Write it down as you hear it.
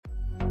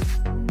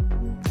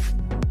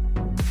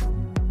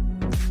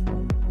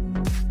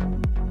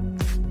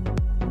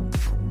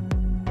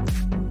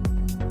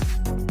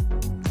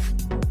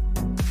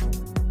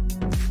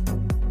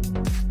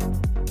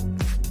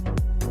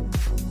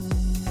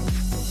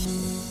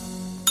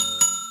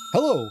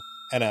Hello,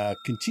 and a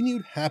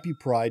continued happy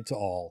Pride to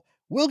all.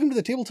 Welcome to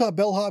the Tabletop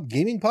Bellhop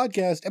Gaming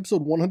Podcast,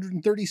 episode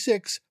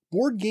 136,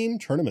 Board Game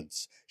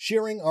Tournaments,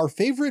 sharing our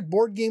favorite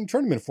board game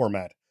tournament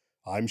format.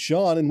 I'm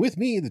Sean, and with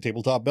me, the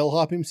Tabletop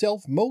Bellhop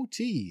himself, Mo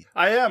T.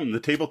 I am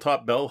the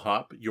Tabletop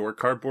Bellhop, your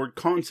cardboard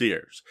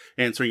concierge,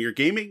 answering your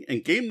gaming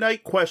and game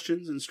night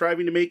questions and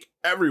striving to make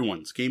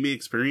everyone's gaming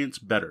experience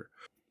better.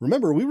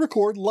 Remember, we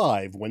record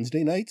live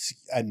Wednesday nights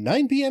at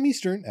 9 p.m.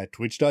 Eastern at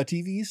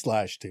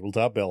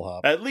twitch.tv/tabletopbellhop.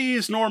 At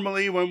least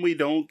normally when we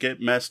don't get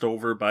messed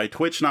over by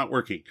Twitch not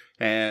working.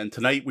 And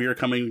tonight we are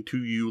coming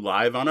to you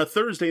live on a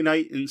Thursday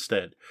night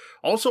instead.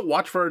 Also,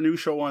 watch for our new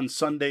show on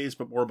Sundays,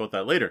 but more about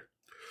that later.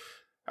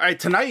 All right,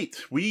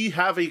 tonight we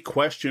have a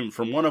question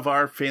from one of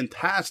our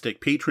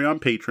fantastic Patreon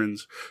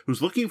patrons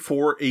who's looking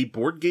for a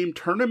board game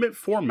tournament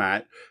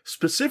format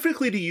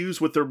specifically to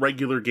use with their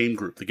regular game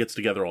group that gets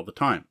together all the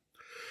time.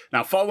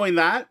 Now, following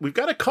that, we've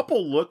got a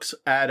couple looks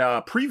at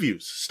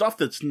previews, stuff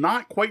that's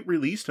not quite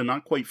released and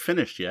not quite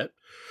finished yet.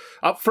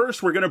 Up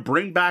first, we're going to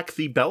bring back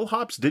the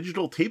Bellhop's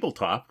Digital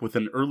Tabletop with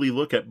an early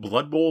look at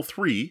Blood Bowl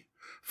 3,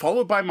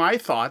 followed by my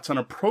thoughts on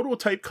a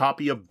prototype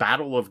copy of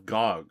Battle of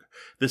Gog.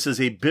 This is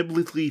a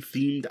biblically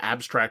themed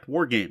abstract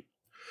war game.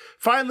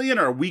 Finally, in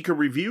our week of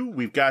review,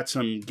 we've got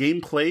some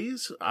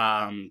gameplays.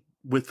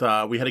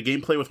 We had a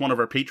gameplay with one of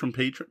our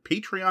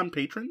Patreon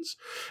patrons,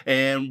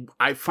 and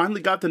I finally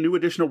got the new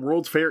edition of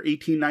World's Fair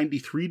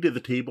 1893 to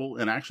the table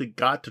and actually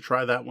got to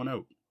try that one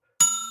out.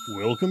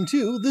 Welcome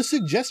to the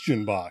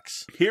Suggestion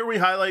Box. Here we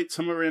highlight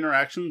some of our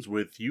interactions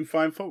with you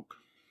fine folk.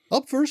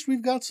 Up first,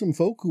 we've got some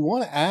folk who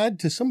want to add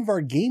to some of our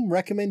game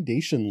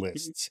recommendation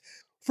lists.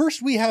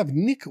 First, we have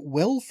Nick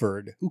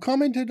Welford, who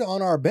commented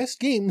on our best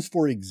games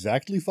for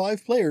exactly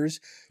 5 players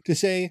to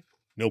say,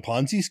 no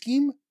Ponzi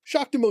scheme?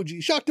 Shocked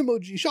emoji, shocked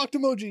emoji, shocked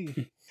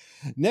emoji.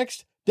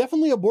 Next,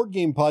 Definitely a Board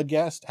Game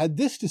Podcast had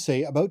this to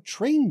say about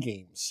train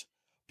games.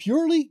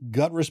 Purely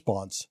gut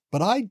response,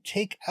 but I'd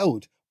take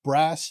out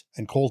Brass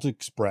and Colt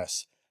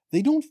Express.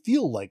 They don't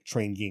feel like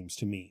train games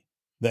to me.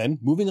 Then,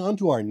 moving on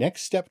to our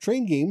next step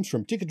train games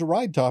from Ticket to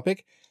Ride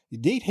topic,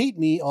 Date Hate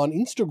Me on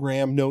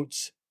Instagram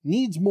notes,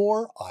 needs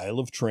more Isle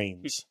of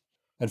Trains.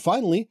 And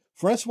finally,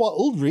 Francois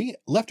Uldry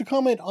left a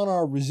comment on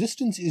our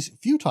Resistance is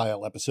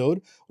Futile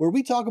episode, where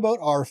we talk about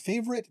our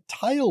favorite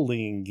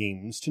tile-laying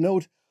games. To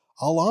note,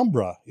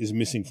 Alhambra is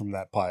missing from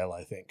that pile,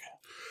 I think.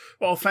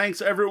 Well,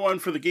 thanks everyone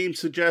for the game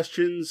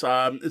suggestions.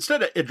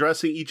 Instead of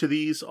addressing each of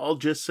these, I'll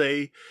just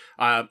say,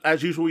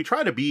 as usual, we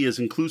try to be as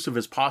inclusive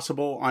as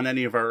possible on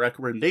any of our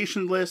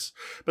recommendation lists,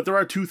 but there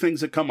are 2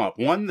 things that come up.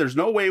 One, there's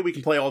no way we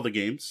can play all the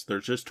games.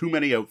 There's just too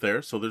many out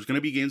there, so there's going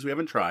to be games we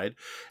haven't tried.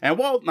 And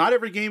well, not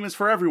every game is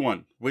for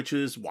everyone, which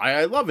is why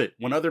I love it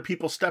when other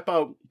people step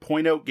out,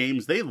 point out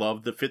games they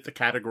love that fit the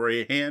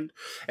category at hand.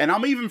 And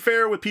I'm even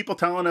fair with people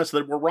telling us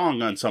that we're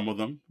wrong on some of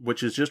them,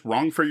 which is just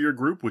wrong for your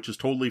group, which is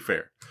totally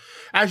fair.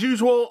 As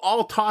usual,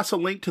 I'll toss a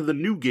link to the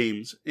new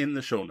games in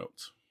the show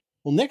notes.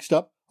 Well, next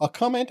up, a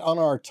comment on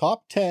our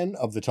top 10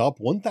 of the top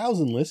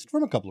 1,000 list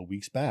from a couple of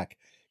weeks back.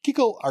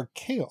 Kiko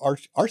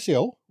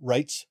Arceo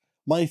writes,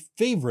 my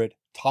favorite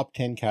top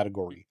 10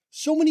 category.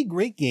 So many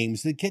great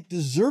games that get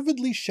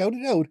deservedly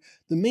shouted out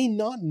that may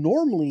not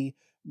normally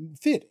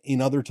fit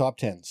in other top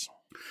 10s.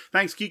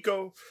 Thanks,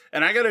 Kiko.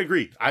 And I gotta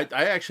agree, I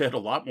actually had a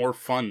lot more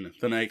fun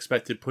than I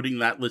expected putting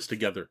that list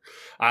together.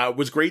 It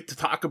was great to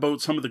talk about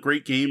some of the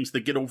great games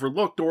that get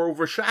overlooked or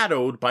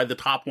overshadowed by the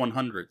top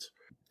 100s.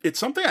 It's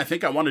something I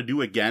think I want to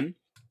do again,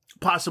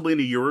 possibly in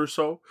a year or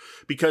so,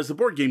 because the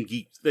Board Game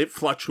Geek, it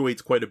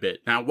fluctuates quite a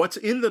bit. Now, what's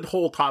in the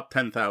whole top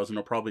 10,000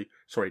 will probably,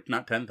 sorry,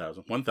 not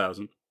 10,000,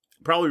 1,000,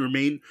 probably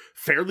remain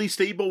fairly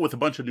stable with a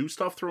bunch of new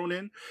stuff thrown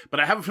in,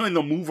 but I have a feeling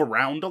they'll move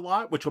around a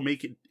lot, which will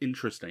make it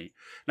interesting.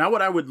 Now,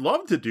 what I would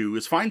love to do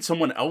is find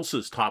someone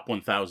else's top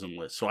 1,000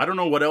 list. So I don't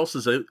know what else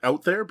is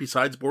out there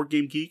besides Board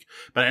Game Geek,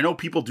 but I know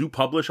people do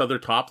publish other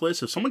top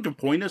lists. If someone can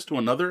point us to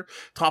another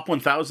top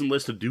 1,000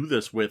 list to do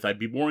this with, I'd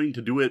be willing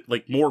to do it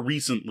like more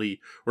recently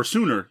or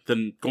sooner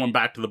than going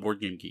back to the Board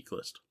Game Geek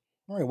list.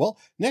 All right, well,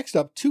 next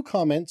up, 2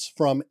 comments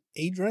from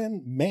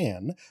Adrian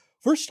Mann.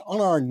 First, on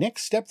our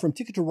Next Step from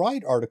Ticket to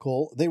Ride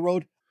article, they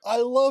wrote,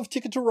 I love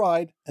Ticket to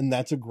Ride, and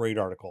that's a great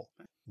article.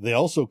 They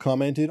also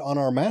commented on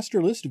our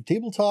master list of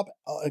tabletop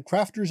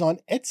crafters on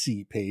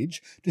Etsy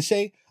page to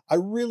say, I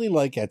really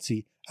like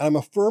Etsy, and I'm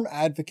a firm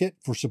advocate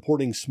for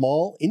supporting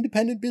small,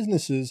 independent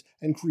businesses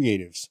and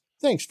creatives.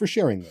 Thanks for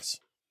sharing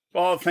this.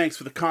 Well, thanks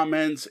for the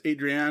comments,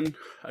 Adrienne.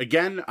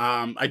 Again,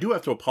 I do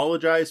have to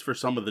apologize for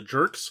some of the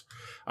jerks.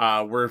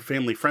 We're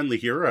family friendly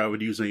here. I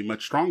would use a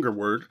much stronger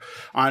word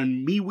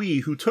on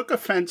MeWe, who took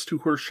offense to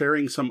her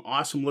sharing some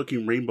awesome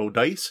looking rainbow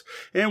dice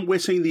and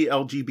wishing the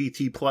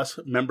LGBT plus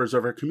members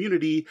of our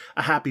community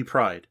a happy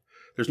Pride.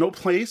 There's no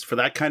place for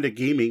that kind of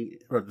gaming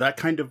or that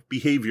kind of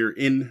behavior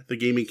in the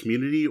gaming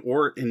community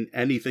or in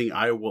anything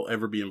I will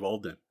ever be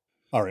involved in.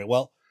 All right,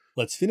 well,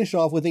 let's finish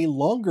off with a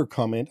longer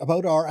comment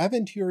about our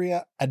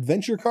Aventuria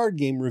adventure card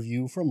game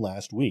review from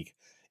last week.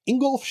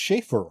 Ingolf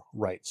Schaefer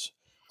writes,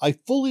 I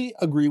fully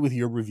agree with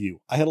your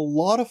review. I had a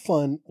lot of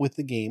fun with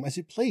the game as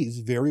it plays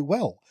very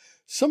well.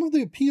 some of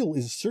the appeal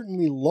is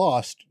certainly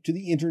lost to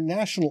the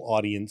international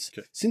audience,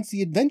 since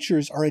the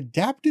adventures are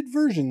adapted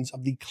versions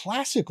of the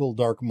classical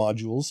Dark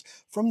modules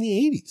from the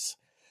 80s.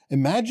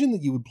 Imagine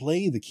that you would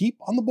play The Keep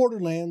on the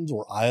Borderlands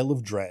or Isle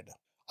of Dread.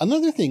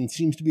 Another thing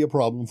seems to be a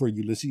problem for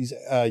Ulysses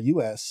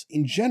US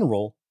in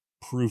general,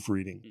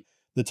 proofreading.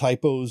 The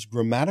typos,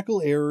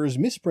 grammatical errors,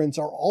 misprints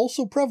are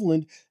also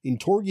prevalent in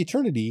Torg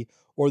Eternity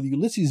or the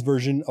Ulysses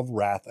version of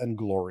Wrath and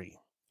Glory.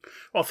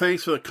 Well,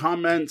 thanks for the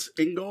comments,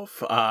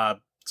 Ingolf.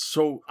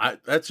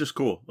 That's just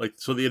cool.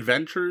 So the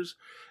adventures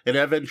in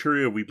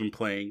Aventuria we've been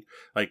playing,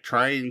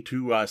 trying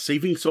to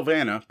Saving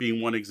Sylvana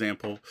being one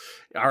example,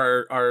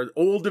 are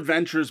old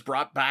adventures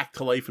brought back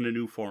to life in a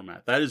new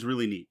format. That is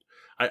really neat.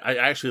 I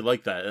actually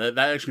like that.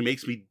 That actually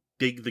makes me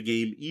dig the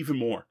game even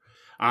more.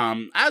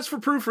 As for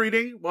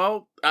proofreading,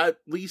 well, at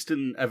least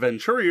in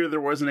Aventuria, there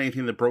wasn't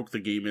anything that broke the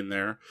game in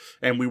there,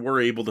 and we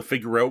were able to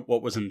figure out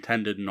what was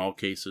intended in all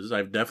cases.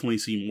 I've definitely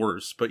seen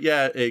worse, but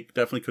yeah, it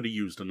definitely could have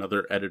used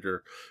another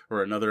editor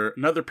or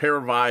another pair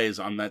of eyes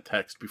on that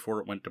text before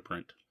it went to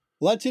print.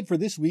 Well, that's it for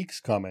this week's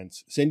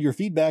comments. Send your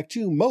feedback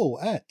to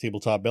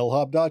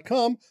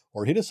mo@tabletopbellhop.com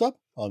or hit us up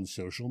on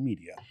social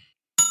media.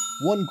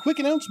 One quick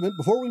announcement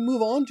before we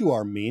move on to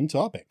our main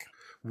topic.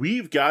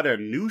 We've got a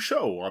new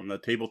show on the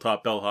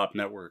Tabletop Bellhop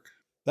Network.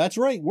 That's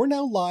right, we're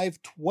now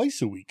live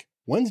twice a week.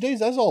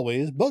 Wednesdays as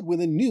always, but with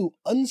a new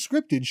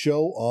unscripted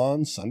show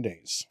on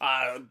Sundays.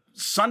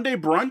 Sunday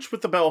Brunch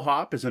with the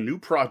Bellhop is a new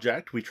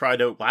project we tried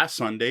out last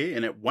Sunday,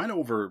 and it went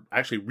over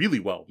actually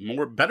really well,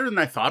 better than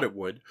I thought it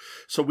would.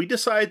 So we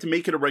decided to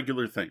make it a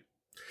regular thing.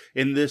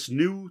 In this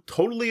new,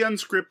 totally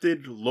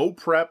unscripted, low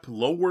prep,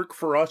 low work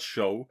for us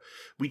show,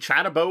 we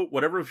chat about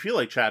whatever we feel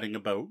like chatting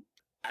about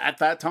at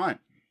that time.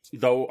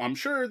 Though I'm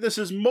sure this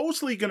is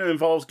mostly going to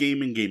involve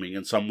gaming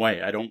in some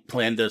way. I don't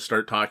plan to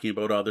start talking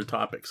about other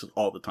topics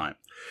all the time.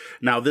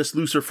 Now, this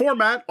looser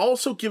format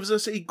also gives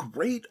us a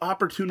great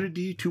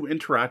opportunity to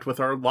interact with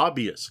our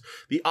lobbyists,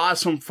 the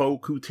awesome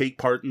folk who take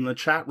part in the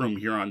chat room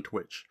here on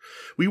Twitch.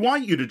 We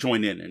want you to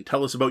join in and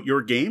tell us about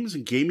your games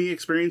and gaming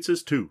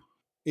experiences too.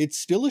 It's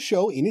still a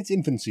show in its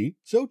infancy,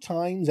 so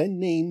times and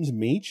names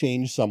may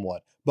change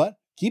somewhat, but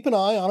keep an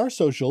eye on our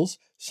socials,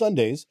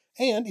 Sundays,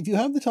 and if you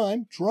have the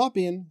time, drop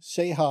in,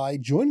 say hi,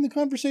 join the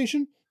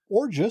conversation,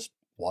 or just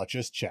watch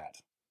us chat.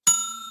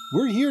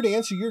 We're here to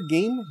answer your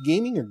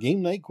gaming, or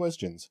game night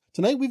questions.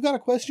 Tonight we've got a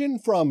question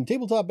from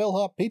Tabletop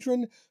Bellhop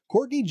patron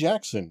Courtney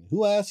Jackson,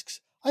 who asks,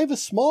 I have a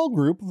small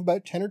group of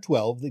about 10 or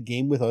 12 that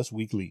game with us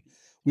weekly.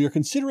 We are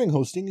considering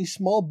hosting a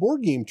small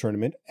board game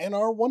tournament and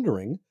are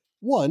wondering,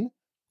 1,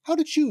 how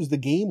to choose the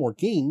game or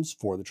games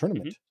for the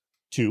tournament.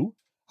 2,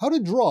 how to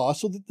draw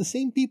so that the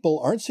same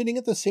people aren't sitting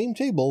at the same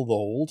table the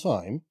whole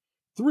time.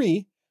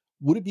 3,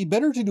 would it be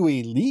better to do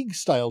a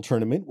league-style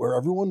tournament where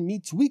everyone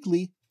meets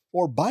weekly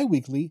or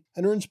bi-weekly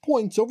and earns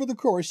points over the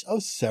course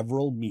of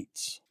several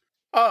meets?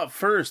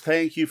 First,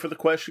 thank you for the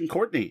question,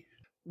 Courtney.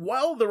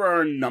 While there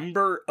are a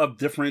number of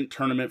different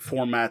tournament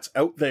formats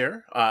out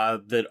there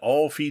that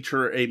all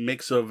feature a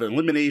mix of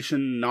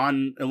elimination,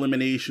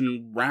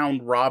 non-elimination,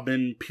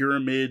 round-robin,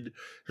 pyramid,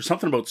 there's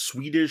something about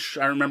Swedish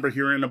I remember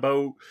hearing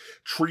about,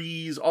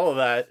 trees, all of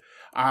that,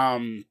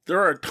 there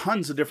are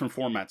tons of different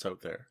formats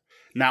out there.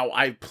 Now,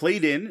 I've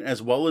played in,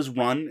 as well as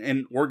run,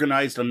 and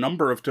organized a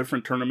number of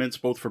different tournaments,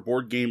 both for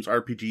board games,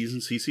 RPGs,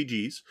 and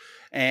CCGs,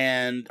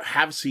 and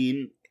have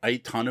seen a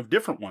ton of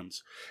different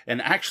ones.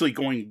 And actually,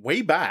 going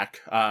way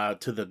back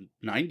to the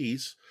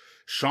 90s,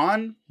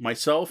 Sean,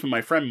 myself, and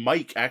my friend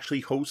Mike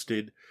actually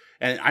hosted,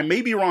 and I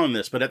may be wrong on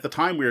this, but at the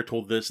time we were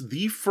told this,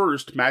 the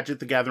first Magic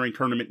the Gathering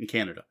tournament in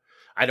Canada.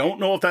 I don't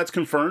know if that's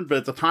confirmed, but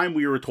at the time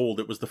we were told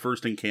it was the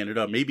first in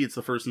Canada. Maybe it's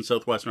the first in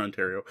Southwestern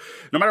Ontario.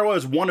 No matter what, it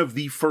was one of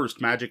the first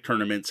Magic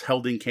tournaments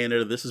held in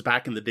Canada. This is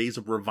back in the days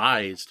of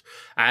Revised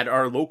at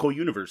our local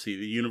university,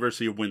 the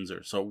University of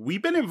Windsor. So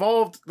we've been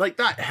involved,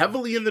 not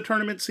heavily in the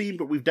tournament scene,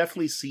 but we've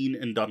definitely seen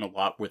and done a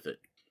lot with it.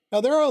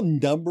 Now, there are a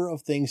number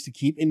of things to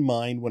keep in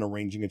mind when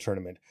arranging a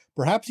tournament,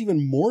 perhaps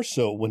even more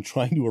so when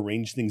trying to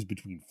arrange things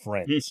between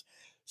friends.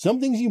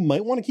 Some things you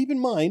might want to keep in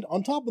mind,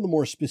 on top of the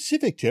more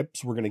specific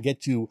tips we're going to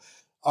get to,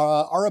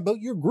 are about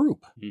your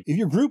group. If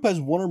your group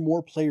has one or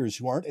more players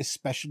who aren't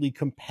especially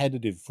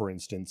competitive, for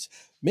instance,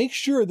 make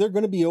sure they're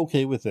going to be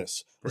okay with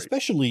this,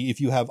 especially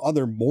if you have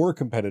other more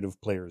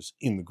competitive players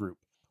in the group.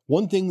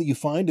 One thing that you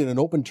find in an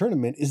open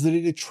tournament is that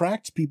it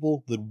attracts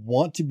people that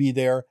want to be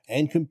there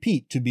and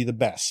compete to be the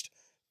best.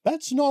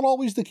 That's not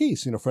always the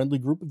case in a friendly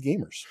group of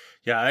gamers.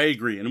 Yeah, I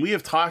agree. And we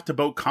have talked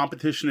about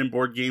competition in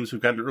board games.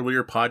 We've got an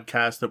earlier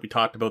podcast that we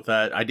talked about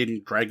that. I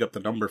didn't drag up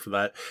the number for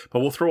that, but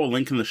we'll throw a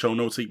link in the show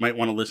notes that you might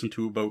want to listen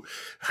to about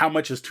how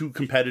much is too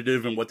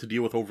competitive and what to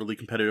deal with overly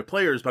competitive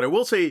players. But I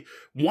will say,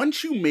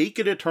 once you make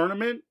it a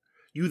tournament,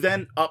 you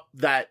then up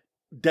that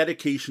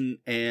dedication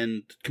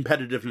and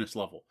competitiveness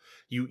level.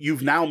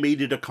 You've now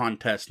made it a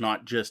contest,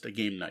 not just a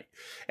game night.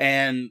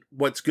 And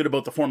what's good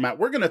about the format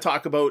we're going to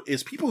talk about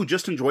is people who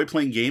just enjoy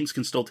playing games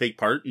can still take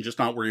part and just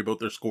not worry about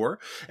their score.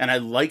 And I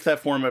like that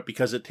format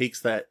because it takes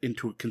that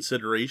into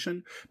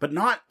consideration. But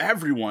not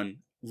everyone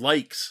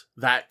likes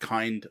that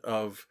kind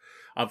of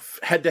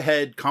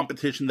head-to-head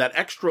competition, that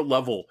extra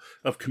level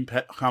of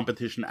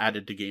competition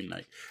added to game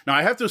night. Now,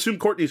 I have to assume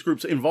Courtney's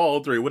group's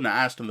involved, or he wouldn't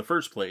have asked in the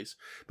first place,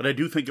 but I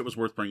do think it was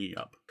worth bringing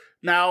up.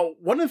 Now,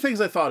 one of the things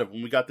I thought of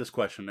when we got this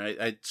question,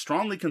 I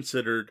strongly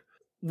considered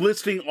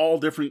listing all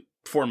different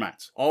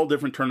formats, all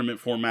different tournament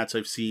formats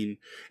I've seen,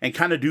 and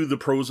kind of do the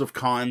pros of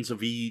cons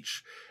of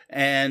each.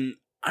 And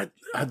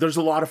there's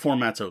a lot of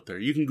formats out there.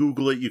 You can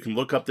Google it. You can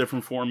look up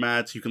different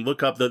formats. You can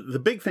look up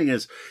the big thing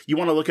is you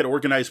want to look at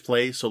organized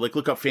play. So like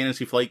look up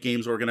Fantasy Flight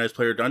Games organized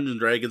play or Dungeons &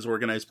 Dragons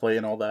organized play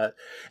and all that.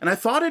 And I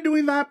thought of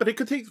doing that, but it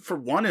could take, for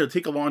one, it would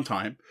take a long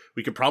time.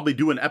 We could probably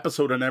do an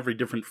episode on every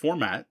different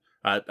format.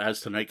 As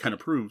tonight kind of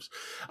proves.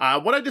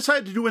 What I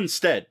decided to do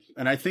instead,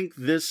 and I think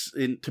this,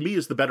 to me,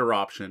 is the better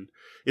option,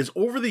 is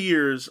over the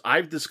years,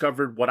 I've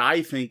discovered what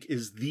I think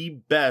is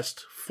the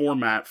best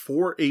format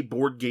for a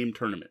board game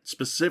tournament,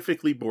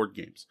 specifically board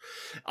games.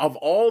 Of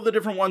all the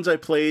different ones I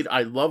played,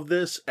 I love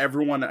this.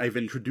 Everyone I've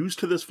introduced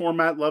to this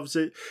format loves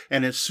it.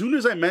 And as soon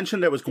as I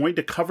mentioned I was going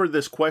to cover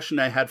this question,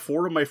 I had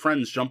 4 of my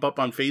friends jump up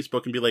on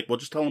Facebook and be like, well,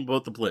 just tell them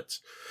about the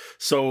Blitz.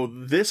 So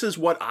this is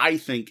what I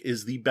think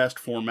is the best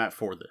format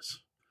for this.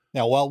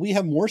 Now, while we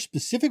have more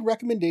specific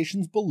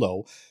recommendations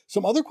below,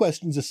 some other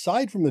questions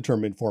aside from the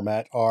tournament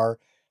format are,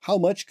 how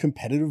much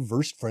competitive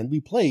versus friendly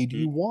play do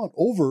you want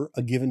over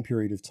a given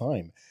period of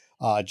time?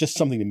 Just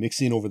something to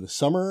mix in over the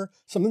summer,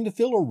 something to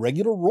fill a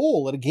regular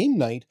role at a game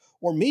night,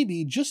 or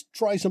maybe just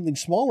try something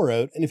smaller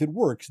out, and if it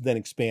works, then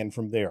expand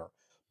from there.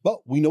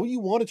 But we know you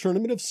want a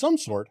tournament of some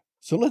sort,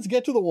 so let's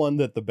get to the one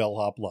that the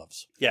bellhop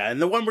loves. Yeah,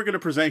 and the one we're going to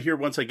present here,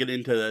 once I get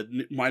into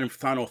my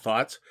final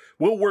thoughts,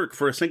 will work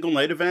for a single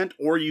night event,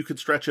 or you could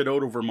stretch it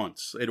out over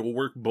months. It will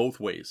work both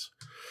ways.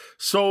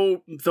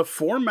 So the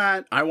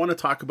format I want to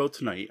talk about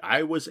tonight,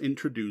 I was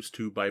introduced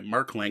to by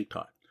Mark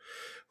Langtot,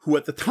 who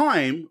at the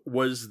time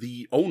was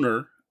the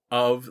owner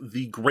of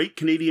the Great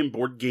Canadian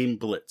Board Game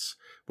Blitz,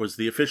 was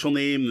the official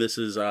name. This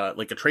is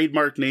like a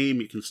trademark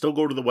name. You can still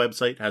go to the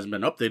website. It hasn't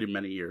been updated in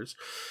many years.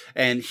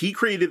 And he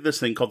created this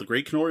thing called the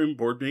Great Canadian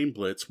Board Game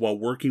Blitz while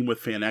working with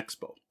Fan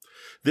Expo.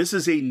 This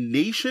is a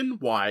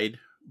nationwide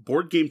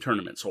board game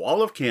tournament, so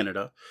all of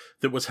Canada,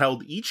 that was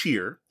held each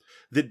year,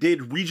 that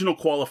did regional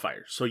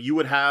qualifiers. So you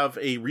would have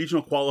a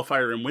regional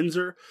qualifier in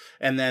Windsor,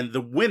 and then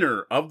the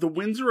winner of the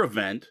Windsor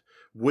event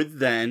would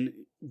then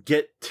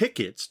get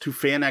tickets to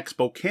Fan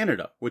Expo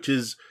Canada, which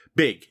is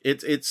big.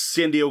 It's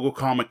San Diego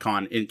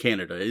Comic-Con in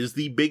Canada. It is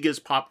the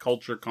biggest pop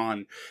culture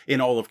con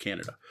in all of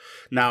Canada.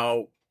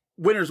 Now,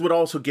 winners would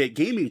also get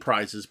gaming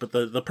prizes, but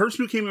the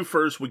person who came in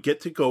first would get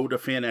to go to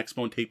Fan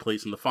Expo and take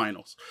place in the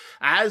finals.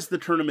 As the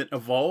tournament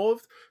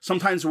evolved,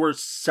 sometimes there were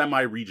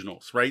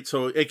semi-regionals, right?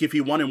 So like if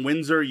you won in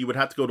Windsor, you would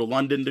have to go to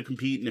London to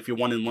compete, and if you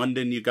won in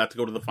London, you got to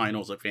go to the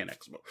finals at Fan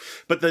Expo.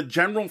 But the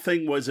general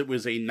thing was it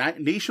was a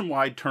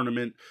nationwide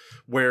tournament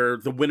where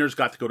the winners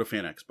got to go to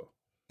Fan Expo.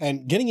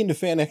 And getting into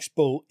Fan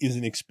Expo is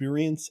an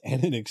experience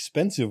and an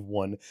expensive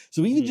one.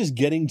 So even just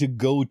getting to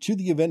go to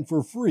the event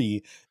for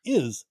free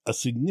is a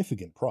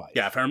significant prize.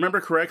 Yeah, if I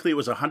remember correctly, it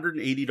was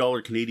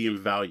 $180 Canadian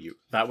value.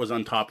 That was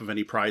on top of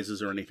any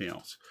prizes or anything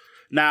else.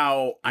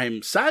 Now,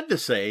 I'm sad to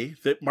say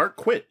that Mark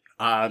quit.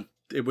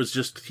 It was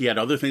just, he had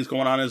other things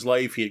going on in his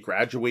life. He had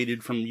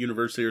graduated from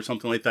university or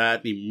something like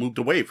that. And he moved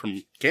away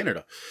from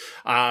Canada.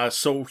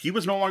 So he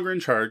was no longer in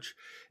charge.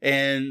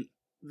 And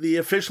the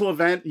official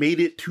event made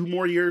it 2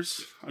 more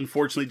years.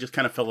 Unfortunately, just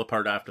kind of fell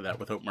apart after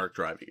that without Mark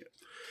driving it.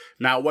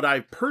 Now, what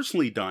I've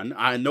personally done,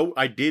 I know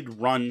I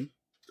did run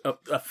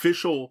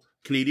official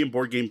Canadian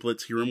Board Game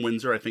Blitz here in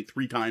Windsor, I think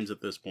 3 times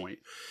at this point.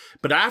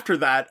 But after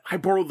that, I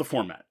borrowed the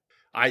format.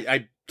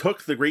 I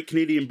took the Great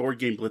Canadian Board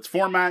Game Blitz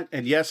format,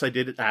 and yes, I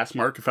did ask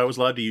Mark if I was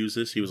allowed to use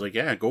this. He was like,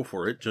 yeah, go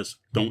for it. Just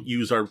don't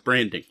use our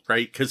branding,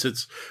 right? Because it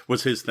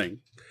was his thing.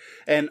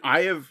 And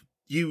I have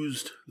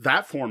used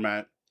that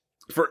format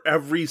for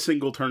every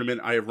single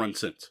tournament I have run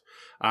since.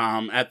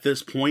 At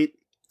this point,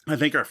 I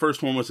think our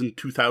first one was in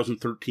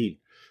 2013.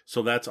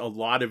 So that's a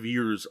lot of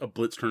years of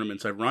Blitz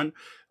tournaments I've run.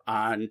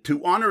 And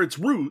to honor its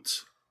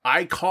roots,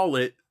 I call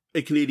it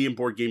a Canadian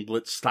Board Game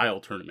Blitz style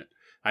tournament.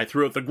 I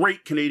threw out the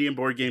Great Canadian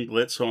Board Game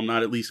Blitz, so I'm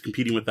not at least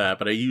competing with that,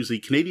 but I use the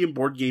Canadian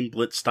Board Game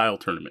Blitz style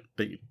tournament.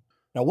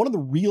 Now, one of the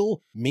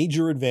real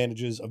major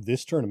advantages of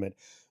this tournament,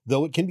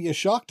 though it can be a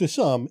shock to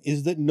some,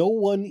 is that no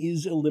one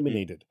is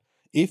eliminated.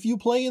 If you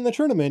play in the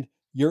tournament,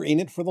 you're in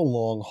it for the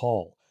long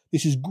haul.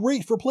 This is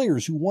great for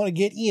players who want to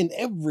get in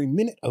every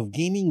minute of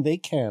gaming they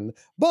can,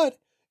 but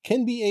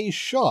can be a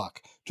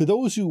shock to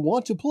those who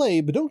want to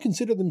play but don't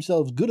consider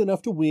themselves good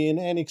enough to win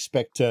and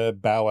expect to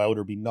bow out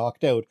or be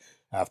knocked out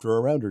after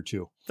a round or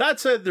 2. That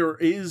said, there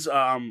is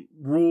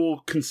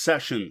rule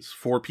concessions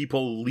for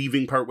people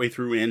leaving partway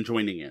through and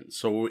joining in.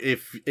 So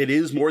if it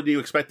is more than you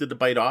expected to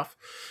bite off,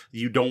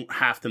 you don't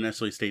have to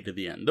necessarily stay to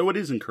the end, though it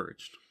is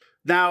encouraged.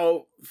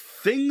 Now,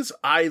 things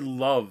I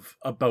love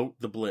about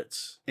the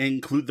Blitz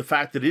include the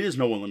fact that it is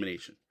no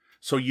elimination.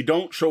 So you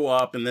don't show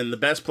up and then the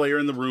best player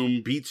in the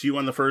room beats you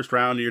on the first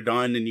round and you're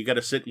done and you got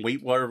to sit and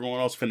wait while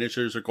everyone else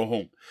finishes or go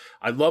home.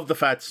 I love the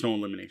fact it's no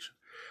elimination.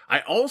 I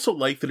also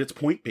like that it's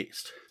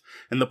point-based,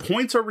 and the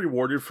points are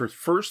rewarded for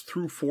first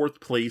through fourth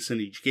place in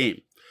each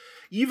game.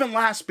 Even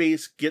last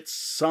place gets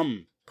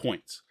some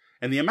points,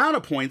 and the amount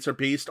of points are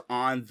based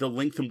on the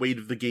length and weight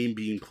of the game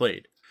being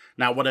played.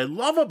 Now, what I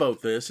love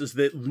about this is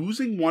that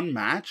losing one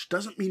match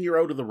doesn't mean you're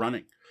out of the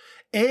running.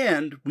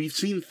 And we've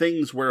seen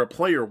things where a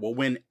player will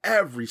win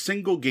every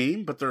single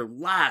game, but their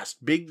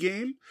last big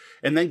game,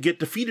 and then get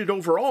defeated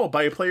overall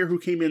by a player who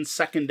came in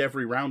second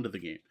every round of the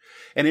game.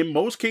 And in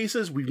most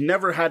cases, we've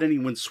never had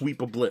anyone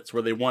sweep a blitz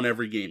where they won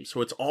every game.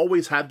 So it's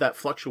always had that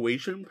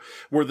fluctuation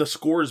where the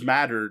scores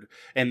mattered.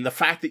 And the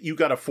fact that you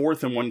got a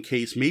fourth in one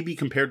case may be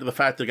compared to the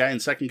fact the guy in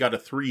second got a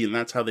 3, and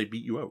that's how they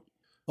beat you out.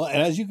 Well,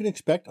 and as you can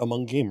expect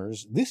among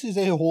gamers, this is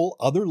a whole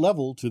other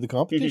level to the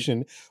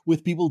competition,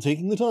 with people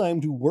taking the time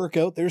to work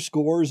out their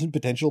scores and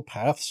potential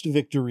paths to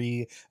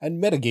victory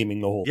and metagaming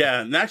the whole thing.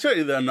 Yeah, and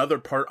actually another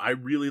part I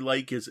really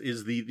like is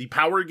the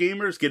power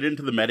gamers get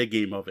into the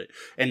metagame of it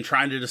and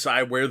trying to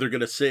decide where they're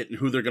going to sit and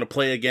who they're going to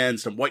play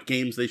against and what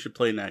games they should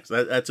play next.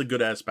 That's a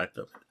good aspect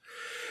of it.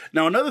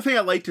 Now, another thing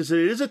I liked is that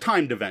it is a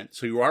timed event,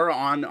 so you are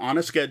on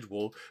a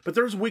schedule, but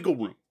there's wiggle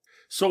room.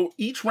 So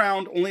each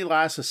round only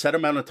lasts a set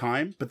amount of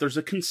time, but there's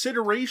a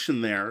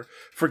consideration there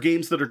for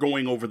games that are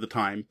going over the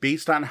time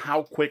based on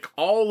how quick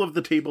all of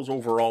the tables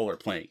overall are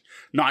playing,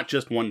 not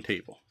just one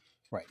table.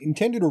 Right.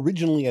 Intended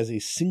originally as a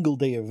single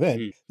day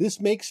event,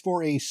 this makes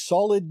for a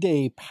solid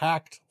day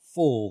packed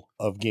full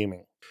of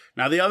gaming.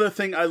 Now, the other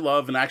thing I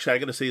love, and actually I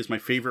got to say is my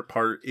favorite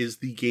part, is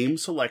the game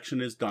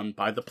selection is done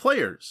by the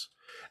players.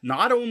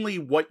 Not only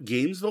what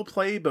games they'll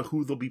play, but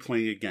who they'll be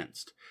playing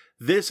against.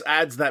 This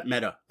adds that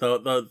meta.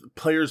 The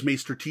players may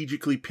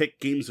strategically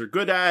pick games they're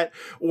good at,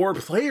 or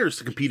players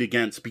to compete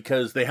against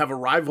because they have a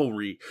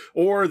rivalry,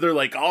 or they're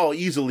like, oh, I'll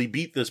easily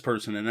beat this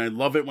person, and I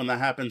love it when that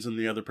happens and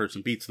the other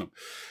person beats them.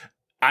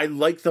 I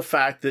like the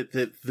fact that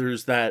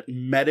there's that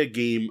meta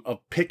game of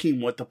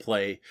picking what to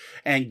play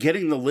and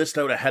getting the list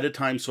out ahead of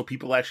time so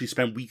people actually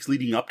spend weeks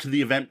leading up to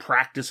the event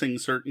practicing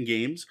certain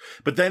games,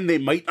 but then they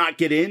might not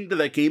get into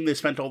that game they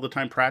spent all the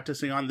time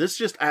practicing on. This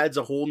just adds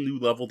a whole new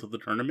level to the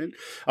tournament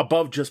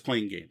above just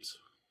playing games.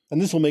 And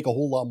this will make a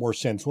whole lot more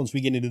sense once we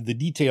get into the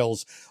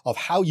details of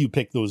how you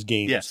pick those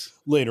games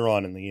later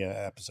on in the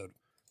episode.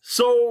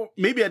 So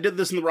maybe I did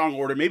this in the wrong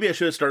order. Maybe I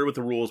should have started with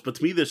the rules, but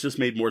to me, this just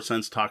made more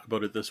sense to talk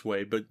about it this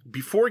way. But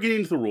before getting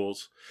into the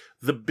rules,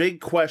 the big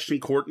question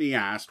Courtney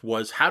asked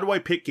was, how do I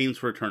pick games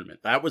for a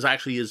tournament? That was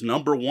actually his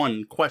number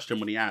one question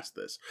when he asked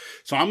this.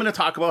 So I'm going to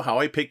talk about how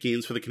I pick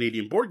games for the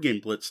Canadian Board Game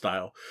Blitz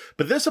style,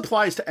 but this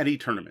applies to any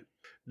tournament.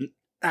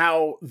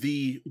 Now,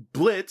 the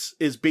Blitz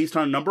is based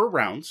on a number of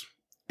rounds,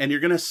 and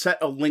you're going to set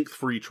a length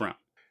for each round.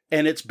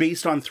 And it's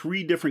based on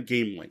 3 different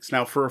game lengths.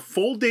 Now, for a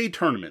full day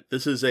tournament,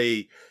 this is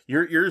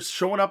you're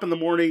showing up in the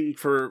morning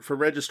for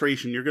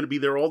registration. You're going to be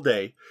there all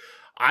day.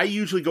 I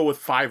usually go with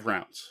 5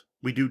 rounds.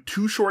 We do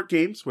 2 short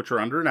games, which are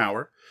under an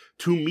hour,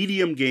 2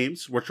 medium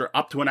games, which are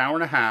up to an hour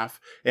and a half,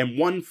 and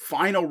 1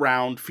 final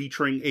round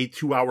featuring a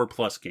 2-hour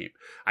plus game.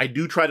 I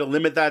do try to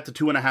limit that to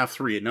 2.5,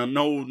 3. No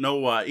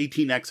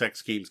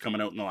 18XX games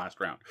coming out in the last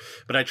round.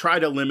 But I try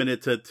to limit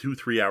it to 2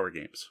 3-hour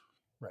games.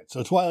 Right,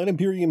 so Twilight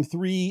Imperium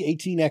 3,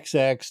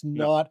 18XX,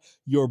 not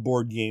your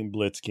board game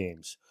Blitz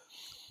games.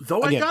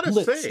 Though again, I gotta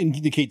Blitz say,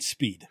 indicates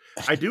speed.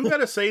 I do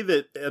gotta say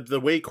that the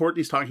way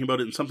Courtney's talking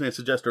about it, and something I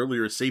suggested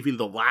earlier, is saving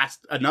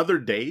another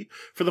day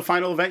for the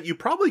final event. You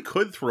probably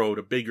could throw out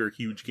a bigger,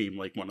 huge game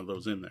like one of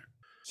those in there.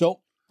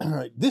 So,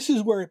 this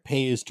is where it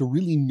pays to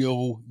really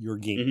know your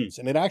games,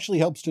 and it actually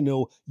helps to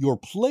know your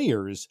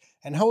players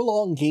and how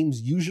long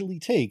games usually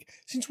take,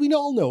 since we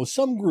all know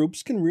some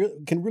groups can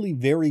really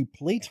vary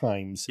play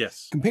times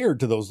compared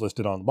to those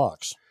listed on the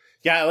box.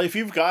 Yeah, if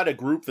you've got a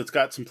group that's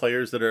got some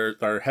players that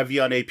are heavy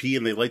on AP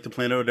and they like to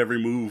plan out every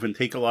move and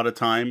take a lot of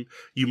time,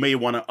 you may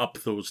want to up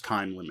those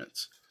time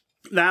limits.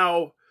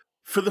 Now,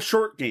 for the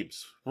short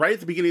games, right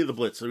at the beginning of the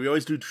Blitz, we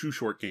always do 2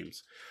 short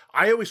games.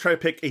 I always try to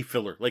pick a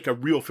filler, like a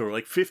real filler,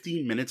 like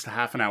 15 minutes to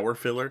half an hour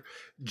filler,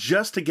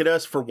 just to get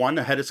us, for one,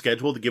 ahead of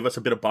schedule, to give us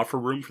a bit of buffer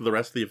room for the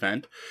rest of the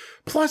event.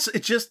 Plus,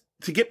 it's just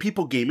to get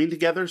people gaming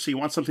together, so you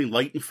want something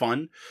light and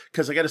fun,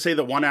 because I gotta say,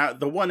 the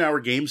 1 hour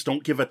games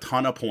don't give a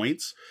ton of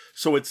points,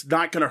 so it's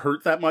not gonna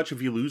hurt that much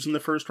if you lose in the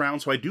first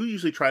round, so I do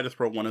usually try to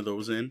throw one of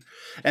those in.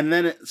 And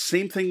then,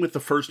 same thing with the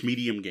first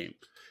medium game.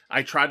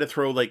 I try to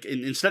throw,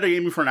 instead of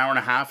aiming for an hour and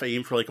a half, I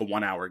aim for a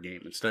 1 hour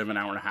game instead of an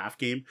hour and a half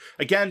game.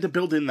 Again, to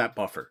build in that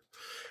buffer.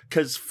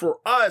 Because for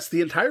us, the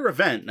entire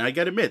event, and I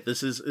gotta admit,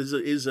 this is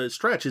a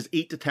stretch, is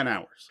 8 to 10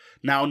 hours.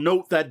 Now,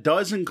 note that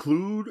does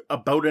include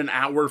about an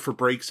hour for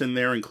breaks in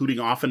there, including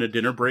often a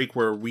dinner break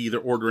where we either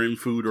order in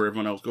food or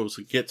everyone else goes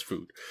and gets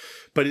food.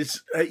 But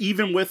it's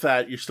even with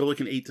that, you're still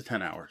looking 8 to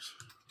 10 hours.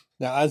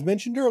 Now, as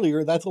mentioned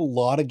earlier, that's a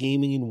lot of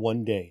gaming in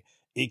one day.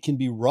 It can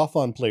be rough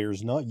on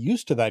players not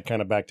used to that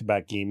kind of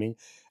back-to-back gaming,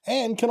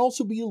 and can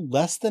also be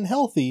less than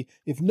healthy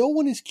if no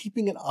one is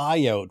keeping an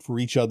eye out for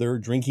each other,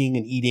 drinking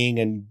and eating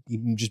and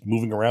even just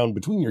moving around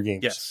between your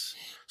games. Yes.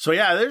 So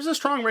yeah, there's a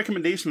strong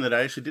recommendation that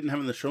I actually didn't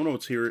have in the show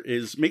notes here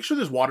is make sure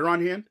there's water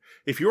on hand.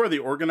 If you are the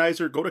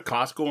organizer, go to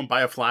Costco and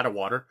buy a flat of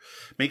water.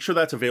 Make sure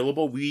that's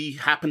available. We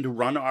happen to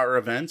run our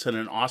events in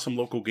an awesome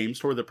local game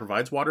store that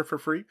provides water for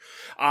free.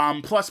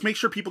 Plus, make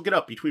sure people get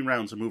up between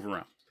rounds and move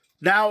around.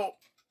 Now,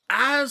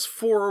 as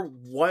for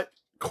what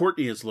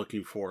Courtney is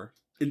looking for,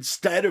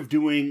 instead of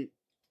doing,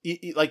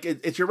 like,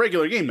 it's your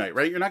regular game night,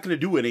 right? You're not going to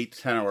do an 8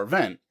 to 10 hour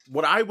event.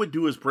 What I would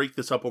do is break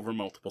this up over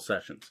multiple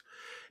sessions.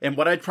 And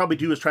what I'd probably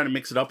do is try to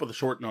mix it up with a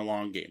short and a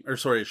long game. Or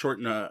sorry, a short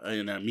and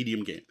a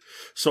medium game.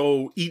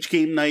 So each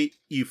game night,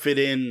 you fit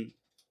in,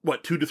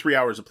 2 to 3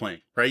 hours of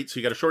playing, right? So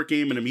you got a short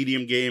game and a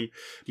medium game.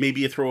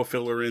 Maybe you throw a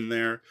filler in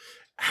there.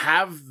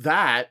 Have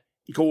that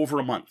go over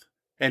a month.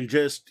 And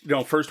just,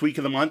 first week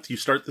of the month, you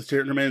start the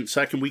tournament.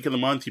 Second week of the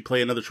month, you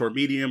play another short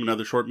medium.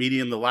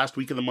 The last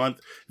week of the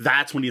month,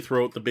 that's when you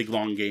throw out the big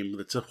long game.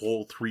 That's a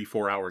whole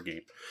 3-4 hour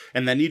game.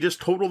 And then you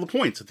just total the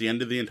points at the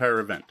end of the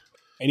entire event.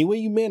 Any way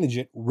you manage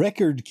it,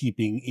 record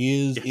keeping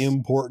is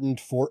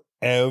important for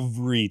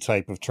every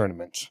type of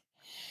tournament.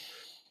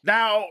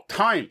 Now,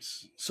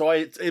 times. So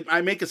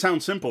I make it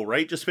sound simple,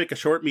 right? Just pick a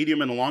short,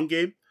 medium, and a long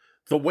game.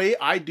 The way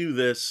I do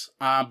this,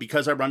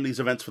 because I run these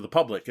events for the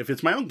public, if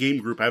it's my own game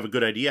group, I have a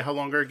good idea how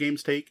long our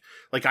games take.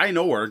 Like, I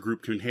know our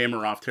group can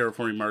hammer off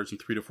Terraforming Mars in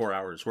 3 to 4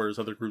 hours, whereas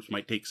other groups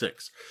might take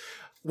 6.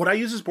 What I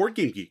use is Board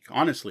Game Geek,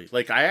 honestly.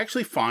 Like, I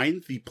actually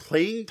find the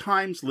playing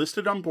times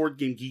listed on Board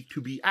Game Geek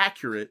to be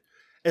accurate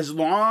as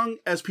long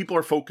as people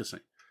are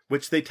focusing,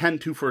 which they tend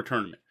to for a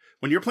tournament.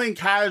 When you're playing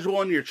casual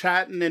and you're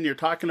chatting and you're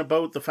talking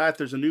about the fact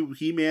there's a new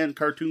He-Man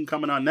cartoon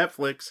coming on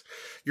Netflix,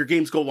 your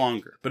games go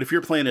longer. But if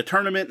you're playing a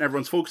tournament and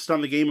everyone's focused on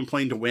the game and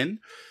playing to win,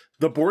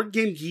 the Board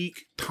Game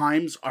Geek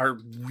times are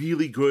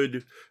really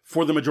good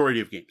for the majority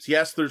of games.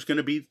 Yes, there's going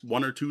to be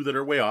 1 or 2 that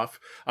are way off.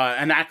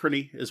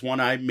 Anachrony is one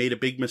I made a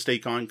big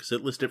mistake on because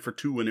it listed for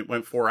 2 and it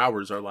went 4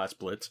 hours our last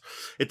Blitz.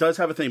 It does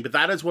have a thing, but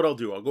that is what I'll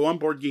do. I'll go on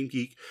Board Game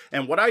Geek,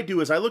 and what I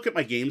do is I look at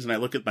my games and I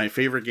look at my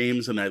favorite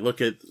games and I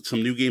look at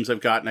some new games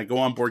I've got and I go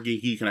on Board Game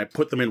Geek and I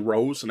put them in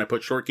rows and I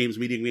put short games,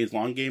 medium games,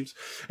 long games,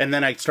 and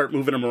then I start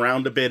moving them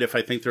around a bit if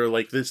I think they're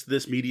like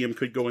this medium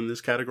could go in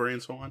this category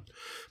and so on.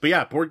 But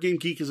yeah, Board Game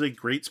Geek is a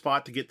great spot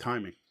to get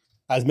timing.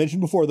 As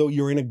mentioned before, though,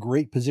 you're in a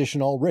great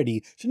position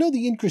already to know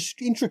the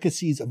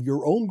intricacies of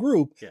your own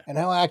group and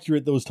how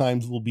accurate those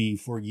times will be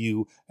for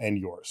you and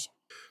yours.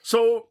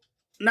 So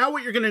now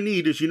what you're going to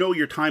need is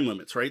your time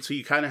limits, right? So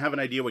you kind of have an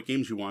idea what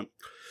games you want.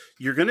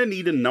 You're going to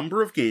need a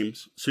number of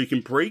games so you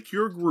can break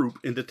your group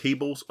into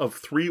tables of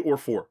 3 or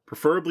 4,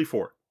 preferably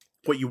 4.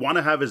 What you want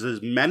to have is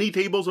as many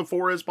tables of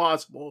 4 as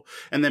possible,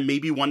 and then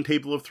maybe 1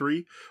 table of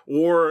 3,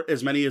 or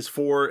as many as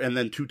 4 and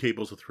then 2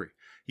 tables of 3.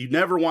 You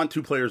never want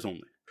 2 players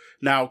only.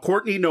 Now,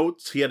 Courtney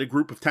notes he had a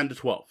group of 10 to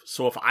 12.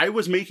 So if I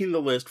was making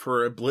the list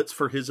for a Blitz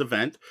for his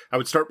event, I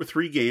would start with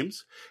 3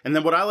 games. And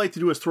then what I like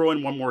to do is throw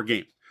in 1 more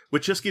game,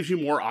 which just gives you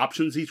more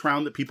options each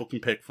round that people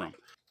can pick from.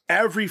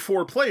 Every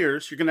 4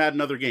 players, you're going to add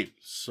another game.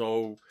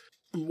 So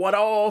what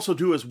I'll also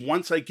do is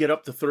once I get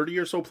up to 30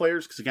 or so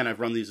players, because again, I've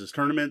run these as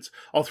tournaments,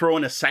 I'll throw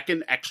in a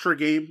second extra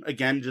game,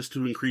 again, just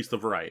to increase the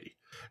variety.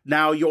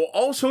 Now, you'll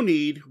also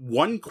need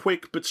 1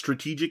 quick but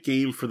strategic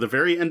game for the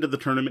very end of the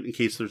tournament in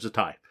case there's a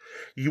tie.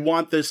 You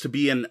want this to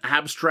be an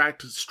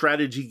abstract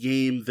strategy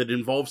game that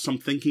involves some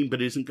thinking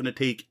but isn't going to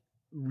take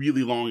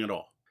really long at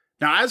all.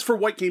 Now, as for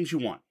what games you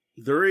want,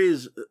 there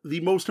is the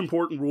most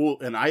important rule,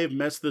 and I have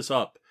messed this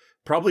up.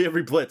 Probably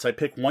every Blitz, I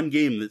pick 1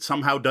 game that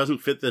somehow doesn't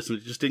fit this and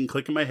it just didn't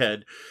click in my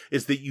head,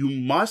 is that you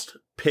must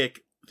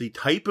pick the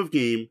type of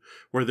game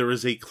where there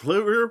is a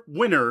clear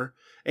winner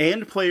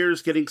and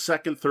players getting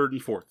 2nd, 3rd,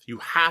 and 4th. You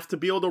have to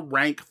be able to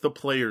rank the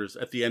players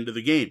at the end of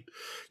the game.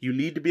 You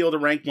need to be able to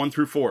rank 1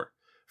 through 4.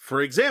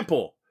 For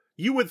example,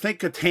 you would think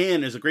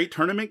Catan is a great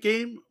tournament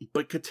game,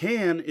 but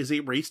Catan is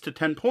a race to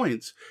 10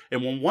 points.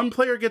 And when 1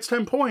 player gets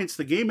 10 points,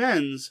 the game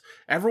ends.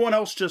 Everyone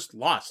else just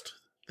lost.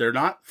 They're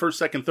not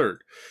 1st, 2nd, 3rd.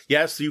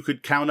 Yes, you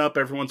could count up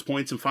everyone's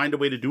points and find a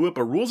way to do it,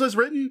 but rules as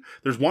written,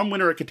 there's 1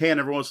 winner at Catan,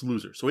 everyone's a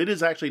loser. So it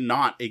is actually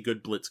not a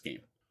good Blitz game.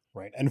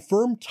 Right. And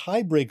firm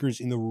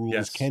tiebreakers in the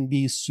rules can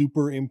be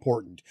super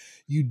important.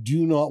 You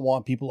do not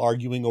want people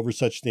arguing over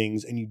such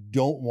things, and you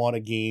don't want a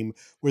game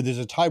where there's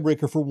a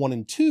tiebreaker for 1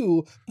 and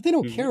 2, but they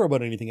don't care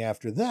about anything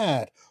after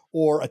that,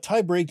 or a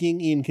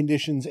tiebreaking in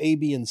conditions A,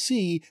 B, and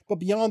C, but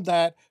beyond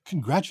that,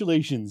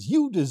 congratulations,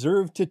 you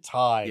deserve to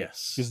tie.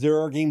 Yes. Because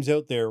there are games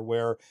out there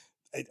where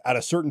at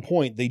a certain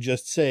point, they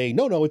just say,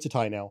 no, it's a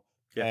tie now.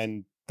 Yes.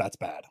 And that's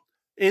bad.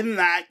 In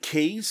that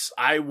case,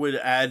 I would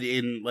add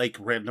in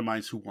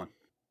randomize who won.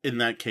 In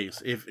that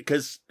case,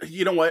 because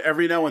you know what,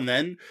 every now and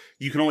then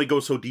you can only go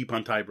so deep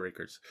on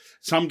tiebreakers.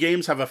 Some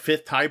games have a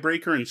 5th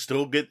tiebreaker and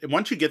still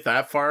once you get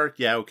that far,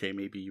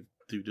 maybe you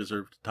do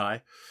deserve to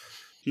tie.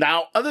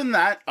 Now, other than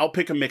that, I'll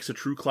pick a mix of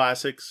true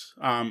classics.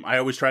 I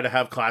always try to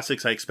have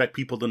classics I expect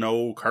people to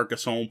know: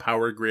 Carcassonne,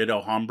 Power Grid,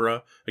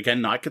 Alhambra.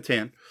 Again, not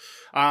Catan.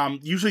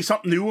 Usually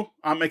something new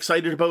I'm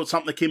excited about,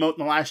 something that came out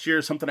in the last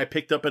year, something I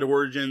picked up at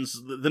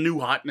Origins, the new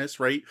hotness,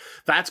 right?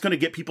 That's going to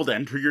get people to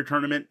enter your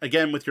tournament.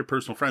 Again, with your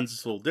personal friends,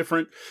 it's a little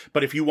different.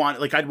 But if you want,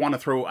 like, I'd want to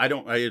throw, I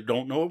don't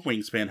know if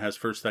Wingspan has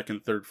first,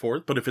 second, third,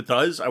 fourth, but if it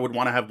does, I would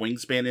want to have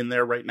Wingspan in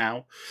there right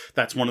now.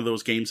 That's one of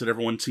those games that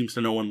everyone seems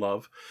to know and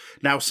love.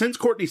 Now, since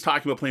Courtney's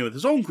talking about playing with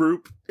his own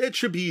group, it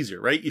should be easier,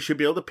 right? You should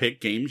be able to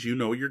pick games you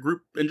know your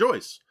group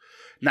enjoys.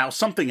 Now,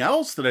 something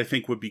else that I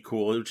think would be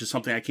cool, which is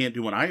something I can't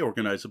do when I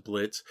organize a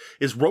Blitz,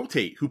 is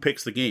rotate who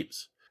picks the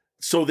games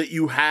so that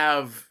you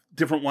have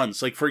different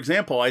ones. Like, for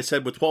example, I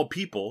said with 12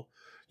 people,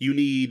 you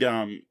need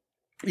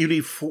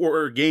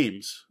 4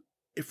 games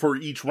for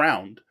each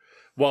round.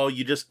 Well,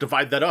 you just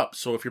divide that up.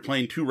 So if you're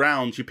playing 2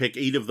 rounds, you pick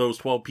 8 of those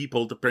 12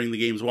 people to bring the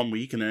games one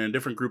week, and then a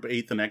different group of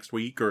 8 the next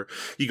week. Or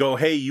you go,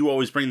 hey, you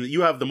always bring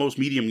you have the most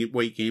medium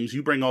weight games.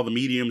 You bring all the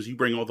mediums, you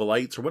bring all the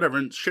lights or whatever,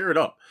 and share it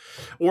up.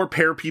 Or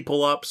pair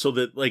people up so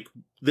that, like,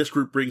 this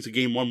group brings a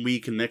game one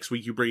week and next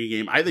week you bring a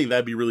game. I think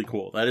that'd be really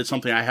cool. That is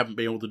something I haven't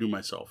been able to do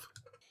myself.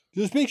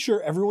 Just make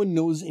sure everyone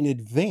knows in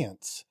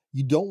advance.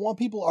 You don't want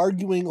people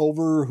arguing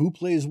over who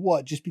plays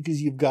what just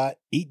because you've got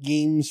 8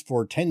 games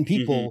for 10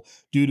 people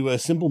due to a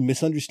simple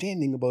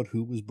misunderstanding about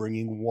who was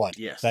bringing what.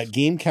 Yes. That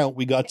game count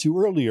we got to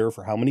earlier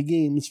for how many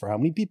games, for how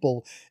many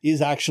people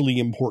is actually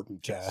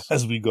important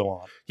as we go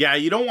on. Yeah,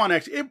 you don't want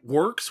to, it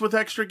works with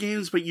extra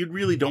games, but you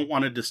really don't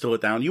want to distill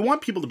it down. You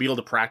want people to be able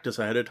to practice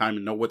ahead of time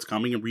and know what's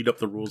coming and read up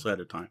the rules ahead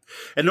of time.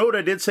 And note,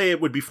 I did say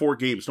it would be 4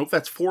 games. Note,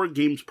 that's 4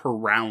 games per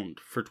round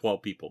for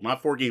 12 people,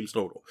 not 4 games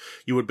total.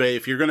 You would be,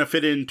 if you're going to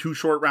fit in 2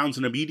 short rounds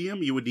and a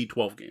medium, you would need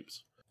 12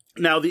 games.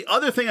 Now, the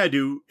other thing I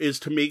do is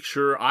to make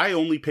sure I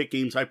only pick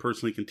games I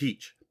personally can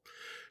teach.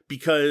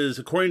 Because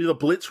according to the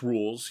Blitz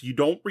rules, you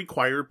don't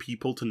require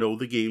people to know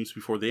the games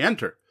before they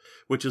enter,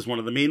 which is one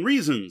of the main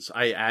reasons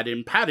I add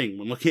in padding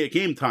when looking at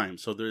game time.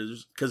 So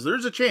there's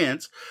a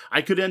chance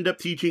I could end up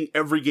teaching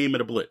every game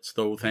at a Blitz,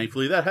 though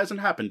thankfully that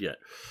hasn't happened yet.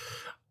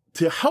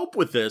 To help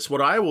with this,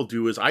 what I will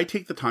do is I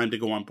take the time to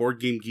go on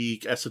Board Game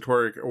Geek,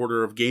 Esoteric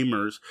Order of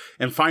Gamers,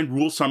 and find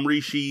rule summary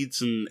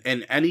sheets and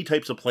any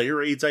types of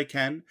player aids I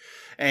can,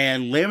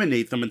 and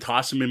laminate them and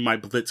toss them in my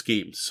Blitz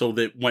games so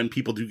that when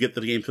people do get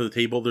the game to the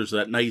table, there's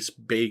that nice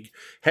big,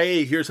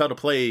 hey, here's how to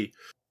play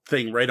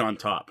thing right on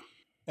top.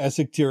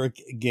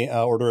 Esoteric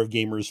Order of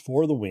Gamers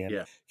for the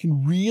win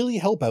can really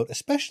help out,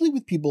 especially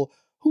with people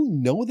who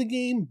know the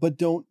game but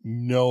don't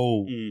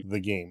know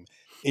the game.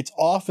 It's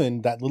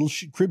often, that little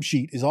crib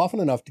sheet is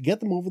often enough to get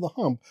them over the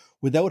hump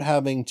without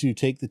having to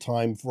take the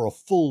time for a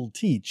full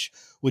teach,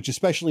 which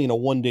especially in a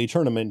one-day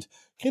tournament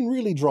can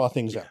really draw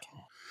things out.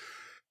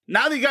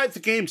 Now that you got the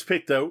games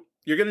picked out,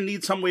 you're going to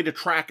need some way to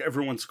track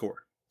everyone's score.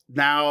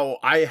 Now,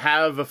 I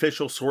have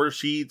official score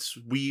sheets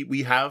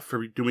we have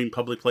for doing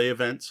public play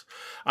events,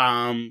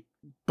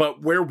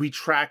 but where we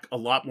track a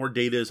lot more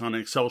data is on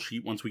an Excel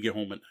sheet once we get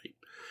home at night.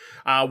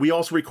 We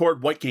also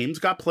record what games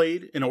got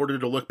played in order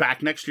to look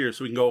back next year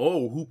so we can go,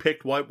 oh, who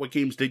picked what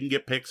games didn't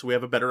get picked, so we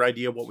have a better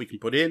idea of what we can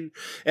put in.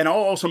 And I'll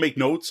also make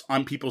notes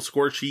on people's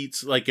score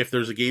sheets, like if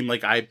there's a game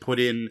like I put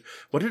in,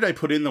 what did I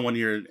put in the one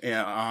year?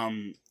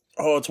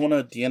 It's one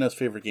of Deanna's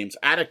favorite games,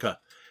 Attica.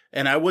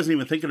 And I wasn't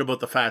even thinking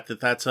about the fact that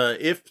that's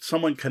if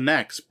someone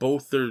connects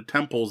both their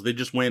temples, they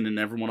just win and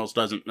everyone else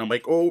doesn't. And I'm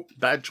like, oh,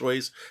 bad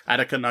choice,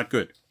 Attica, not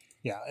good.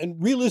 Yeah,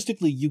 and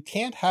realistically, you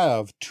can't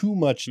have too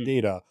much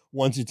data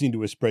once it's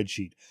into a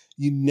spreadsheet.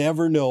 You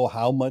never know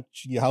how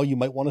you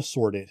might want to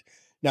sort it.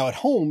 Now, at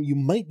home, you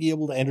might be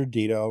able to enter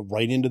data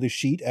right into the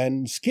sheet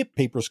and skip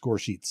paper score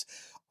sheets.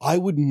 I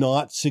would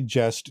not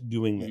suggest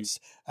doing this,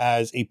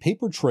 as a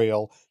paper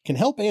trail can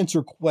help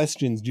answer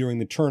questions during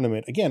the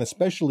tournament, again,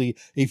 especially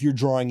if you're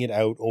drawing it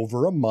out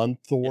over a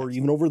month or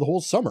even over the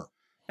whole summer.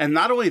 And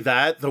not only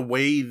that, the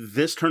way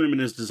this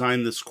tournament is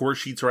designed, the score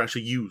sheets are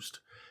actually used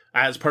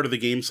as part of the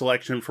game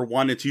selection. For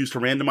one, it's used to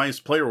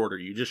randomize player order.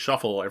 You just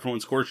shuffle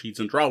everyone's score sheets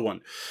and draw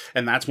one.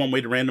 And that's one way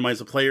to randomize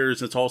the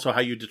players. It's also how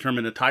you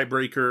determine a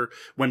tiebreaker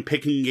when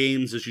picking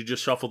games, is you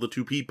just shuffle the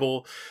 2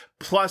 people.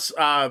 Plus,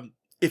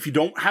 if you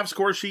don't have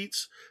score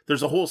sheets,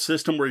 there's a whole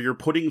system where you're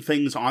putting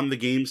things on the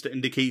games to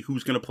indicate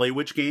who's going to play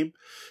which game.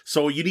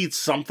 So you need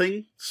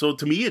something. So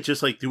to me, it's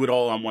just like do it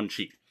all on one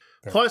sheet.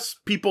 Okay. Plus,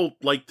 people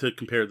like to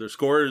compare their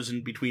scores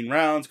in between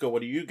rounds, go,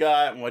 what do you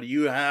got, and what do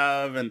you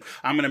have, and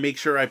I'm going to make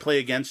sure I play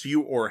against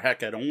you, or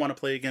heck, I don't want to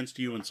play against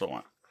you, and so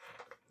on.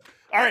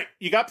 All right,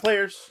 you got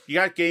players, you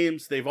got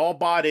games, they've all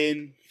bought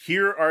in.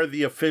 Here are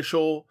the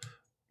official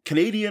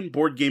Canadian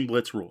Board Game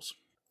Blitz rules.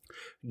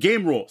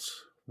 Game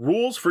rules.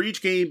 Rules for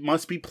each game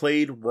must be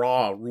played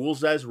raw,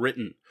 rules as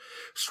written,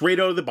 straight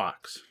out of the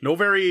box. No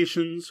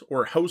variations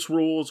or house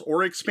rules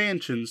or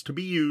expansions to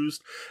be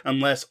used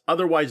unless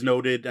otherwise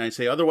noted. And I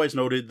say otherwise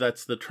noted,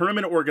 that's the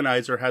tournament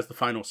organizer has the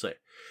final say.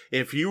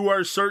 If you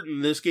are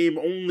certain this game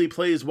only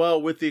plays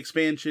well with the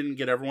expansion,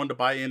 get everyone to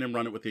buy in and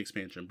run it with the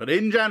expansion. But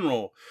in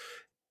general,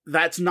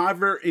 that's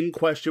never in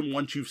question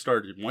once you've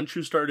started. Once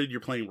you've started, you're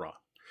playing raw.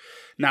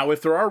 Now,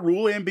 if there are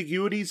rule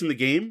ambiguities in the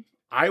game,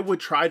 I would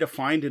try to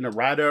find an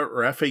errata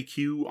or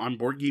FAQ on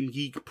Board Game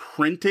Geek,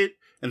 print it,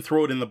 and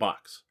throw it in the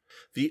box.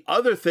 The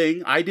other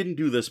thing, I didn't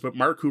do this, but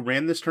Mark, who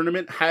ran this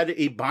tournament, had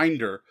a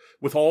binder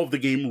with all of the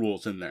game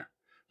rules in there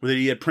that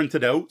he had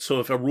printed out. So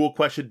if a rule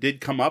question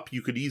did come up,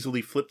 you could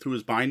easily flip through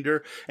his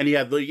binder, and he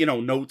had the,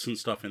 notes and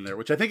stuff in there,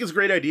 which I think is a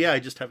great idea. I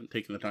just haven't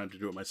taken the time to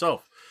do it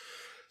myself.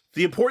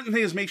 The important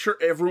thing is make sure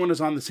everyone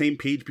is on the same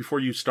page before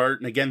you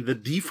start. And again, the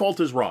default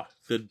is raw.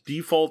 The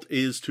default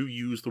is to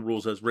use the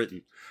rules as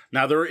written.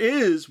 Now, there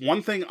is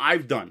one thing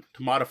I've done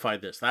to modify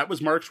this. That was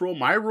Mark's rule.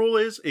 My rule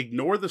is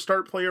ignore the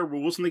start player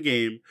rules in the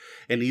game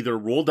and either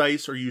roll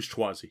dice or use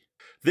Chwazi.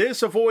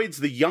 This avoids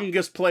the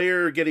youngest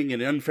player getting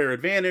an unfair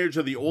advantage,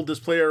 or the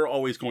oldest player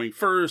always going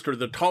first, or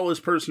the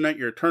tallest person at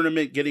your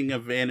tournament getting an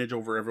advantage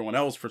over everyone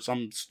else for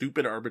some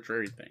stupid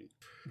arbitrary thing.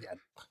 Yeah.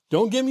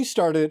 Don't get me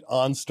started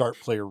on start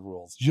player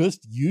rules.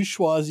 Just use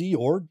Chwazi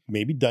or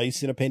maybe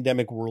dice in a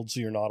pandemic world so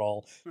you're not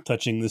all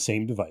touching the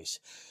same device.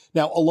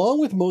 Now,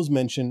 along with Mo's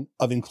mention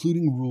of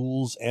including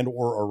rules and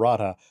or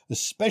errata,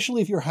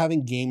 especially if you're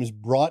having games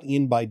brought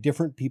in by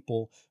different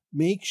people,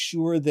 make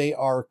sure they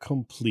are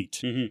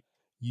complete. Mm-hmm.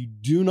 You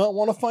do not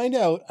want to find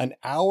out an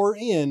hour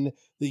in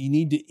that you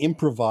need to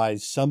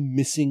improvise some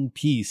missing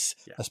piece,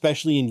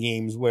 especially in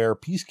games where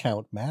piece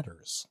count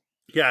matters.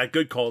 Yeah,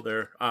 good call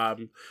there.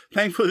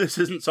 Thankfully, this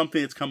isn't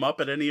something that's come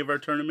up at any of our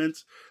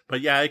tournaments, but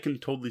yeah, I can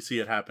totally see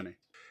it happening.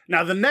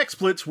 Now, the next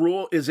Blitz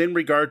rule is in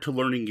regard to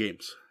learning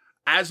games.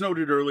 As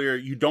noted earlier,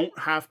 you don't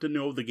have to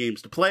know the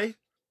games to play,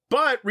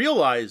 but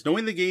realize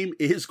knowing the game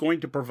is going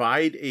to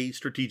provide a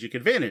strategic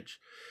advantage.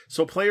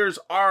 So players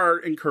are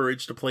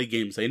encouraged to play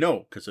games they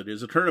know, because it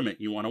is a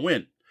tournament you want to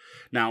win.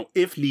 Now,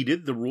 if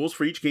needed, the rules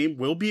for each game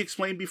will be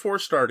explained before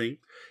starting,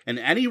 and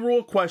any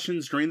rule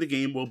questions during the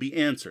game will be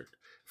answered.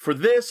 For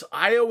this,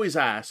 I always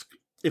ask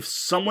if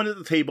someone at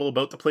the table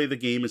about to play the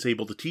game is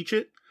able to teach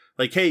it.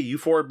 Like, hey, you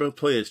four both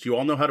play this. Do you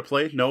all know how to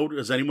play? No.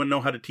 Does anyone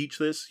know how to teach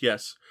this?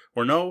 Yes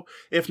or no.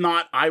 If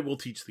not, I will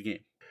teach the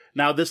game.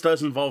 Now, this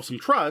does involve some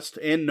trust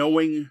and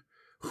knowing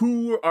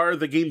who are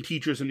the game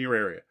teachers in your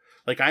area.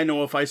 Like, I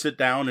know if I sit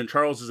down and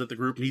Charles is at the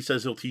group and he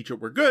says he'll teach it,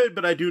 we're good.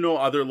 But I do know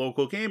other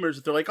local gamers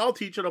that they're like, I'll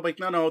teach it. I'm like,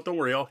 no, don't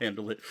worry. I'll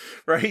handle it.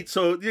 Right?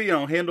 So,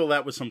 handle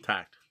that with some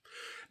tact.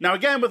 Now,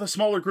 again, with a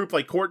smaller group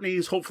like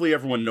Courtney's, hopefully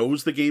everyone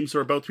knows the games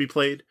are about to be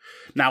played.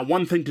 Now,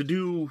 one thing to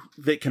do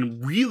that can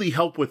really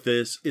help with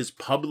this is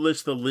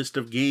publish the list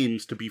of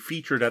games to be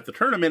featured at the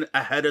tournament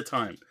ahead of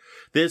time.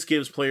 This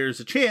gives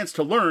players a chance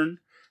to learn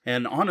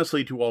and,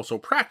 honestly, to also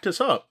practice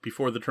up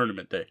before the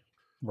tournament day.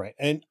 Right.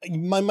 And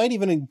I might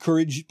even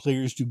encourage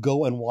players to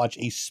go and watch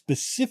a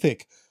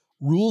specific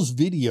rules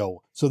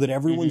video so that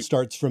everyone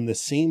starts from the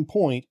same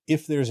point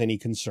if there's any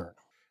concern.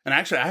 And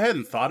actually, I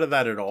hadn't thought of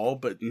that at all,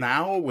 but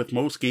now with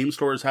most game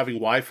stores having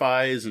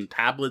Wi-Fi's and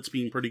tablets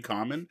being pretty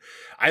common,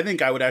 I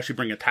think I would actually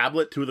bring a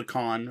tablet to the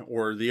con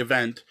or the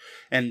event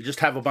and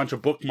just have a bunch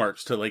of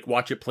bookmarks to like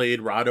watch it played,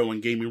 Rahdo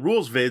and Gaming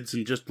Rules vids,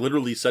 and just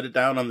literally set it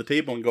down on the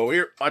table and go,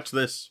 here, watch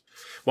this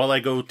while I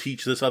go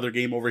teach this other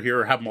game over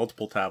here or have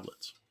multiple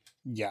tablets.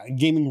 Yeah,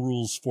 Gaming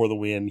Rules for the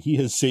win. He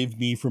has saved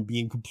me from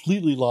being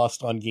completely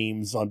lost on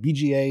games on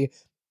BGA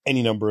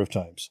any number of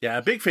times. Yeah,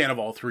 a big fan of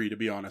all three, to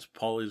be honest.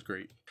 Paul is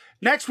great.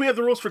 Next, we have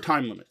the rules for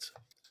time limits.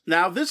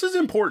 Now, this is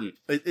important.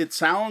 It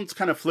sounds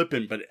kind of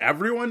flippant, but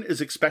everyone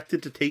is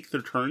expected to take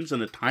their turns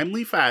in a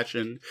timely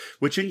fashion,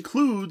 which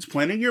includes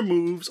planning your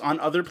moves on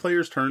other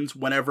players' turns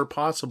whenever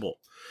possible.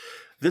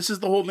 This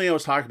is the whole thing I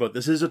was talking about.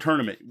 This is a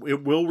tournament.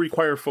 It will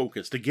require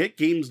focus. To get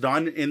games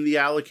done in the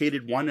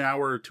allocated 1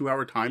 hour or 2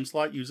 hour time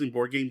slot using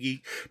Board Game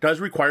Geek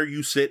does require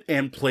you sit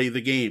and play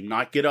the game,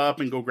 not get up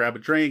and go grab a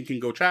drink and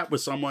go chat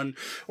with someone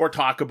or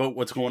talk about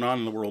what's going on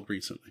in the world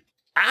recently.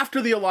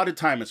 After the allotted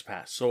time has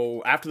passed,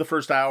 so after the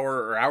first hour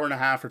or hour and a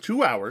half or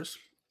 2 hours,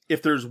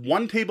 if there's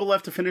one table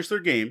left to finish their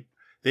game,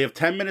 they have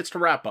 10 minutes to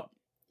wrap up.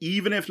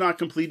 Even if not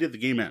completed, the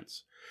game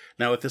ends.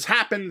 Now, if this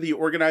happened, the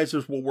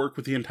organizers will work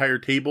with the entire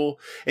table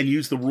and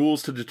use the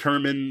rules to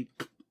determine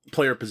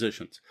player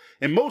positions.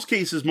 In most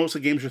cases, most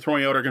of the games you're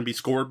throwing out are going to be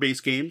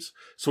score-based games,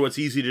 so it's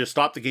easy to just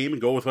stop the game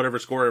and go with whatever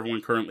score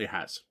everyone currently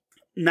has.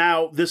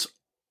 Now, this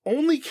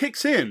only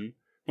kicks in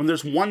when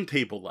there's one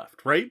table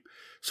left, right?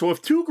 So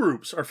if two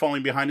groups are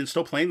falling behind and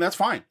still playing, that's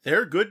fine.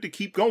 They're good to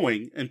keep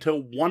going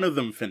until one of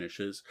them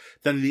finishes.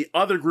 Then the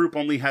other group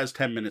only has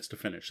 10 minutes to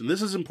finish. And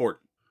this is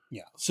important.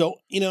 Yeah. So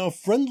in a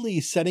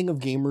friendly setting of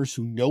gamers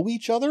who know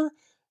each other,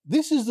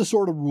 this is the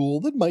sort of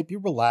rule that might be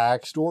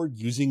relaxed or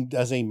using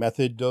as a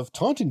method of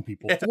taunting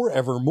people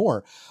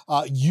forevermore.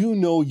 You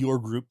know your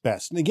group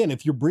best. And again,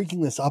 if you're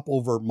breaking this up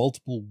over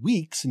multiple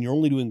weeks and you're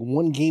only doing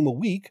one game a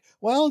week,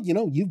 well,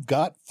 you've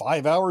got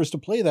 5 hours to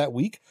play that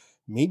week.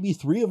 Maybe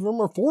 3 of them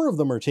or 4 of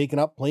them are taken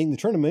up playing the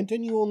tournament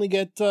and you only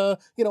get, an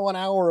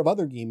hour of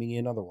other gaming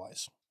in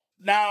otherwise.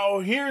 Now,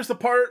 here's the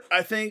part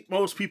I think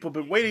most people have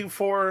been waiting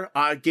for,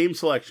 game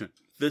selection.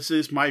 This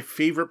is my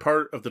favorite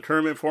part of the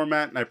tournament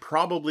format, and I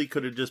probably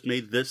could have just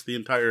made this the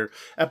entire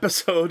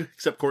episode,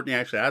 except Courtney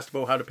actually asked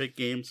about how to pick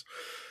games.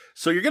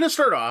 So you're going to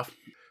start off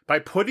by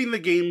putting the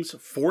games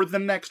for the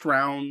next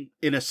round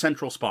in a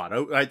central spot.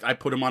 I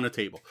put them on a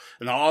table,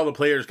 and all the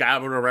players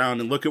gather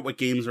around and look at what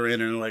games are in,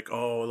 and they're like,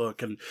 oh,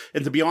 look. And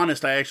to be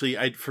honest,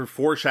 for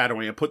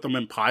foreshadowing, I put them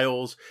in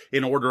piles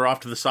in order off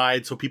to the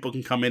side so people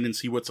can come in and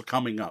see what's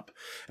coming up.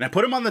 And I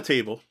put them on the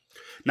table.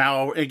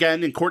 Now,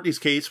 again, in Courtney's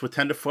case, with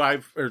 10 to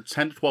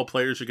 12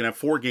 players, you're going to have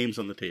 4 games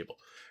on the table.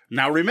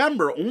 Now,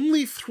 remember,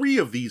 only 3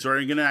 of these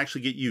are going to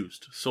actually get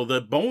used. So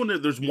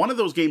there's one of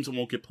those games that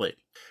won't get played.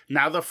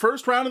 Now, the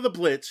first round of the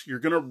Blitz, you're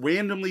going to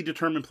randomly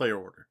determine player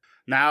order.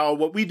 Now,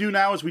 what we do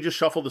now is we just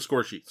shuffle the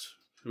score sheets.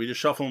 We just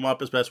shuffle them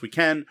up as best we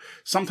can.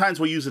 Sometimes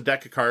we'll use a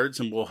deck of cards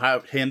and we'll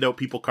hand out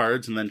people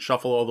cards and then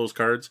shuffle all those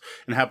cards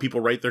and have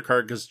people write their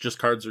card because just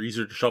cards are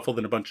easier to shuffle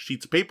than a bunch of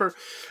sheets of paper.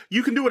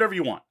 You can do whatever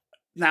you want.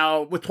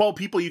 Now, with 12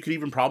 people, you could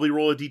even probably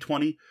roll a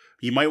D20.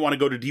 You might want to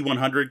go to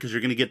D100 because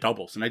you're going to get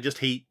doubles. And I just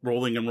hate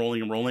rolling and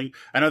rolling and rolling.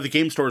 I know the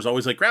game store is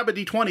always like, grab a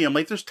D20. I'm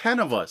like, there's 10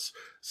 of us.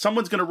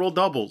 Someone's going to roll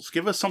doubles.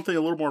 Give us something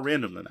a little more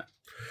random than that.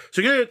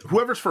 So you're going to,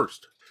 whoever's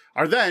first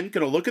are then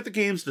going to look at the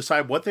games,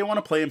 decide what they want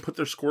to play, and put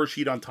their score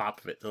sheet on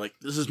top of it. They're like,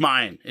 this is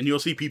mine. And you'll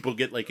see people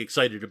get like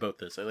excited about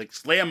this. I like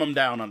slam them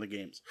down on the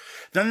games.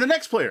 Then the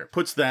next player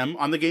puts them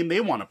on the game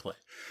they want to play.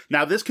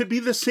 Now, this could be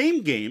the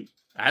same game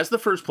as the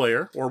first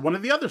player or one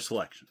of the other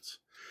selections.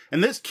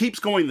 And this keeps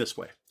going this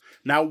way.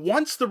 Now,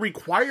 once the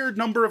required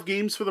number of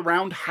games for the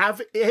round have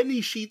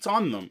any sheets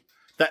on them,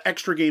 that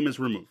extra game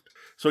is removed.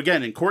 So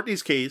again, in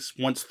Courtney's case,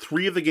 once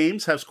 3 of the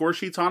games have score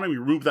sheets on them,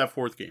 you remove that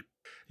 4th game.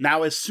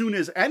 Now, as soon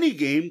as any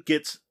game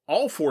gets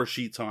all 4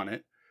 sheets on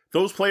it,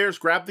 those players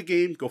grab the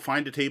game, go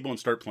find a table, and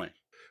start playing.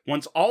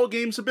 Once all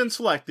games have been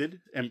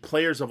selected and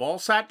players have all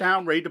sat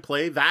down ready to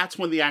play, that's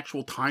when the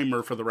actual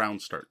timer for the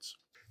round starts.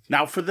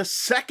 Now, for the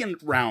second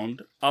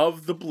round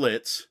of the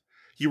Blitz,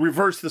 you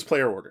reverse this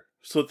player order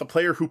so that the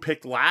player who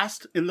picked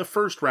last in the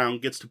first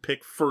round gets to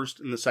pick first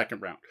in the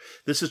second round.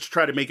 This is to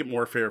try to make it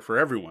more fair for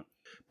everyone.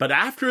 But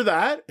after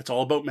that, it's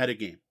all about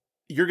metagame.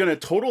 You're going to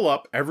total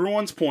up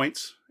everyone's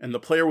points, and the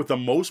player with the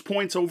most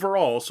points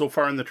overall so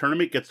far in the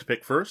tournament gets to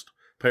pick first.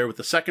 Player with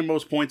the second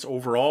most points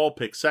overall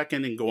picks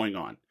second, and going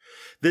on.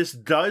 This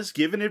does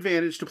give an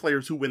advantage to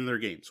players who win their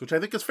games, which I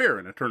think is fair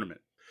in a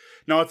tournament.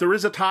 Now, if there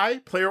is a tie,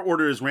 player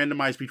order is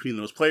randomized between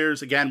those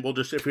players. Again,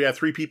 if we have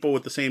 3 people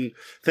with the same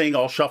thing,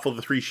 I'll shuffle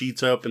the 3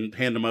 sheets up and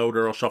hand them out,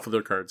 or I'll shuffle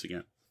their cards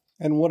again.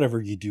 And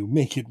whatever you do,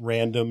 make it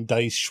random,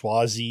 dice,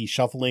 schwazi,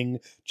 shuffling.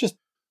 Just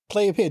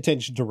pay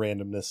attention to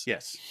randomness.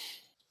 Yes.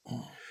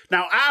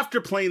 Now, after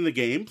playing the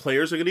game,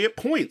 players are going to get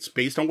points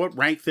based on what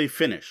rank they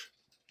finish.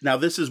 Now,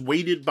 this is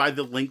weighted by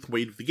the length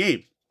weight of the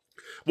game.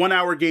 1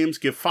 hour games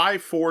give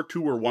 5, 4,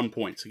 2, or 1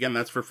 points. Again,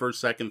 that's for first,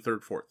 second,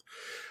 third, fourth.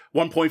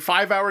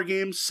 1.5 hour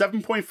games,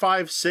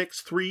 7.5,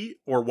 6, 3,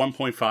 or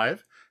 1.5.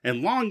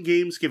 And long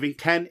games giving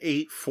 10,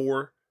 8,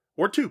 4,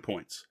 or 2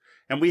 points.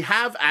 And we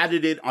have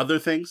added in other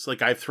things,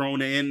 like I've thrown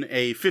in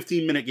a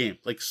 15-minute game,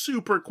 like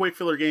super quick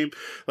filler game.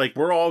 Like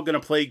we're all going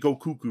to play Go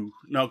Cuckoo.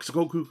 No, because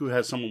Go Cuckoo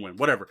has someone win.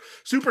 Whatever.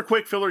 Super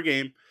quick filler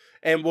game.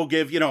 And we'll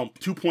give,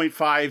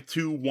 2.5,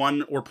 2,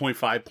 1, or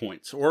 0.5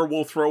 points. Or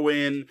we'll throw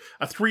in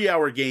a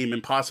 3-hour game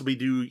and possibly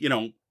do,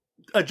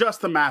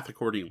 adjust the math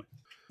accordingly.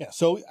 Yeah,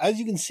 so as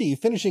you can see,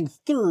 finishing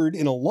third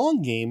in a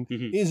long game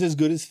is as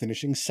good as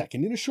finishing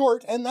second in a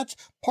short, and that's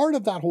part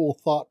of that whole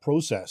thought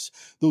process.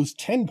 Those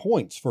 10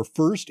 points for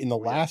first in the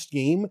last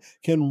game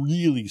can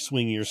really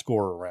swing your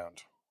score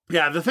around.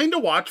 Yeah, the thing to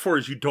watch for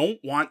is you don't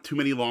want too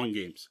many long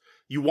games.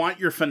 You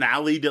want your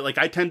finale to,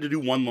 I tend to do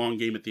 1 long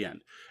game at the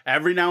end.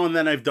 Every now and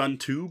then I've done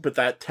 2, but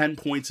that 10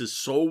 points is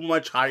so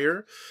much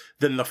higher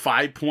than the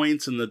 5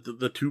 points and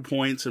the 2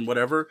 points and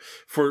whatever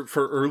for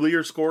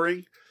earlier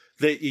scoring.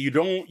 That you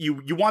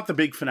want the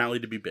big finale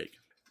to be big.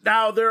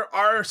 Now, there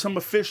are some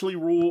official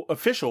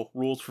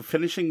rules for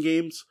finishing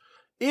games.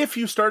 If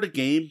you start a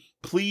game,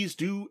 please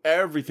do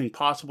everything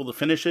possible to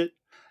finish it.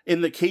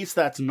 In the case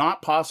that's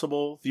not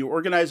possible, the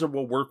organizer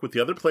will work with the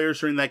other players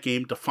during that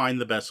game to find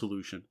the best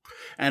solution.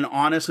 And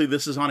honestly,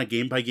 this is on a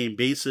game-by-game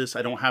basis.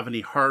 I don't have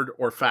any hard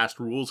or fast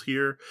rules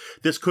here.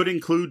 This could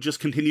include just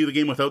continue the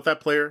game without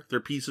that player. Their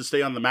pieces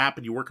stay on the map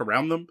and you work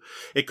around them.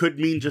 It could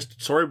mean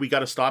we got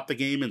to stop the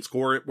game and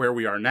score it where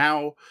we are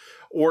now.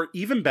 Or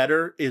even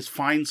better is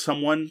find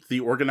someone, the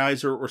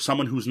organizer or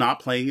someone who's not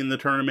playing in the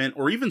tournament,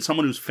 or even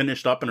someone who's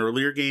finished up an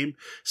earlier game,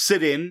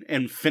 sit in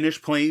and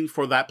finish playing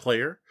for that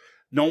player.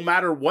 No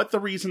matter what the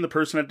reason the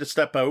person had to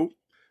step out,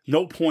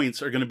 no points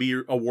are going to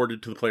be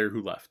awarded to the player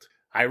who left.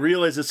 I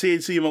realize the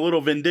CHC is a little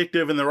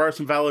vindictive and there are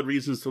some valid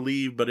reasons to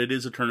leave, but it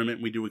is a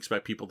tournament. We do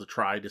expect people to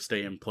try to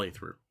stay and play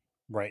through.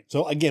 Right.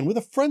 So again, with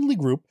a friendly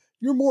group,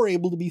 you're more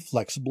able to be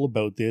flexible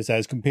about this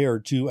as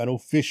compared to an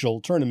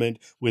official tournament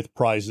with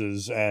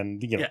prizes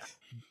and,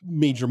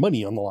 major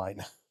money on the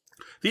line.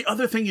 The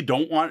other thing you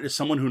don't want is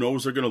someone who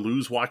knows they're going to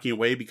lose walking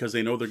away because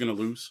they know they're going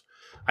to lose.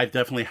 I've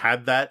definitely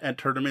had that at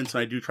tournaments,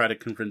 and I do try to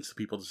convince the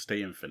people to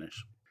stay and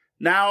finish.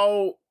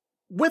 Now,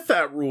 with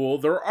that rule,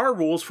 there are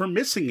rules for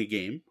missing a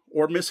game,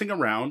 or missing a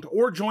round,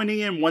 or joining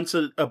in once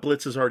a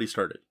blitz has already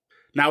started.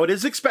 Now, it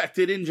is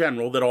expected in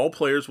general that all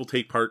players will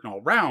take part in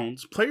all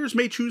rounds. Players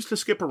may choose to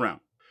skip a round,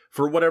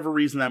 for whatever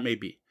reason that may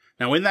be.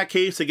 Now, in that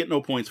case, they get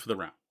no points for the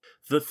round.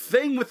 The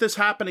thing with this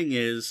happening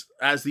is,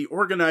 as the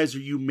organizer,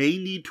 you may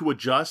need to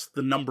adjust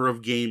the number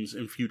of games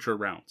in future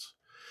rounds.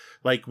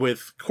 Like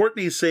with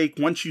Courtney's sake,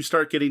 once you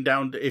start getting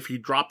down to, if you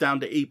drop down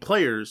to 8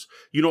 players,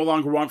 you no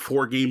longer want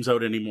 4 games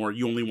out anymore.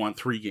 You only want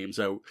 3 games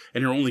out,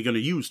 and you're only going to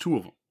use 2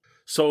 of them.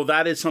 So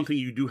that is something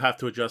you do have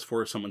to adjust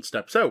for if someone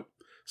steps out.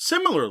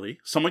 Similarly,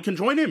 someone can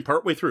join in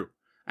partway through.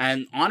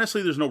 And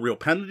honestly, there's no real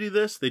penalty to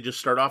this. They just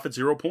start off at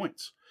 0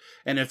 points.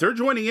 And if they're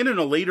joining in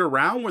a later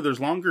round where there's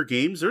longer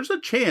games, there's a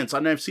chance,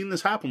 and I've seen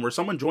this happen, where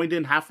someone joined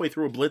in halfway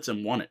through a blitz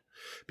and won it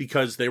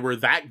because they were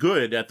that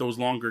good at those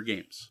longer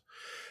games.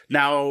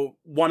 Now,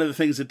 one of the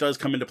things that does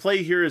come into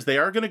play here is they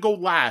are going to go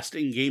last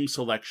in game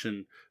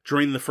selection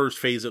during the first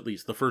phase, at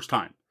least the first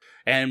time,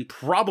 and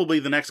probably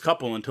the next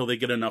couple until they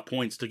get enough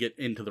points to get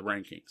into the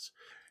rankings.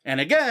 And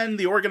again,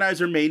 the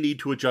organizer may need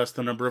to adjust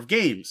the number of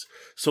games.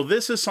 So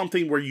this is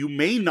something where you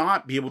may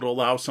not be able to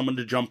allow someone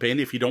to jump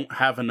in if you don't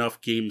have enough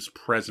games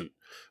present,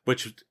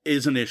 which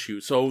is an issue.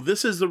 So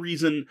this is the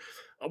reason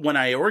when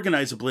I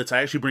organize a blitz,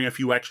 I actually bring a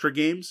few extra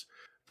games.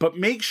 But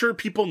make sure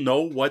people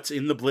know what's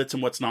in the blitz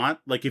and what's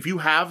not. Like if you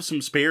have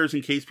some spares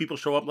in case people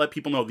show up, let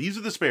people know these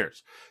are the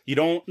spares. You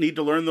don't need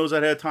to learn those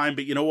ahead of time.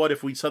 But you know what?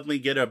 If we suddenly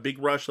get a big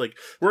rush, like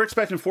we're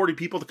expecting 40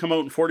 people to come out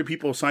and 40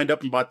 people signed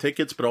up and bought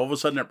tickets, but all of a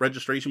sudden at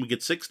registration we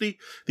get 60.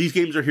 These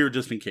games are here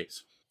just in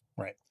case.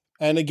 Right.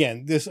 And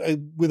again, this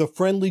with a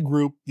friendly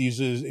group, this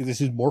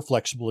is more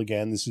flexible.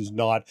 Again, this is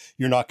not,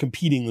 you're not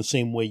competing the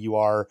same way you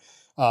are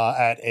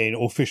at an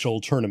official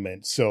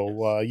tournament.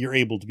 So you're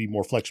able to be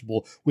more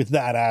flexible with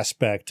that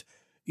aspect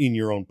in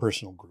your own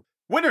personal group.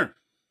 Winner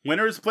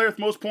is the player with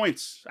most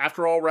points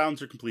after all rounds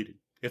are completed.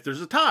 If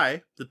there's a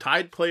tie, the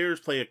tied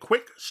players play a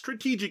quick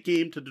strategic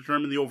game to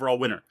determine the overall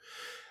winner.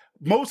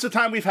 Most of the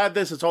time we've had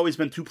this, it's always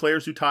been 2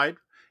 players who tied.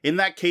 In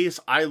that case,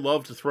 I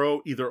love to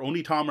throw either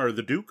Onitama or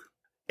the Duke.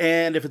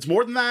 And if it's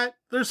more than that,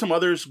 there's some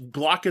others.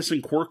 Blockus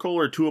and Quirkle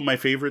are 2 of my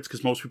favorites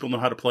because most people know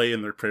how to play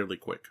and they're fairly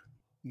quick.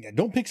 Yeah,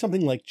 don't pick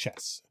something like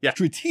chess. Yeah.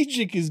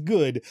 Strategic is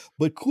good,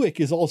 but quick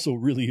is also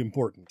really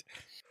important.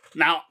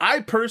 Now,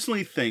 I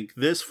personally think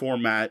this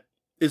format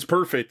is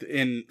perfect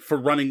for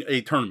running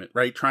a tournament,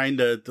 right? Trying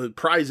the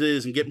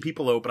prizes and getting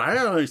people out. But I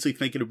honestly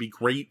think it would be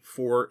great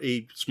for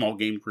a small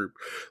game group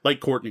like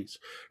Courtney's.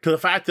 To the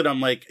fact that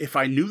I'm like, if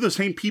I knew the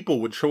same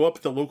people would show up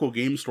at the local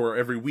game store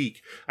every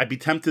week, I'd be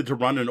tempted to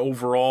run an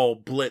overall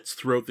blitz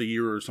throughout the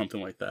year or something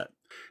like that.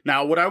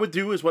 Now, what I would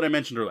do is what I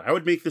mentioned earlier. I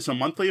would make this a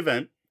monthly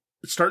event.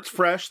 It starts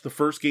fresh the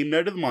first game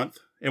night of the month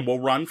and will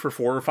run for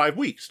 4 or 5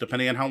 weeks,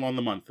 depending on how long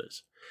the month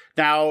is.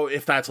 Now,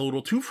 if that's a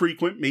little too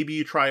frequent, maybe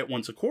you try it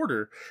once a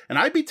quarter, and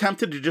I'd be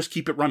tempted to just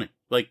keep it running.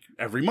 Like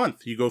every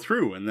month you go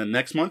through, and then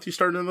next month you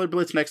start another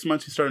blitz, next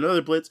month you start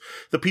another blitz.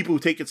 The people who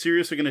take it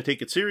serious are going to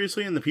take it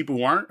seriously, and the people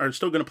who aren't are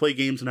still going to play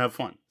games and have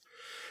fun.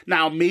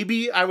 Now,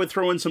 maybe I would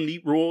throw in some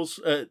neat rules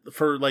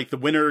for like the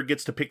winner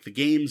gets to pick the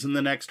games in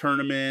the next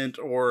tournament,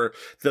 or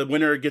the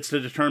winner gets to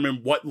determine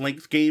what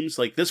length games.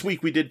 Like this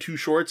week we did 2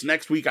 shorts.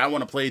 Next week I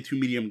want to play 2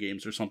 medium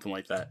games or something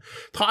like that.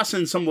 Toss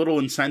in some little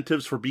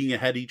incentives for being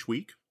ahead each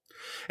week.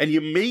 And you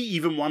may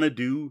even want to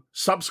do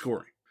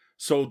sub-scoring.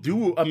 So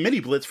do a mini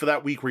blitz for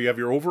that week where you have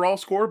your overall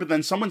score, but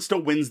then someone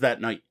still wins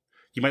that night.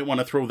 You might want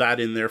to throw that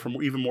in there for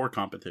even more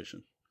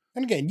competition.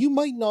 And again, you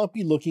might not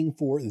be looking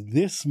for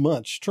this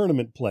much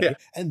tournament play,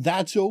 and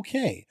that's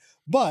okay.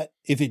 But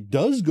if it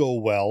does go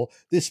well,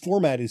 this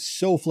format is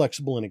so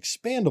flexible and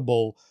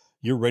expandable,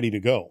 you're ready to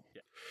go.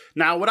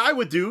 Now, what I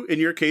would do in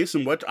your case,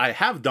 and what I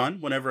have done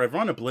whenever I've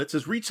run a blitz,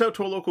 is reach out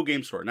to a local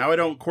game store.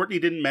 Now, Courtney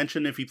didn't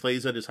mention if he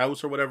plays at his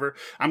house or whatever.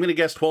 I'm going to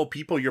guess 12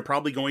 people. You're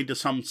probably going to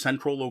some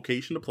central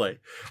location to play.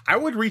 I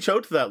would reach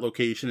out to that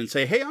location and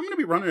say, hey, I'm going to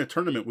be running a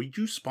tournament. Would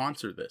you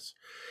sponsor this?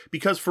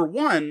 Because for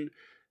one,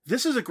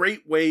 this is a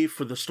great way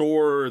for the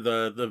store,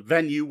 the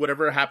venue,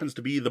 whatever it happens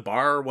to be, the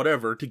bar,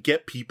 whatever, to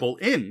get people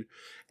in.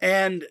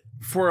 And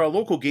for a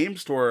local game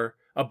store,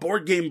 a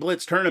board game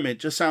blitz tournament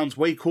just sounds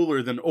way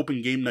cooler than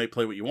open game night,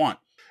 play what you want.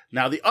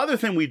 Now, the other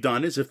thing we've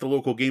done is if the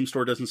local game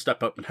store doesn't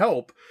step up and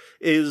help,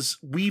 is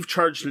we've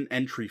charged an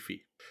entry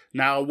fee.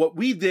 Now, what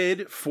we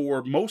did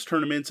for most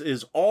tournaments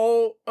is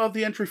all of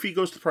the entry fee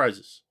goes to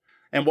prizes.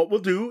 And what we'll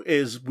do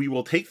is we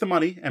will take the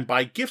money and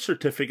buy gift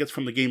certificates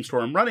from the game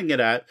store I'm running it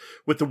at,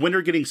 with the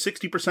winner getting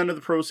 60% of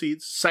the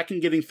proceeds,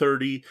 second getting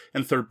 30,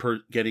 and third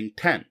getting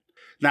 10.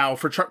 Now,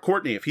 for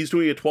Courtney, if he's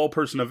doing a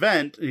 12-person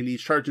event and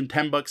he's charging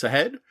 $10 a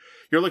head,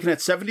 you're looking at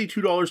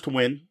 $72 to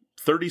win,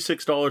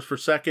 $36 for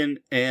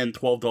second, and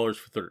 $12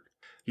 for third.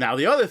 Now,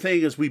 the other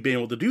thing is we've been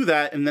able to do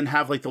that and then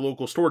have like the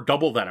local store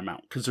double that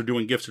amount because they're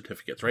doing gift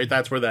certificates, right?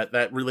 That's where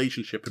that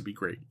relationship would be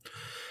great.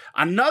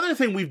 Another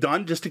thing we've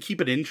done just to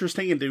keep it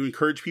interesting and to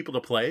encourage people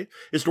to play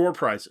is door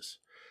prizes.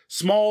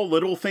 small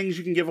little things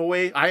you can give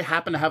away. I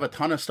happen to have a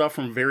ton of stuff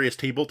from various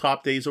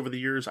tabletop days over the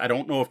years. I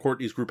don't know if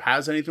Courtney's group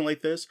has anything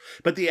like this,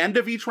 but at the end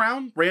of each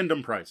round,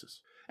 random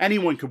prizes.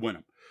 Anyone could win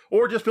them.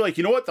 Or just be like,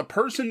 you know what? The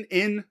person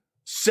in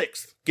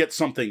 6th gets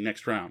something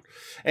next round.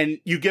 And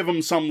you give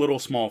them some little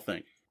small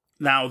thing.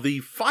 Now, the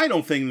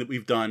final thing that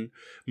we've done,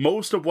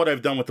 most of what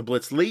I've done with the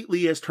Blitz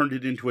lately has turned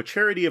it into a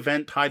charity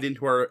event tied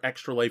into our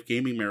Extra Life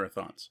gaming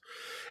marathons.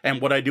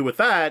 And what I do with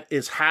that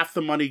is half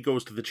the money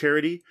goes to the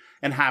charity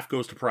and half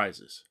goes to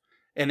prizes.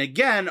 And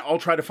again, I'll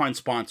try to find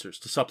sponsors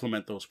to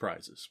supplement those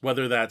prizes,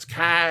 whether that's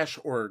cash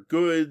or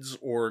goods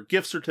or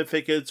gift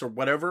certificates or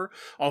whatever.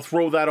 I'll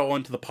throw that all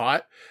into the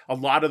pot. A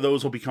lot of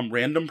those will become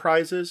random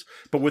prizes,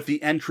 but with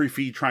the entry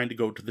fee trying to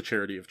go to the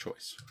charity of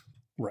choice.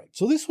 Right.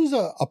 So this was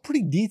a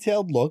pretty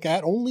detailed look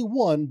at only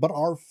one, but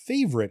our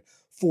favorite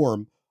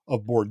form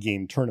of board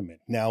game tournament.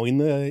 Now, in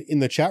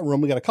the chat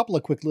room, we got a couple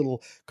of quick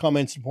little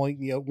comments to point.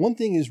 One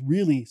thing is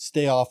really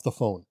stay off the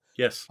phone.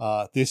 Yes.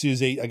 This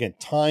is again,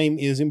 time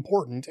is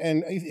important.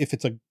 And if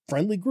it's a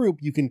friendly group,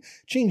 you can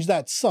change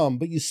that some,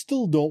 but you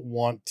still don't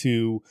want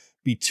to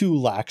be too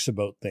lax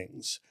about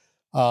things.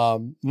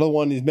 Another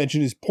one is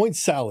mentioned is Point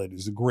Salad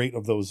is a great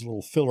of those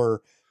little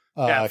filler,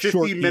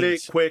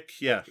 50-minute quick.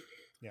 Yeah.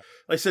 Yeah.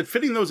 Like I said,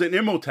 fitting those in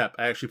Imhotep,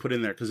 I actually put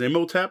in there because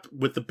Imhotep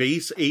with the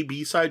base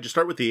A-B side, just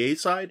start with the A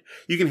side,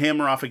 you can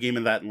hammer off a game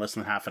of that in less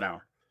than half an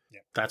hour.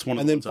 Yeah. That's one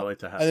of the ones I like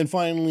to have. And then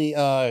finally,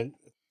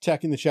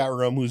 Tech in the chat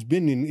room, who's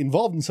been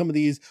involved in some of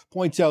these,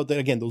 points out that,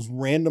 again, those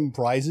random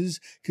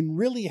prizes can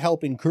really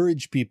help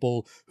encourage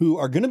people who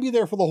are going to be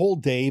there for the whole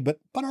day, but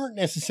aren't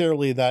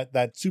necessarily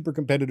that super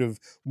competitive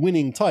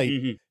winning type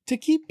to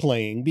keep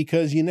playing,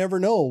 because you never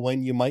know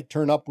when you might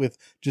turn up with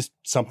just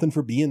something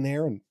for being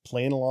there and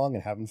playing along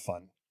and having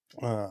fun.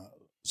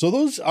 So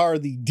those are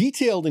the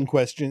detailed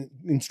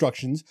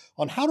instructions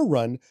on how to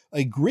run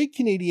a Great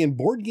Canadian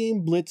Board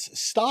Game Blitz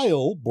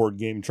style board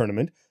game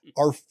tournament,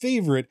 our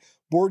favorite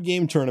board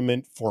game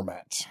tournament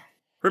format.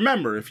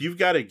 Remember, if you've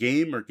got a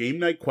game or game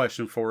night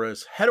question for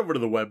us, head over to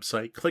the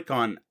website, click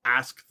on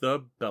Ask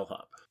the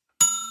Bellhop.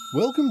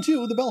 Welcome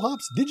to the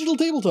Bellhop's Digital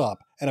Tabletop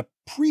and a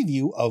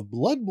preview of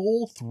Blood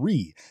Bowl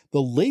 3,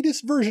 the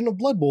latest version of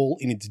Blood Bowl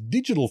in its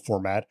digital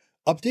format,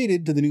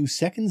 updated to the new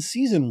second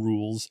season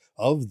rules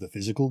of the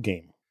physical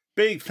game.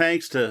 Big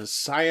thanks to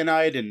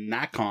Cyanide and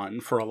Nakon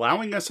for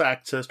allowing us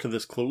access to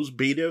this closed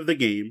beta of the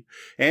game,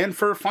 and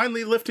for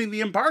finally lifting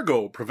the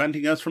embargo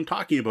preventing us from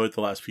talking about it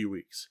the last few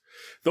weeks.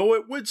 Though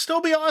it would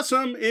still be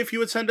awesome if you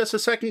would send us a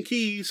second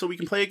key so we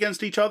can play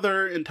against each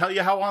other and tell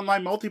you how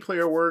online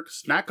multiplayer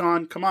works.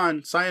 Nakon, come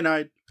on,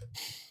 Cyanide.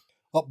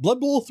 Blood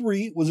Bowl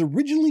 3 was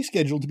originally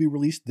scheduled to be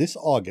released this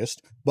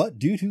August, but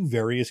due to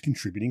various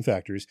contributing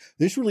factors,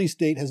 this release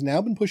date has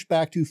now been pushed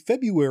back to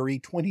February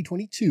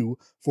 2022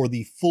 for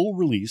the full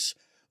release,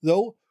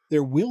 though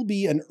there will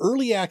be an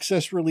early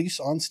access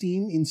release on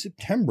Steam in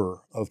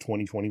September of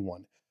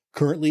 2021.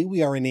 Currently,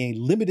 we are in a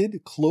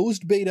limited,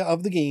 closed beta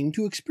of the game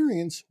to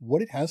experience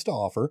what it has to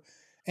offer,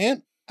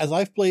 and as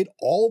I've played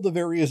all the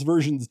various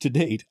versions to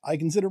date, I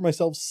consider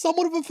myself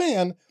somewhat of a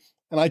fan,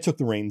 and I took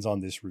the reins on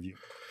this review.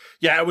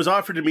 Yeah, it was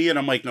offered to me, and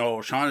I'm like,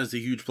 no, Sean is a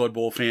huge Blood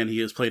Bowl fan. He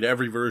has played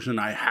every version.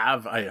 I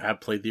have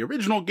played the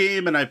original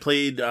game, and I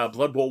played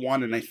Blood Bowl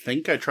 1, and I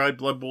think I tried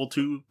Blood Bowl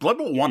 2. Blood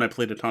Bowl 1 I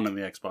played a ton on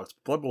the Xbox.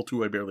 Blood Bowl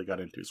 2 I barely got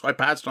into, so I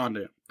passed on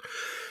to him.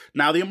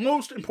 Now, the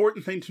most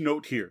important thing to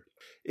note here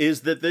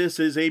is that this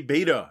is a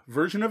beta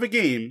version of a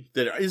game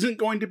that isn't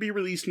going to be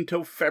released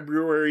until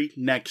February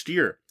next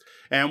year.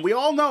 And we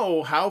all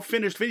know how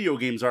finished video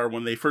games are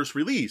when they first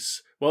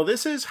release. Well,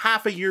 this is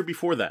half a year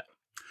before that.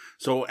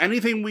 So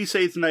anything we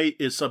say tonight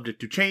is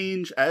subject to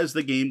change as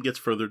the game gets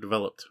further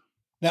developed.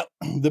 Now,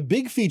 the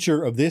big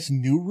feature of this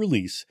new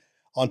release,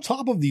 on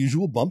top of the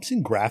usual bumps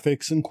in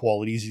graphics and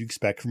qualities you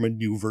expect from a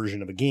new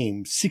version of a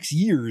game 6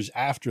 years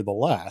after the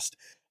last,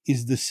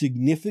 is the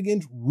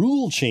significant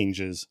rule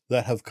changes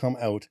that have come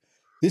out.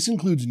 This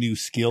includes new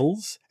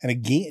skills and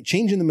a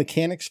change in the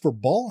mechanics for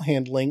ball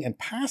handling and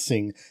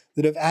passing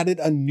that have added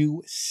a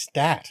new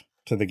stat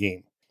to the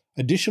game.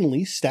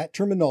 Additionally, stat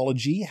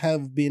terminology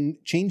have been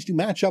changed to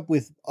match up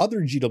with other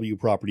GW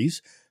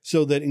properties,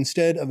 so that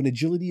instead of an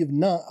agility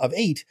of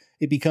 8,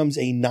 it becomes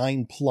a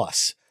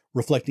 9+,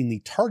 reflecting the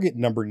target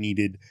number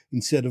needed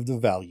instead of the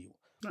value.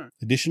 Right.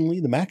 Additionally,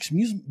 the max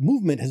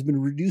movement has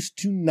been reduced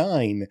to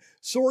 9.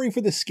 Sorry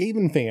for the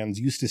Skaven fans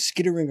used to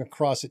skittering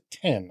across at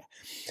 10.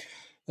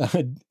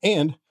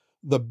 And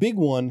the big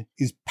one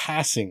is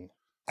passing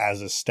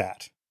as a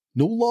stat.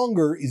 No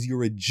longer is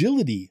your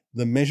agility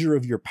the measure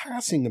of your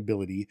passing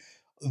ability,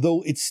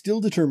 though it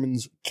still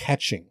determines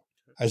catching.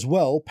 As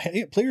well,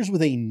 players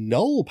with a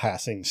null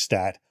passing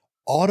stat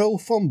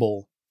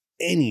auto-fumble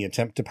any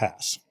attempt to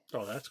pass.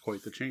 Oh, that's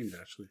quite the change,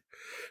 actually.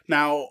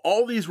 Now,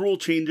 all these rule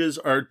changes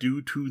are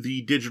due to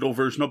the digital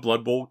version of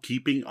Blood Bowl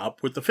keeping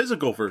up with the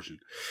physical version.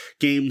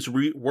 Games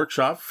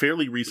Workshop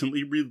fairly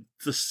recently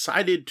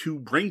decided to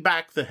bring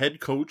back the head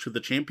coach of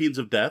the Champions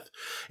of Death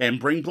and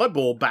bring Blood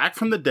Bowl back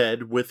from the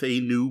dead with a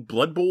new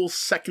Blood Bowl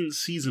second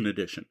season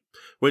edition,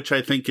 which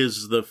I think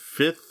is the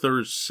 5th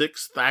or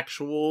 6th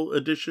actual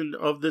edition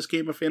of this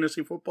game of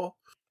fantasy football.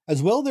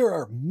 As well, there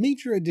are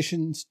major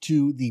additions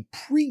to the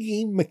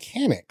pre-game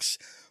mechanics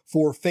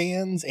for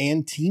fans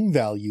and team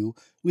value,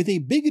 with a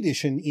big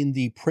addition in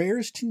the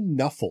Prayers to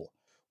Nuffle,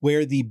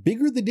 where the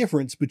bigger the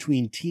difference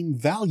between team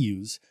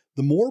values,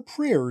 the more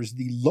prayers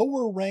the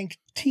lower ranked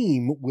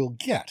team will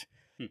get.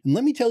 And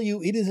let me tell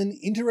you, it is an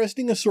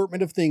interesting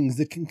assortment of things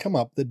that can come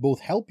up that both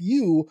help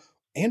you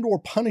and or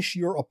punish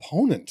your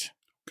opponent.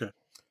 Okay.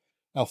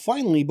 Now,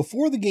 finally,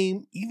 before the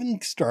game even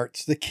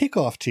starts, the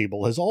kickoff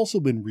table has also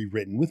been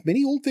rewritten, with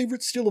many old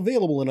favorites still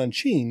available and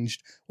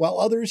unchanged, while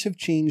others have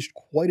changed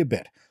quite a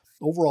bit.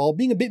 Overall,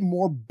 being a bit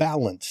more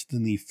balanced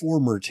than the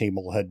former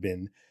table had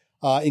been,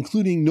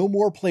 including no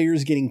more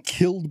players getting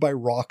killed by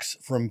rocks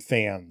from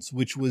fans,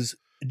 which was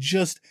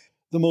just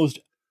the most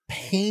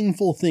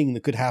painful thing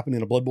that could happen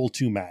in a Blood Bowl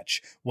 2 match,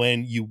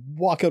 when you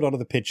walk out onto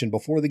the pitch and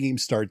before the game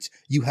starts,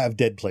 you have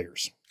dead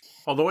players.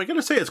 Although I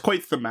gotta say, it's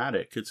quite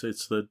thematic. It's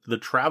the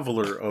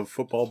traveler of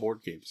football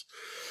board games.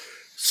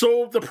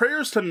 So the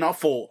Prayers to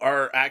Nuffle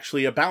are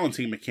actually a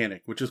balancing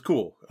mechanic, which is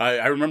cool.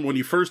 I remember when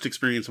you first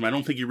experienced them, I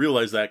don't think you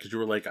realized that because you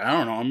were like, I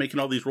don't know, I'm making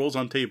all these rolls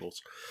on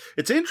tables.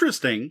 It's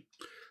interesting,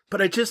 but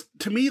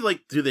to me,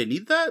 like, do they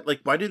need that? Like,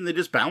 why didn't they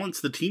just balance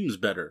the teams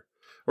better?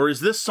 Or is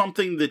this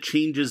something that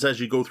changes as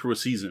you go through a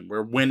season,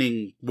 where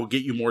winning will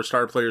get you more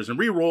star players and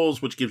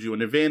rerolls, which gives you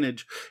an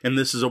advantage, and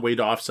this is a way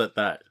to offset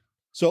that?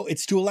 So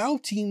it's to allow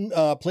team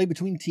play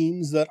between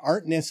teams that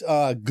aren't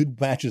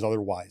good matches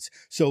otherwise.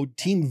 So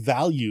team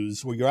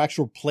values, where your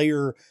actual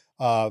player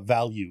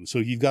value. So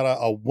you've got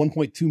a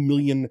 1.2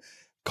 million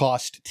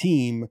cost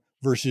team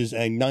versus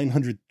a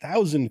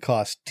 900,000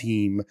 cost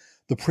team.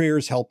 The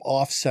prayers help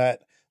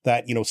offset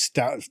that,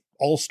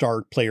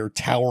 all-star player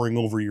towering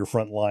over your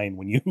front line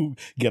when you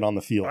get on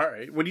the field. All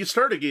right. When you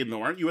start a game,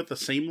 though, aren't you at the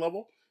same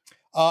level?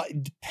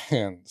 It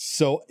depends.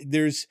 So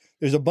there's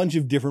a bunch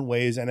of different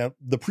ways, and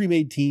the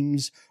pre-made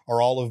teams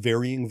are all of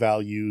varying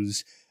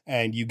values,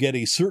 and you get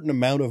a certain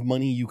amount of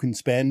money you can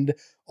spend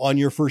on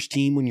your first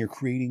team when you're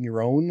creating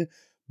your own,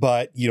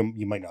 but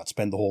you might not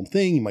spend the whole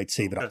thing. You might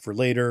save it up for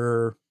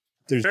later.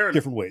 There's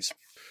different ways.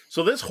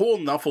 So this whole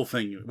Nuffle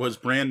thing was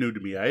brand new to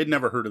me. I had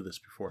never heard of this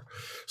before.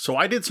 So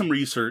I did some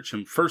research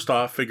and first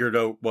off figured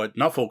out what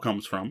Nuffle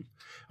comes from.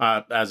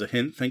 As a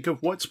hint, think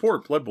of what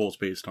sport Blood Bowl is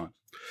based on.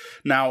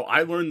 Now,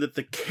 I learned that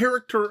the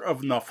character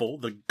of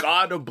Nuffle, the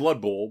god of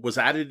Blood Bowl, was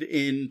added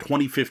in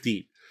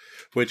 2015,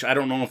 which I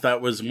don't know if that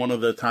was one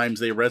of the times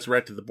they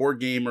resurrected the board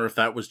game or if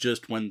that was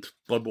just when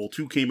Blood Bowl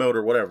 2 came out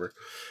or whatever.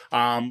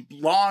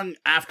 Long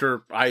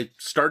after I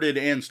started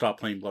and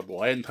stopped playing Blood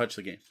Bowl, I hadn't touched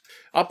the game.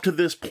 Up to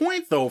this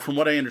point, though, from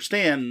what I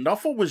understand,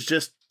 Nuffle was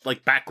just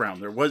like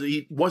background.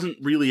 He wasn't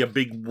really a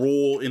big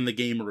role in the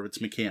game or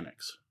its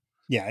mechanics.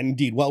 Yeah,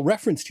 indeed. While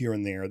referenced here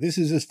and there, this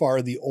is as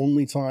far the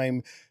only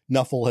time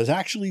Nuffle has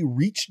actually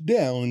reached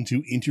down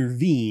to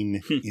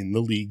intervene in the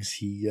leagues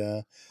he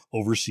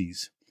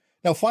oversees.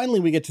 Now, finally,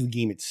 we get to the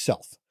game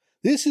itself.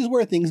 This is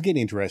where things get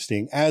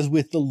interesting, as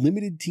with the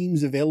limited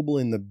teams available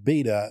in the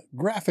beta,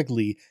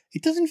 graphically,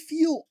 it doesn't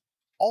feel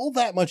all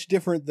that much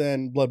different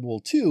than Blood Bowl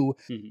 2.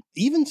 Mm-hmm.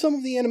 Even some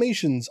of the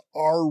animations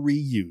are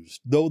reused,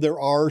 though there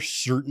are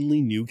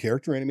certainly new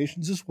character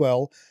animations as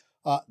well.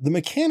 The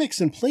mechanics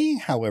and playing,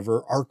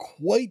 however, are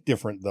quite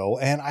different, though,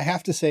 and I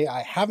have to say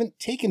I haven't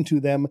taken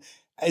to them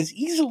as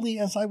easily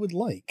as I would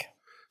like.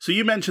 So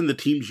you mentioned the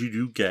teams you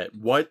do get.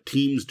 What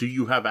teams do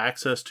you have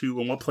access to,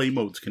 and what play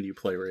modes can you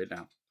play right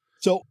now?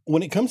 So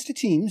when it comes to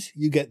teams,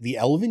 you get the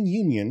Elven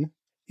Union,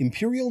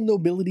 Imperial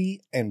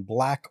Nobility, and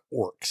Black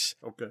Orcs.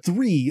 Okay.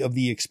 3 of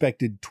the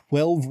expected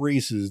 12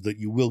 races that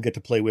you will get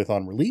to play with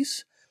on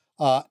release.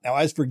 Now,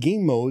 as for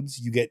game modes,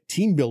 you get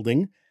team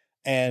building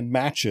and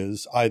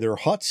matches, either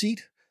hot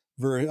seat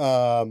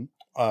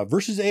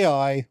versus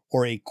AI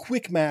or a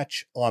quick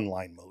match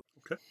online mode.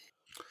 Okay.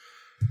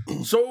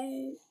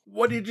 So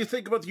what did you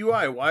think about the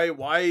UI?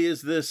 Why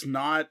is this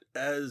not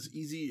as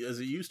easy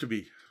as it used to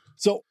be?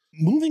 So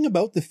moving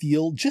about the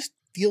field just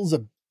feels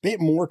a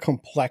bit more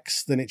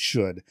complex than it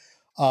should.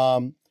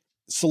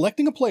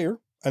 Selecting a player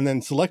and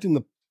then selecting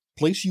the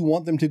place you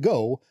want them to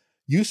go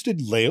used to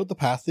lay out the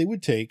path they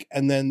would take,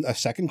 and then a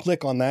second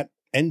click on that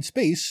end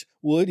space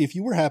would, if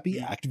you were happy,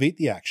 activate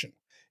the action.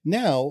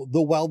 Now,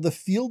 though, while the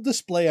field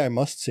display, I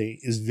must say,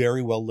 is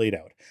very well laid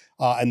out,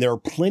 and there are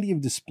plenty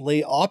of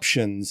display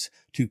options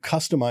to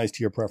customize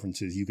to your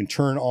preferences. You can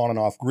turn on and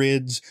off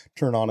grids,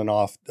 turn on and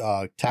off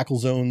tackle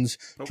zones,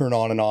 turn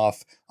on and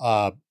off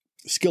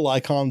skill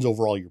icons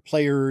over all your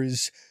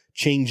players,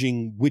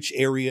 changing which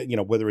area,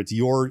 whether it's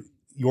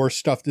your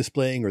stuff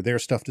displaying or their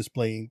stuff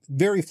displaying.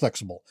 Very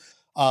flexible.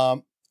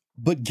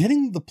 But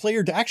getting the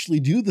player to actually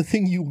do the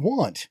thing you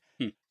want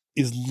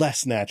is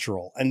less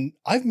natural. And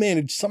I've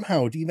managed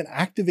somehow to even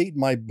activate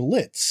my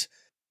blitz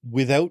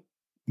without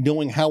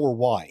knowing how or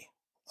why,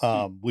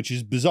 which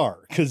is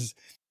bizarre because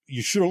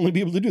you should only be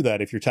able to do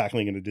that if you're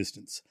tackling at a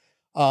distance.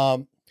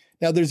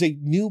 Now, there's a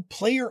new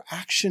player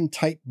action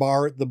type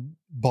bar at the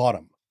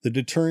bottom that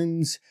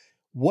determines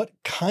what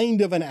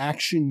kind of an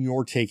action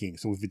you're taking.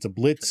 So if it's a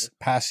blitz,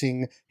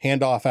 passing,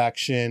 handoff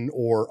action,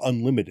 or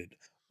unlimited.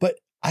 But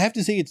I have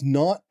to say it's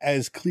not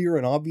as clear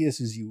and obvious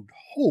as you'd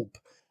hope,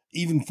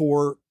 even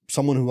for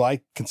someone who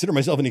I consider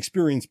myself an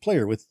experienced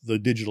player with the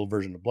digital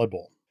version of Blood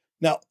Bowl.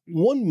 Now,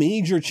 one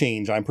major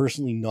change I'm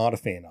personally not a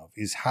fan of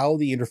is how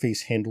the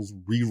interface handles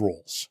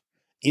rerolls.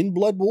 In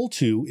Blood Bowl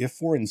 2, if,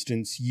 for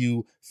instance,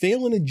 you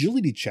fail an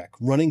agility check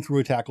running through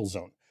a tackle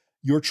zone,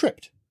 you're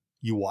tripped.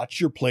 You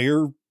watch your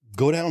player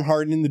go down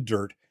hard in the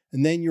dirt,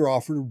 and then you're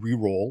offered a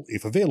reroll,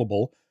 if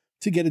available,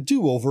 to get a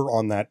do-over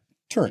on that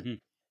turn. Mm-hmm.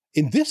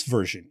 In this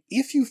version,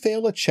 if you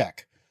fail a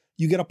check,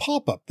 you get a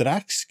pop-up that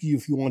asks you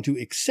if you want to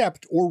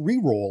accept or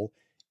reroll,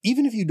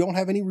 even if you don't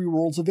have any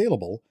rerolls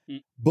available,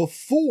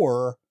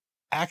 before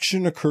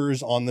action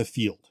occurs on the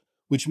field.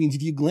 Which means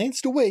if you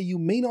glanced away, you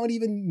may not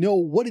even know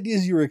what it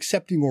is you're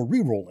accepting or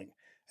rerolling.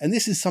 And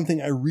this is something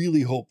I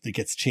really hope that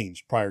gets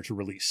changed prior to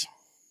release.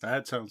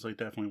 That sounds like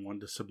definitely one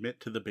to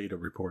submit to the beta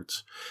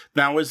reports.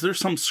 Now, is there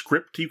some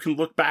script you can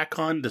look back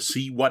on to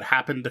see what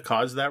happened to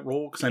cause that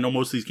roll? Because I know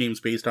most of these games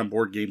based on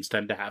board games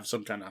tend to have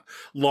some kind of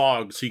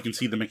log so you can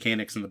see the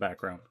mechanics in the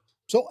background.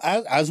 So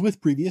as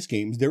with previous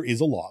games, there is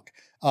a log.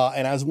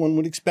 And as one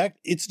would expect,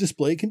 its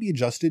display can be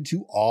adjusted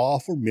to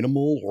off or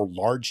minimal or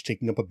large,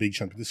 taking up a big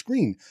chunk of the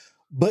screen.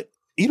 But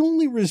it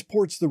only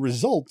reports the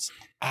results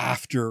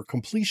after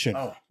completion,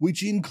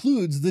 which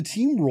includes the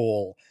team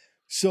roll.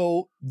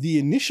 So the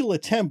initial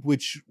attempt,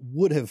 which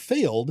would have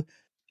failed,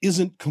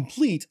 isn't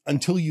complete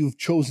until you've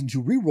chosen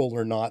to reroll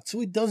or not,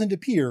 so it doesn't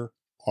appear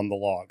on the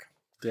log.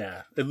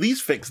 Yeah, at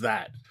least fix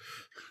that.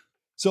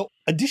 So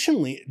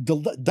additionally,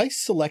 the dice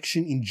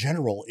selection in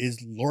general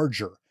is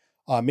larger,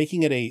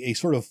 making it a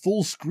sort of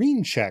full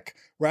screen check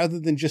rather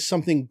than just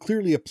something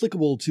clearly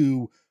applicable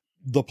to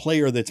the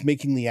player that's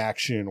making the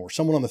action or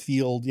someone on the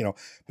field,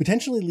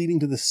 potentially leading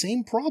to the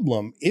same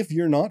problem if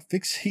you're not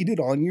fixated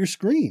on your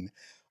screen.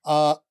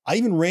 I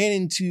even ran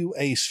into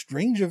a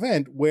strange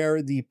event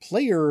where the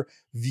player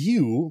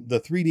view, the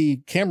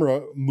 3D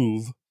camera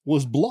move,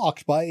 was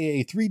blocked by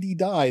a 3D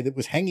die that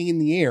was hanging in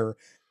the air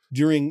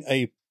during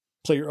a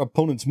player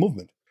opponent's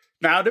movement.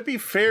 Now, to be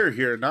fair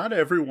here, not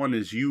everyone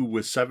is you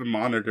with 7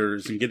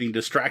 monitors and getting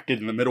distracted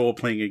in the middle of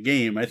playing a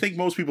game. I think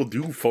most people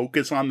do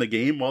focus on the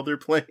game while they're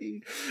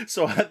playing.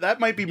 So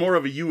that might be more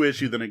of a you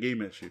issue than a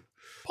game issue.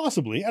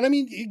 Possibly. And I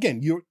mean, again,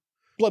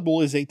 Blood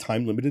Bowl is a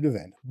time-limited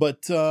event,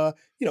 but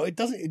it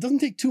doesn't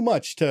take too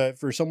much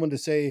for someone to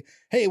say,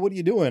 "Hey, what are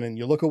you doing?" And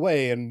you look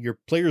away, and your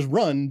players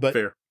run. But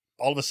fair.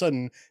 All of a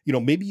sudden,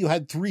 maybe you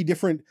had 3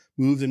 different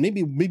moves, and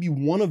maybe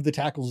one of the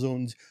tackle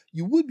zones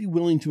you would be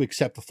willing to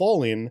accept the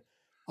fall in.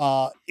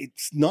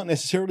 It's not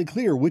necessarily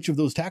clear which of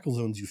those tackle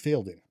zones you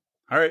failed in.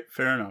 All right,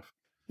 fair enough.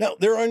 Now,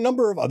 there are a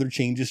number of other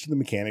changes to the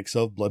mechanics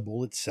of Blood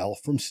Bowl itself,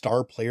 from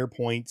star player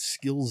points,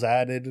 skills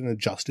added and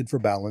adjusted for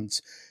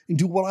balance,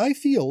 into what I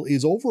feel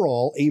is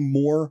overall a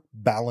more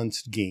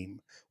balanced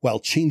game, while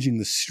changing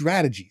the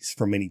strategies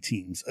for many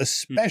teams,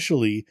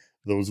 especially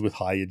those with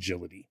high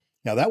agility.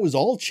 Now, that was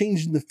all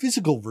changed in the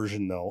physical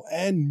version, though,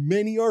 and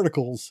many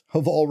articles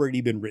have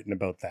already been written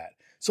about that.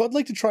 So I'd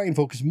like to try and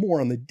focus more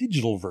on the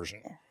digital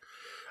version.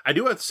 I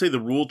do have to say the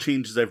rule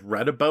changes I've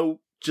read about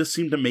just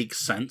seem to make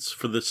sense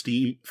for the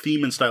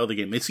theme and style of the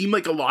game. They seem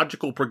like a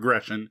logical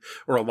progression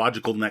or a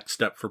logical next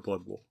step for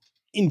Blood Bowl.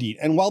 Indeed.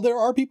 And while there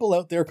are people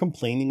out there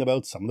complaining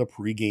about some of the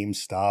pre-game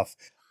stuff,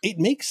 it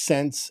makes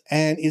sense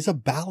and is a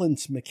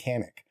balanced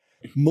mechanic.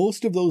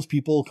 Most of those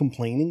people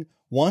complaining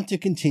want to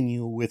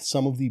continue with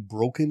some of the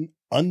broken,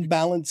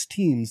 unbalanced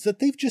teams that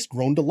they've just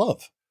grown to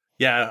love.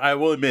 Yeah, I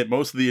will admit,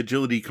 most of the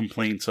agility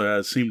complaints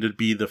seem to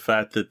be the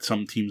fact that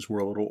some teams were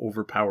a little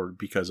overpowered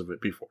because of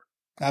it before.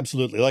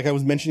 Absolutely. Like I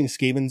was mentioning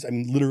Skavens, I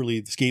mean,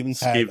 literally, the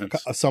Skavens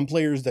had some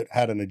players that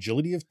had an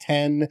agility of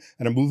 10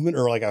 and a movement,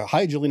 or like a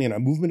high agility and a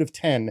movement of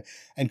 10,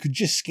 and could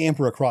just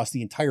scamper across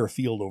the entire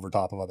field over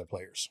top of other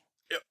players.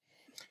 Yep.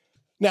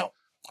 Now,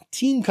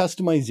 team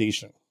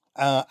customization,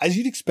 as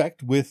you'd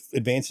expect with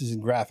advances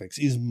in graphics,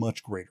 is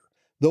much greater.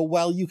 Though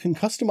while you can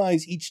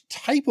customize each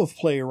type of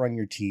player on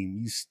your team,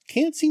 you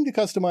can't seem to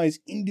customize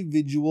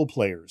individual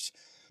players.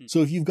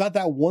 So if you've got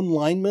that one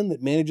lineman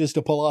that manages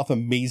to pull off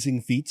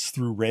amazing feats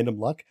through random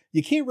luck,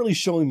 you can't really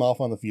show him off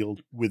on the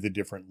field with a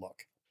different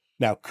look.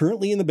 Now,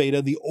 currently in the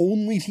beta, the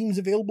only teams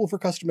available for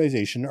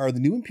customization are the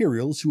new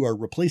Imperials, who are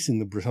replacing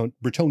the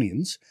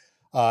Bretonnians,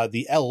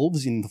 the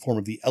Elves in the form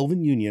of the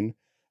Elven Union,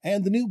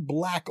 and the new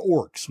Black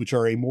Orcs, which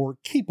are a more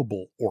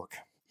capable orc.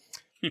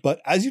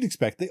 But as you'd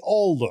expect, they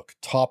all look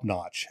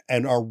top-notch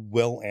and are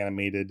well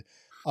animated.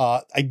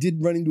 I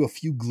did run into a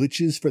few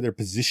glitches for their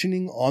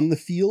positioning on the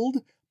field,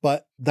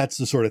 but that's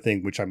the sort of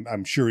thing which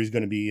I'm sure is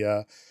going to be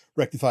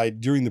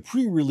rectified during the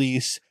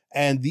pre-release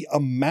And the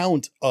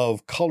amount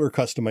of color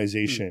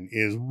customization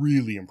is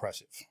really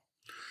impressive.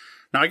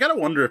 Now, I gotta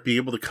wonder if being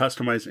able to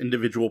customize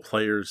individual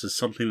players is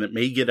something that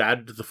may get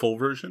added to the full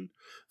version.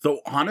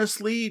 Though,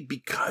 honestly,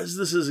 because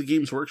this is a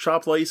Games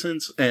Workshop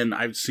license, and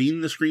I've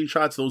seen the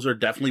screenshots, those are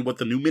definitely what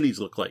the new minis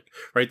look like,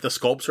 right? The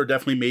sculpts are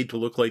definitely made to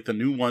look like the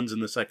new ones in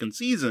the second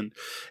season.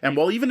 And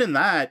while even in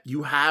that,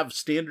 you have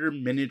standard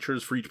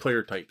miniatures for each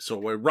player type.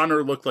 So a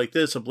runner looked like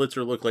this, a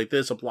blitzer looked like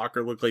this, a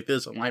blocker looked like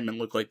this, a lineman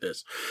looked like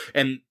this.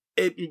 And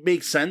it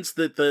makes sense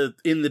that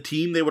in the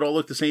team, they would all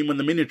look the same when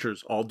the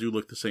miniatures all do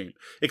look the same,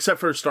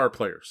 except for star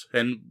players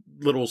and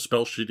little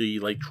spell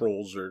shitty like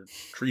trolls or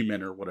tree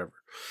men or whatever.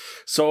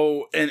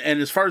 So, and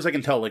as far as I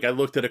can tell, like I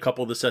looked at a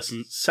couple of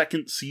the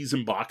second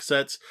season box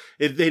sets,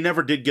 they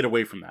never did get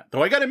away from that.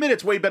 Though I gotta admit,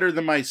 it's way better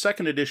than my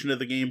second edition of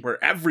the game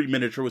where every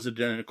miniature was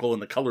identical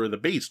and the color of the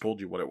base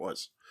told you what it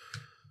was.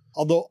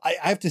 Although I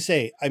have to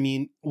say, I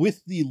mean,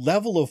 with the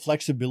level of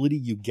flexibility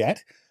you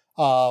get,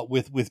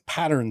 with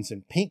patterns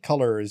and paint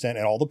colors and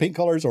all the paint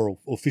colors are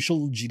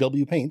official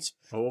GW paints.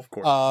 Oh, of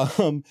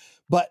course.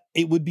 But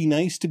it would be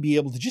nice to be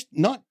able to just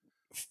not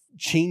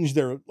change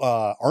their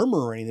armor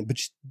or anything, but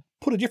just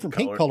put a different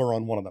paint color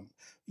on one of them.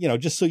 You know,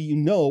 just so you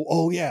know,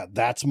 oh yeah,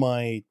 that's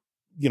my,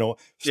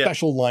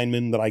 special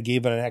lineman that I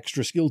gave an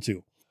extra skill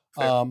to.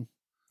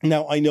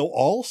 Now, I know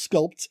all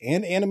sculpts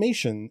and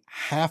animation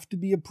have to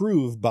be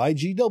approved by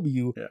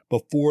GW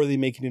before they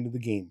make it into the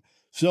game.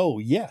 So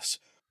yes,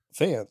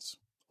 fans,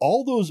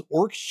 all those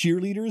orc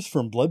cheerleaders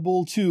from Blood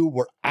Bowl 2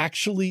 were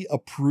actually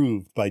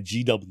approved by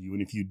GW.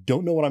 And if you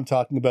don't know what I'm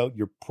talking about,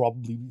 you're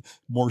probably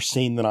more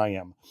sane than I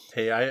am.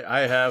 Hey,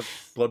 I have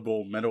Blood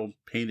Bowl metal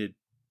painted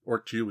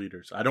orc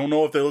cheerleaders. I don't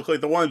know if they look like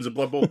the ones in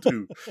Blood Bowl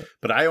 2,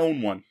 but I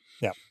own one.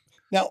 Yeah.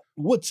 Now,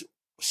 what's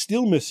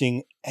still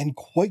missing, and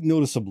quite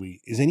noticeably,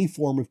 is any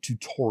form of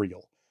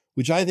tutorial,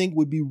 which I think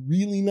would be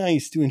really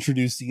nice to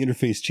introduce the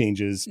interface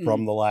changes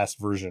from the last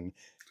version.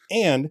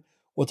 And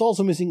what's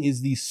also missing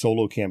is the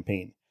solo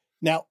campaign.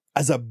 Now,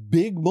 as a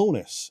big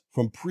bonus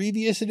from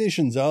previous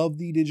editions of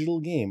the digital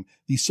game,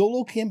 the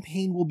solo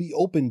campaign will be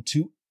open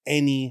to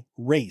any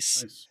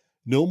race. Nice.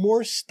 No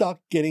more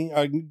stuck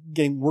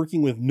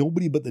working with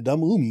nobody but the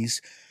dumb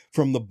Umis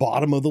from the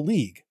bottom of the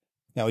league.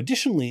 Now,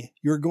 additionally,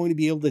 you're going to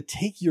be able to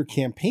take your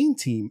campaign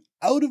team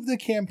out of the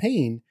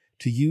campaign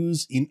to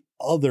use in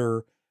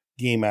other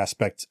game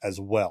aspects as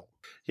well.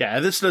 Yeah,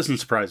 this doesn't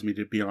surprise me,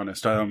 to be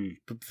honest.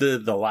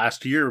 The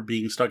last year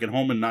being stuck at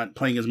home and not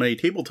playing as many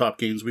tabletop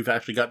games, we've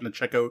actually gotten to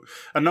check out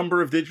a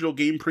number of digital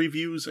game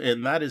previews,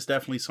 and that is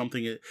definitely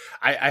something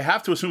I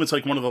have to assume it's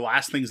like one of the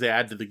last things they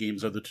add to the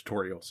games are the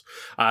tutorials.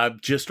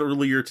 Just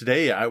earlier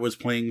today, I was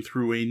playing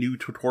through a new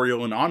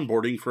tutorial and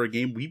onboarding for a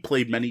game we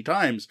played many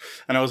times,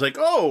 and I was like,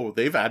 oh,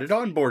 they've added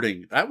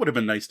onboarding. That would have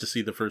been nice to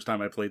see the first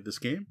time I played this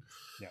game.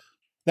 Yeah.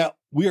 Now,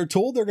 we are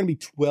told there are going to be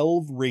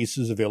 12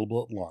 races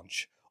available at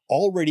launch.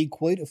 Already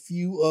quite a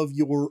few of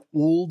your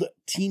old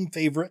team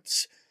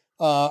favorites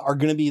are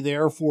going to be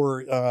there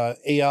for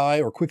AI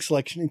or quick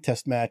selection and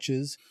test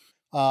matches.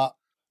 But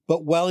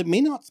while it may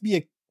not be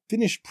a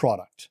finished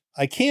product,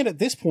 I can't at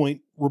this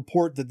point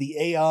report that the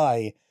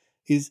AI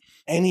is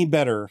any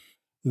better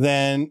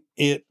than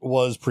it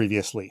was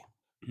previously.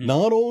 Mm-hmm.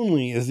 Not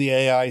only is the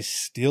AI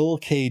still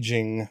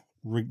caging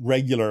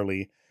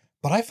regularly,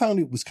 but I found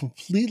it was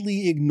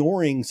completely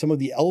ignoring some of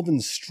the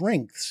Elven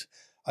strengths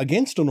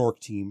against an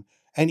orc team,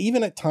 and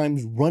even at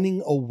times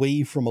running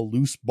away from a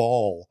loose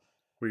ball.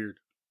 Weird.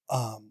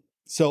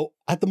 So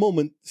at the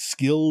moment,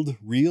 skilled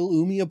real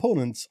Umi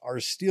opponents are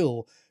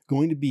still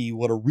going to be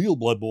what a real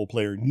Blood Bowl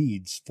player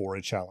needs for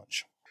a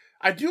challenge.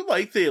 I do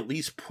like they at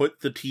least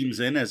put the teams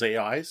in as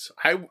AIs.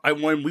 I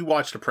when we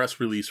watched a press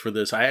release for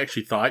this, I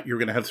actually thought you're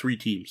going to have 3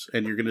 teams,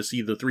 and you're going to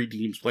see the 3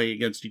 teams playing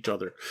against each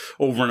other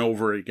over and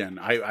over again.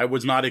 I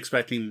was not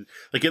expecting,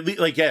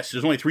 yes,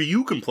 there's only 3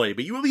 you can play,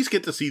 but you at least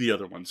get to see the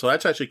other one. So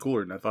that's actually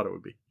cooler than I thought it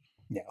would be.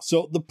 Yeah,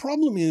 so the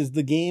problem is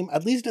the game,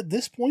 at least at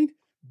this point,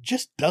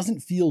 just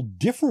doesn't feel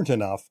different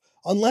enough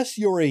unless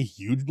you're a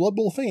huge Blood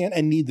Bowl fan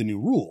and need the new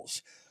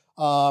rules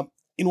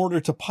in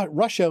order to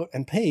rush out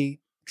and pay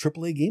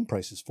AAA game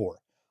prices for.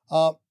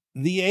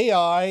 The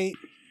AI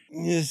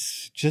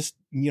is just,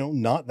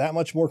 not that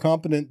much more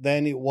competent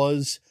than it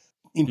was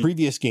in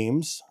previous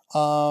games.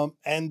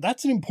 And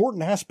that's an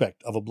important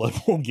aspect of a Blood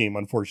Bowl game,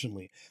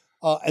 unfortunately.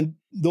 And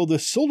though the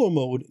solo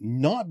mode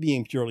not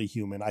being purely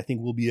human, I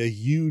think will be a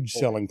huge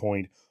selling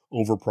point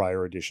over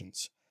prior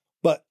editions.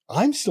 But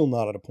I'm still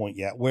not at a point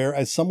yet where,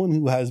 as someone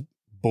who has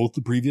both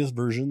the previous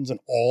versions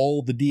and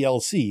all the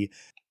DLC,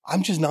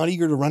 I'm just not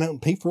eager to run out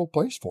and pay full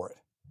price for it.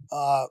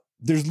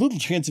 There's little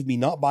chance of me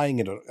not buying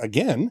it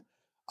again.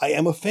 I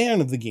am a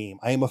fan of the game.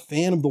 I am a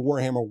fan of the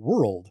Warhammer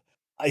world.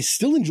 I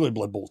still enjoy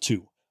Blood Bowl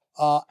 2.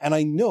 And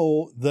I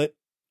know that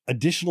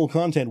additional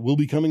content will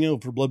be coming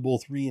out for Blood Bowl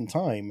 3 in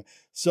time,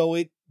 so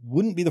it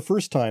wouldn't be the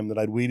first time that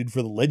I'd waited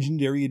for the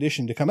Legendary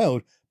Edition to come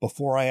out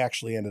before I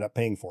actually ended up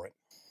paying for it.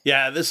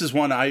 Yeah, this is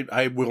one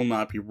I will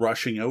not be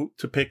rushing out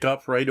to pick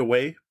up right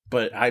away.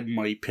 but I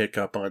might pick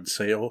up on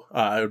sale.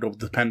 It'll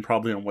depend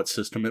probably on what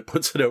system it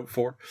puts it out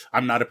for.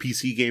 I'm not a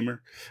PC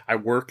gamer. I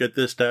work at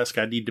this desk.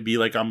 I need to be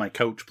like on my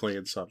couch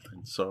playing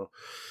something. So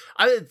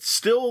it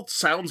still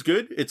sounds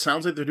good. It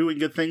sounds like they're doing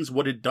good things.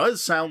 What it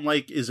does sound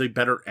like is a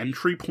better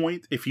entry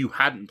point if you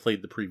hadn't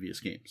played the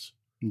previous games.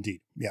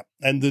 Indeed. Yeah.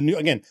 And the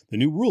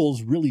new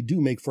rules really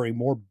do make for a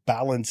more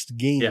balanced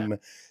game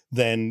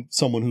than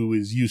someone who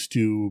is used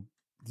to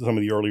some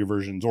of the earlier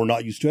versions or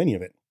not used to any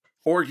of it.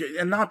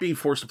 And not being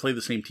forced to play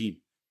the same team.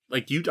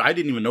 Like I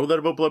didn't even know that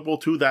about Blood Bowl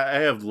 2, that I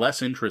have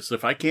less interest.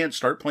 If I can't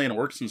start playing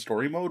Orcs in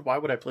story mode, why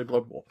would I play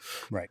Blood Bowl?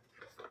 Right.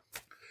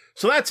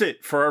 So that's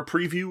it for our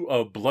preview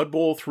of Blood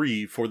Bowl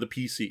 3 for the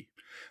PC.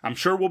 I'm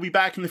sure we'll be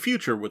back in the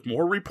future with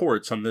more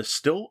reports on this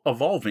still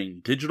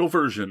evolving digital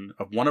version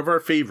of one of our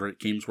favorite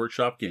Games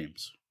Workshop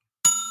games.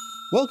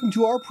 Welcome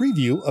to our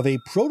preview of a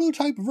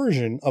prototype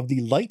version of the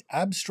light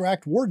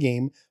abstract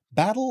wargame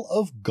Battle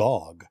of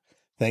Gog.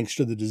 Thanks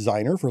to the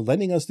designer for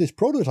lending us this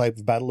prototype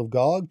of Battle of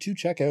Gog to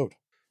check out.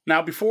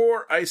 Now,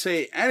 before I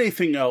say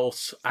anything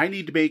else, I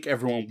need to make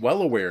everyone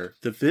well aware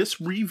that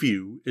this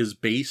review is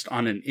based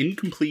on an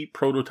incomplete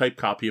prototype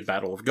copy of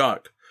Battle of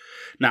Gog.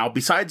 Now,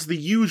 besides the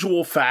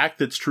usual fact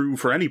that's true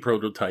for any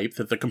prototype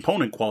that the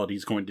component quality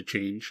is going to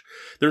change,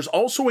 there's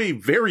also a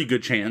very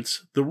good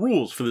chance the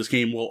rules for this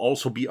game will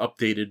also be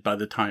updated by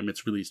the time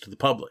it's released to the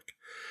public.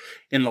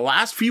 In the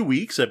last few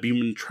weeks I've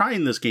been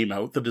trying this game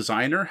out, the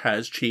designer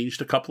has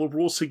changed a couple of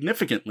rules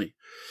significantly.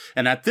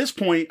 And at this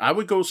point, I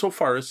would go so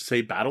far as to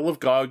say Battle of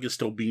Gog is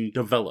still being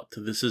developed.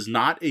 This is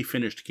not a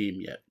finished game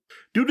yet.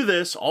 Due to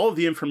this, all of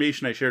the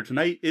information I share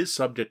tonight is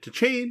subject to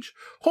change,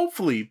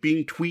 hopefully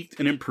being tweaked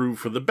and improved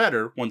for the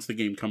better once the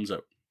game comes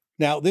out.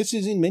 Now, this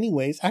is in many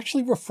ways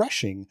actually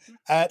refreshing,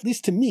 at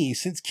least to me,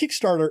 since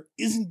Kickstarter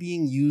isn't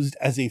being used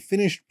as a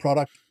finished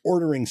product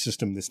ordering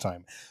system this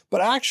time, but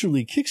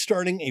actually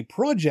kickstarting a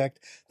project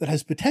that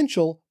has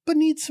potential but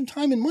needs some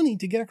time and money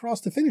to get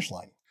across the finish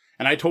line.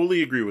 And I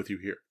totally agree with you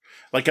here.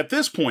 Like at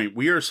this point,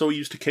 we are so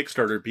used to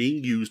Kickstarter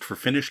being used for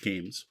finished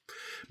games,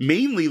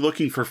 mainly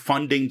looking for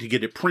funding to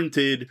get it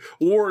printed,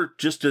 or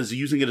just as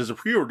using it as a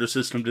pre-order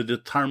system to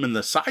determine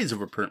the size of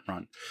a print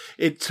run.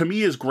 It, to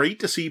me, is great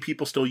to see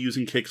people still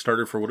using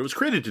Kickstarter for what it was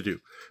created to do,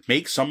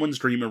 make someone's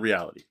dream a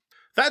reality.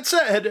 That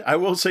said, I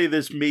will say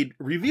this made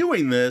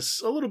reviewing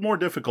this a little more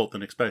difficult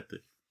than expected.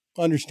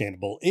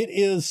 Understandable. It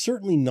is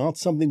certainly not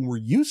something we're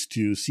used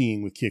to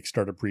seeing with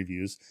Kickstarter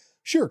previews.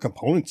 Sure,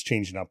 components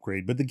change and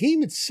upgrade, but the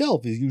game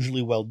itself is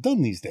usually well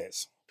done these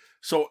days.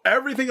 So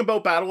everything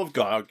about Battle of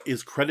Gog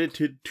is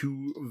credited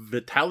to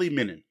Vitaly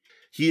Minin.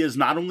 He is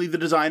not only the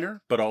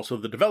designer, but also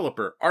the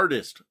developer,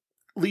 artist,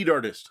 lead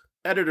artist,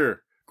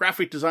 editor,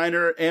 graphic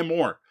designer, and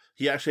more.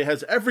 He actually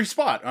has every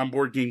spot on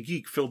Board Game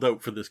Geek filled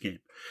out for this game.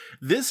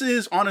 This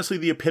is honestly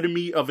the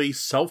epitome of a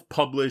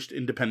self-published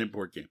independent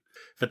board game.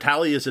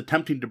 Vitaly is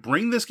attempting to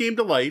bring this game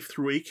to life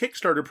through a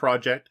Kickstarter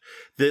project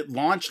that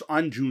launched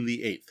on June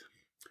the 8th.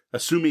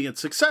 Assuming it's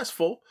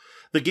successful,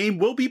 the game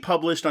will be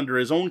published under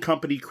his own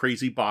company,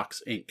 Crazy Box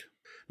Inc.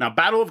 Now,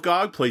 Battle of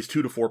Gog plays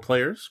 2 to 4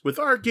 players, with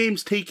our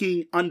games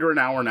taking under an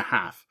hour and a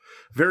half,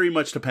 very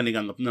much depending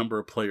on the number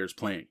of players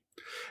playing.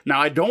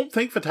 Now, I don't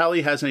think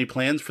Vitaly has any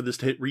plans for this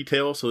to hit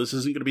retail, so this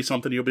isn't going to be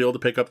something you'll be able to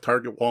pick up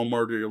Target,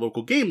 Walmart, or your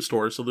local game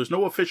store, so there's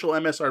no official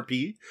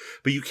MSRP,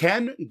 but you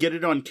can get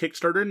it on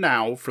Kickstarter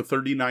now for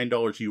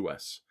 $39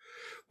 US,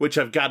 which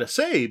I've got to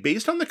say,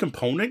 based on the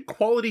component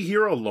quality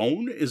here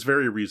alone, is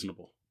very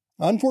reasonable.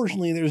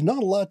 Unfortunately, there's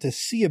not a lot to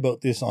see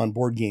about this on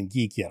Board Game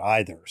Geek yet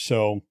either,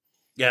 so...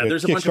 Yeah,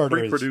 there's a bunch of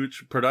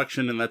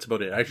pre-production, and that's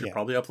about it. I should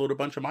probably upload a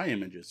bunch of my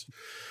images.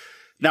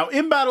 Now,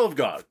 in Battle of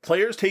Gog,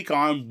 players take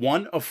on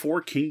one of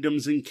 4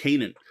 kingdoms in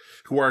Canaan,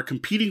 who are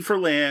competing for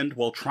land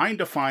while trying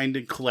to find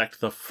and collect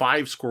the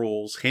 5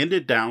 scrolls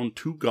handed down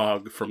to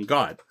Gog from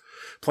God.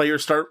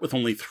 Players start with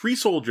only 3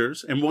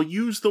 soldiers, and will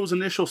use those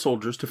initial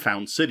soldiers to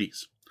found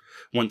cities.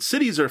 Once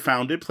cities are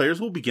founded,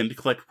 players will begin to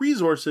collect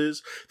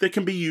resources that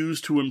can be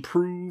used to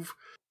improve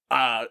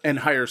and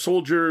hire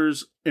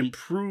soldiers,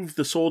 improve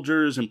the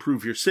soldiers,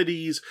 improve your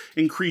cities,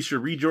 increase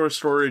your resource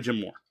storage, and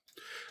more.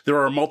 There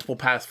are multiple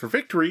paths for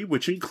victory,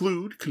 which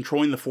include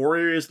controlling the 4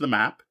 areas of the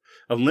map,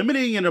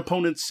 eliminating an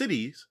opponent's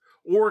cities,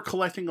 or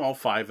collecting all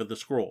 5 of the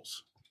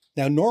scrolls.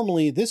 Now,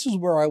 normally, this is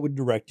where I would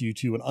direct you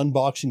to an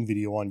unboxing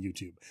video on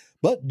YouTube.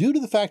 But due to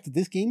the fact that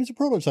this game is a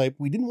prototype,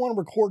 we didn't want to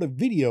record a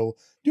video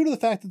due to the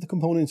fact that the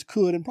components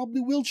could and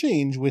probably will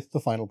change with the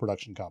final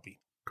production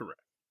copy. Correct.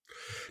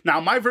 Now,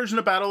 my version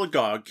of Battle of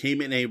Gog came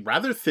in a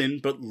rather thin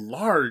but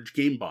large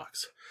game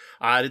box.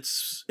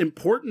 It's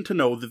important to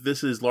know that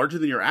this is larger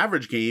than your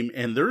average game,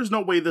 and there is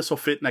no way this will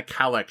fit in a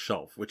Kallax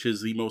shelf, which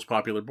is the most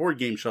popular board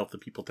game shelf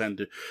that people tend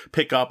to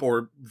pick up,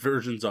 or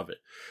versions of it.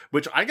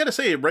 Which I gotta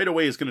say, right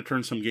away is going to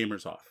turn some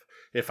gamers off.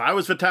 If I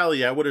was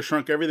Vitaly, I would have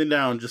shrunk everything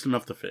down just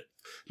enough to fit.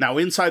 Now,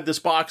 inside this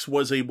box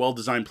was a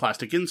well-designed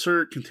plastic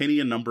insert containing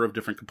a number of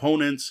different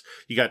components.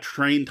 You got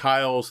terrain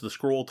tiles, the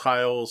scroll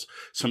tiles,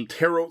 some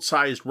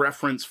tarot-sized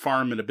reference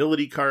farm and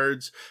ability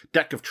cards,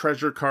 deck of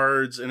treasure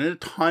cards, and a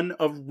ton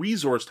of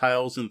resource resource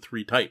tiles in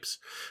 3 types.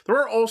 There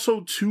are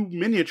also 2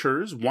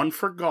 miniatures, one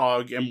for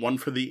Gog and one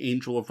for the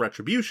Angel of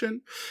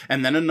Retribution,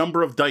 and then a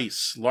number of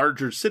dice,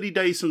 larger city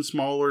dice and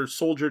smaller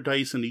soldier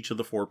dice in each of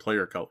the 4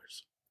 player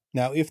colors.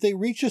 Now, if they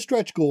reach a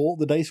stretch goal,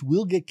 the dice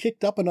will get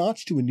kicked up a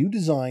notch to a new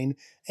design,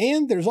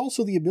 and there's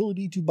also the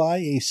ability to buy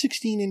a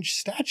 16-inch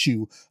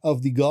statue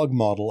of the GOG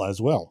model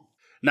as well.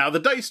 Now, the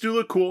dice do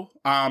look cool.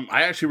 I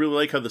actually really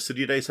like how the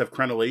city dice have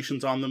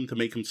crenellations on them to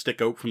make them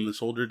stick out from the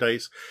soldier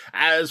dice.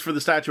 As for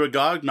the statue of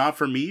GOG, not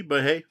for me,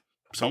 but hey,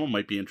 someone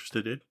might be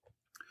interested in.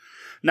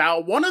 Now,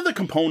 one of the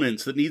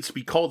components that needs to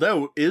be called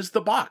out is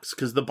the box,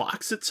 because the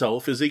box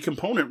itself is a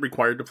component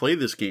required to play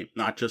this game,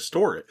 not just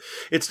store it.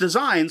 It's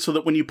designed so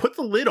that when you put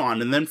the lid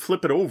on and then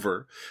flip it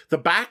over, the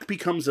back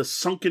becomes a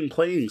sunken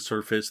playing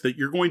surface that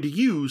you're going to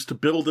use to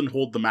build and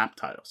hold the map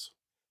tiles.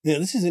 Yeah,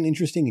 this is an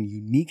interesting and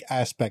unique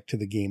aspect to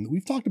the game that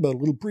we've talked about a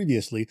little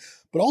previously,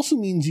 but also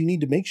means you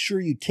need to make sure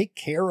you take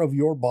care of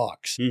your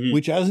box,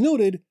 which, as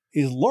noted,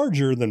 is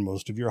larger than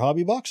most of your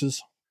hobby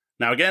boxes.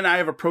 Now, again, I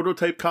have a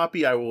prototype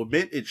copy. I will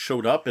admit it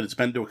showed up and it's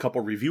been to a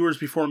couple reviewers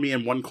before me,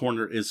 and one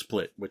corner is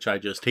split, which I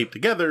just taped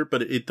together,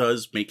 but it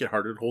does make it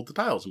harder to hold the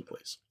tiles in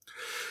place.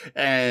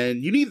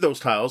 And you need those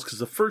tiles because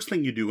the first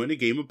thing you do in a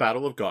game of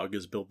Battle of GOG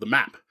is build the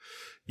map.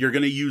 You're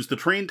going to use the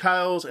terrain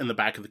tiles in the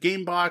back of the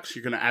game box.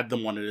 You're going to add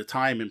them one at a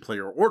time in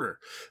player order.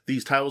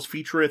 These tiles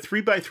feature a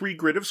 3x3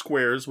 grid of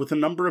squares with a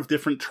number of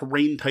different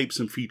terrain types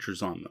and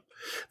features on them.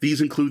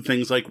 These include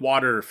things like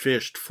water,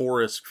 fish,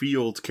 forest,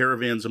 fields,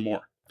 caravans, and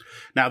more.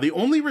 Now, the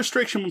only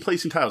restriction when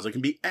placing tiles that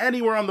can be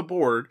anywhere on the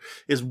board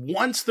is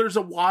once there's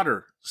a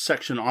water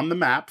section on the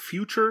map,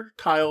 future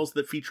tiles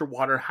that feature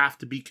water have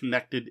to be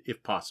connected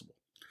if possible.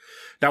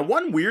 Now,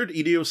 one weird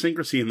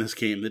idiosyncrasy in this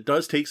game that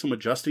does take some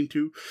adjusting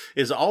to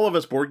is all of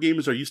us board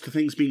gamers are used to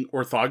things being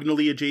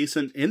orthogonally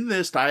adjacent. In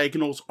this,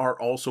 diagonals are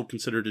also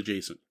considered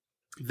adjacent.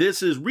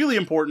 This is really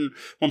important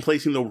when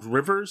placing those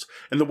rivers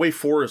and the way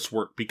forests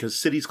work, because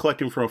cities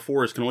collecting from a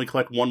forest can only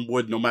collect one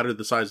wood no matter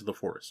the size of the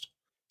forest.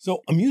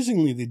 So,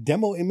 amusingly, the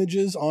demo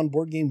images on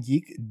Board Game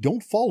Geek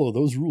don't follow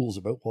those rules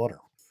about water.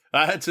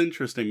 That's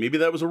interesting. Maybe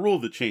that was a rule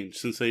that changed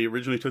since they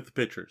originally took the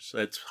pictures.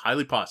 It's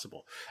highly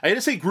possible. I had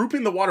to say,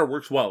 grouping the water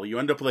works well. You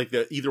end up with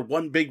like either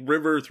one big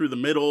river through the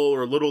middle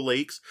or little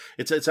lakes.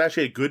 It's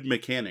actually a good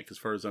mechanic as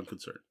far as I'm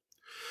concerned.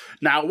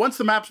 Now, once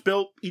the map's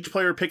built, each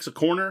player picks a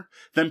corner,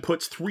 then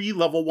puts 3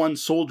 level 1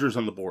 soldiers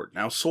on the board.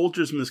 Now,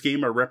 soldiers in this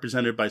game are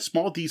represented by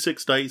small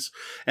d6 dice,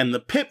 and the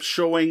pips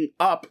showing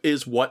up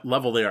is what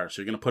level they are.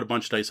 So you're going to put a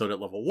bunch of dice out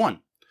at level 1.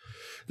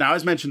 Now,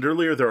 as mentioned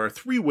earlier, there are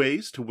 3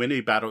 ways to win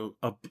a Battle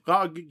of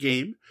GOG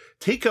game.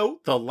 Take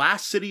out the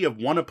last city of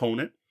one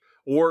opponent,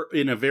 or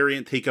in a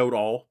variant, take out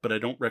all, but I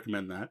don't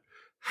recommend that.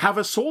 Have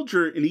a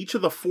soldier in each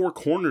of the 4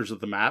 corners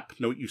of the map.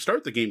 Note you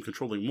start the game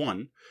controlling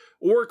 1,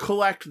 or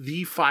collect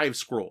the 5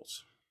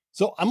 scrolls.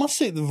 So I must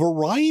say the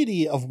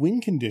variety of win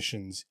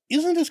conditions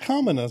isn't as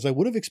common as I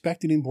would have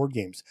expected in board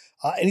games.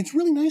 And it's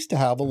really nice to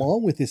have,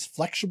 along with this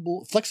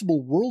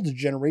flexible world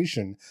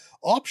generation,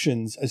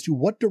 options as to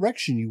what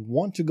direction you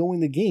want to go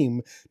in the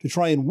game to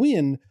try and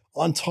win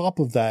on top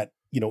of that,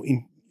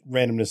 in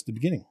randomness at the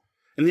beginning.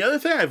 And the other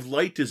thing I've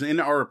liked is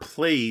in our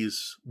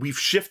plays, we've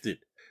shifted.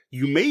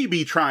 You may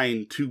be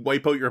trying to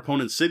wipe out your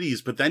opponent's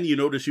cities, but then you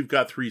notice you've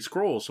got 3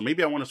 scrolls. So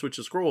maybe I want to switch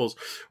the scrolls.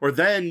 Or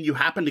then you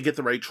happen to get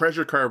the right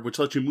treasure card, which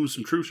lets you move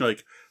some troops. You're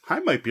like, I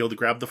might be able to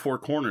grab the 4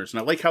 corners.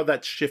 And I like how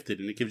that's shifted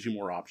and it gives you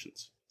more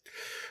options.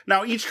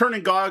 Now, each turn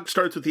in GOG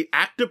starts with the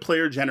active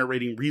player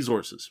generating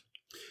resources.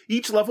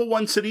 Each level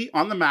 1 city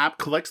on the map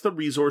collects the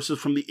resources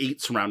from the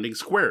 8 surrounding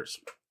squares.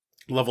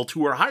 Level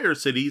 2 or higher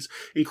cities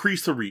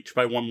increase the reach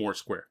by 1 more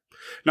square.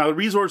 Now, the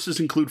resources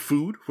include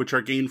food, which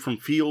are gained from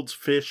fields,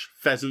 fish,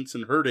 pheasants,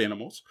 and herd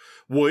animals,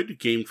 wood,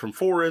 gained from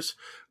forests,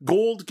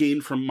 gold,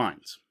 gained from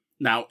mines.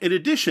 Now, in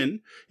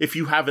addition, if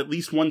you have at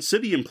least 1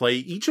 city in play,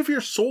 each of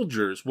your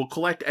soldiers will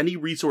collect any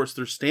resource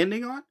they're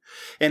standing on,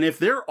 and if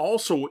they're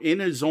also in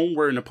a zone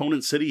where an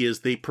opponent's city is,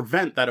 they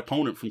prevent that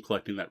opponent from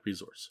collecting that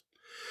resource.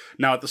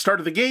 Now, at the start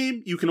of the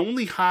game, you can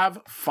only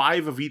have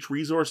 5 of each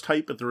resource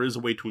type, but there is a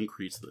way to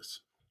increase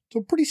this. So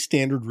pretty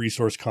standard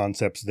resource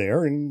concepts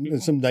there,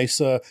 and some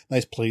nice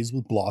plays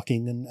with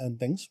blocking and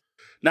things.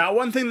 Now,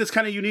 one thing that's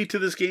kind of unique to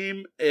this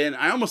game, and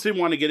I almost didn't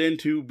want to get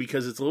into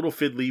because it's a little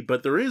fiddly,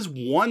 but there is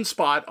one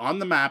spot on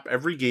the map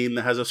every game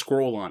that has a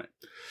scroll on it.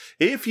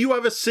 If you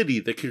have a city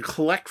that can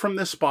collect from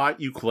this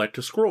spot, you collect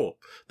a scroll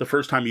the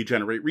first time you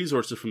generate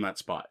resources from that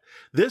spot.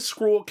 This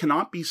scroll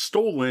cannot be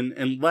stolen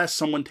unless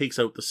someone takes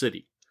out the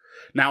city.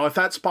 Now, if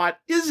that spot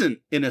isn't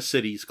in a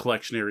city's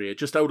collection area,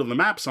 just out of the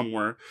map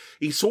somewhere,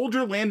 a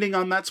soldier landing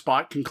on that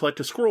spot can collect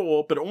a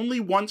scroll, but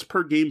only once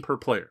per game per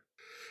player.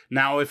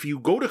 Now, if you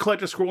go to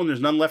collect a scroll and there's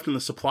none left in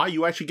the supply,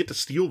 you actually get to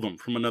steal them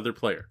from another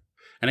player.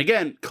 And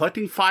again,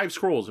 collecting 5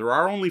 scrolls, there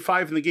are only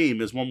 5 in the game,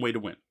 is one way to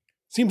win.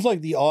 Seems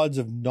like the odds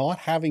of not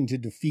having to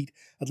defeat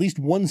at least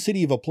 1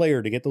 city of a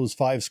player to get those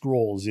 5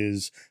 scrolls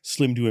is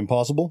slim to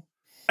impossible.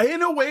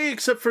 In a way,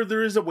 except for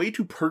there is a way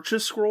to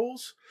purchase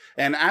scrolls.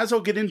 And as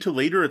I'll get into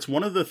later, it's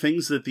one of the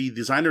things that the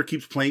designer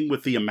keeps playing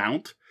with the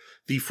amount.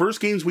 The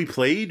first games we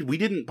played, we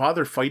didn't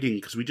bother fighting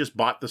because we just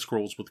bought the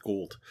scrolls with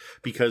gold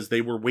because they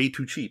were way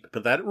too cheap.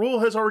 But that rule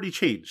has already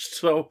changed.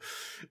 So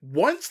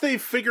once they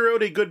figure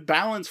out a good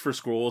balance for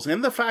scrolls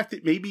and the fact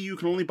that maybe you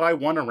can only buy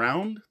one a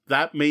round,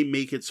 that may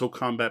make it so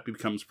combat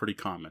becomes pretty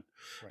common.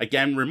 Right.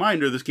 Again,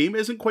 reminder, this game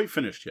isn't quite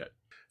finished yet.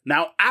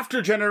 Now,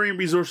 after generating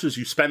resources,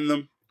 you spend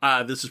them.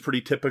 This is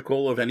pretty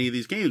typical of any of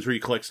these games where you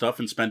collect stuff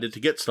and spend it to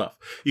get stuff.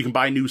 You can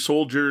buy new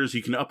soldiers,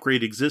 you can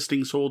upgrade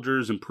existing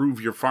soldiers,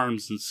 improve your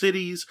farms and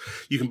cities.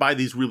 You can buy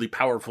these really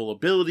powerful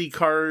ability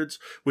cards,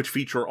 which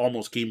feature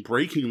almost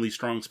game-breakingly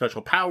strong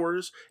special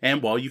powers,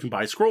 and you can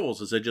buy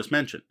scrolls, as I just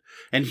mentioned.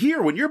 And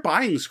here, when you're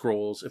buying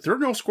scrolls, if there are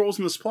no scrolls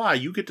in the supply,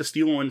 you get to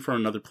steal one from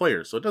another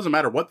player, so it doesn't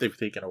matter what they've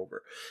taken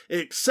over.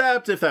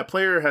 Except if that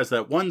player has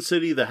that one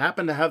city that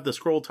happened to have the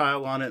scroll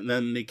tile on it, and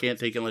then they can't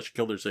take it unless you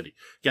kill their city.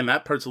 Again,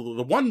 that part's the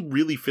one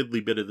really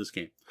fiddly bit of this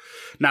game.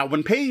 Now,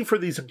 when paying for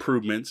these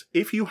improvements,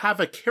 if you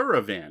have a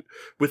caravan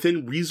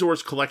within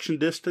resource collection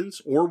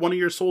distance or one of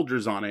your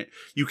soldiers on it,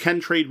 you can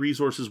trade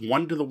resources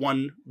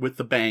 1-to-1 with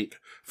the bank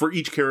for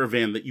each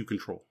caravan that you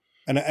control.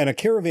 And a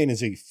caravan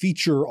is a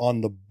feature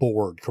on the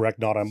board, correct?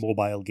 Not a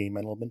mobile game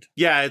element?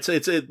 Yeah,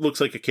 it looks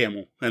like a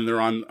camel, and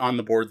they're on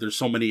the board. There's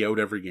so many out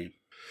every game.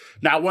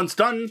 Now, once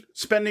done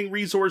spending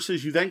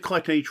resources, you then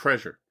collect any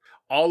treasure.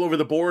 All over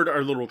the board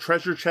are little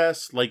treasure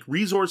chests. Like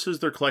resources,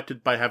 they're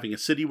collected by having a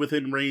city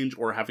within range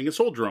or having a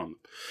soldier on them.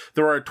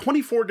 There are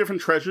 24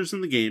 different treasures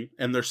in the game,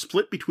 and they're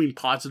split between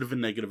positive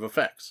and negative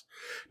effects.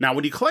 Now,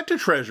 when you collect a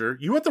treasure,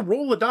 you have to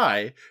roll a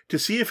die to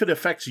see if it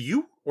affects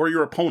you or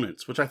your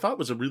opponents, which I thought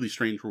was a really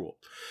strange rule.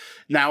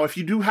 Now, if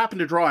you do happen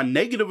to draw a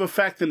negative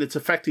effect and it's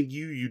affecting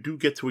you, you do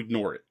get to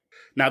ignore it.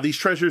 Now, these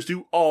treasures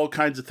do all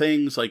kinds of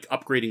things like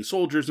upgrading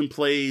soldiers in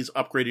plays,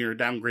 upgrading or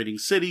downgrading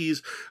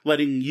cities,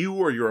 letting you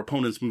or your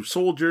opponents move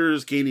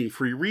soldiers, gaining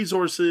free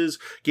resources,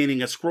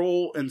 gaining a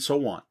scroll, and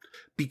so on.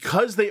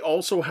 Because they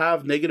also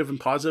have negative and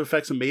positive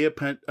effects and may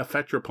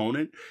affect your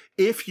opponent,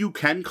 if you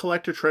can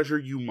collect a treasure,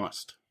 you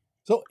must.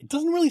 So it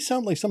doesn't really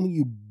sound like something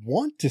you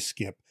want to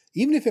skip,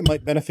 even if it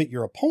might benefit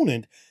your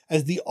opponent,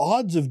 as the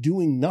odds of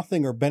doing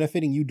nothing or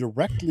benefiting you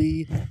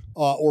directly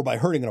or by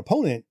hurting an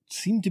opponent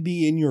seem to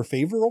be in your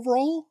favor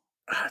overall.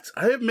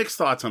 I have mixed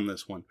thoughts on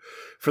this one.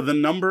 For the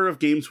number of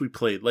games we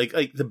played, like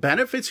the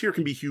benefits here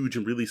can be huge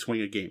and really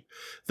swing a game.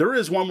 There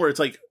is one where it's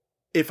like,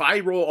 if I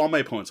roll all my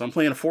opponents, I'm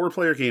playing a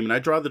 4-player game and I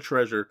draw the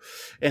treasure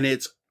and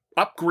it's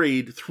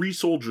upgrade 3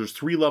 soldiers,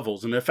 3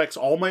 levels, and it affects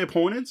all my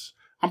opponents,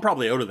 I'm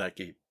probably out of that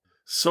game.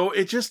 So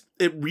it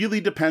really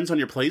depends on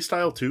your play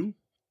style too.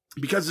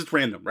 Because it's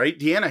random, right?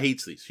 Deanna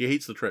hates these. She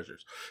hates the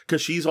treasures.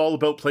 Because she's all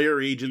about player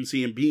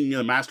agency and being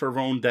the master of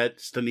her own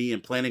destiny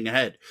and planning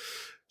ahead.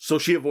 So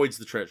she avoids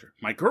the treasure.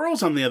 My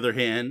girls, on the other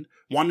hand,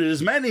 wanted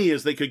as many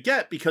as they could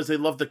get because they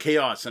loved the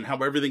chaos and how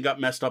everything got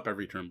messed up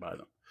every turn by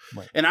them.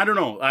 Right. And I don't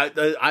know.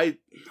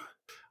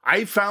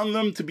 I found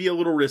them to be a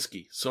little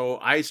risky. So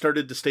I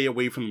started to stay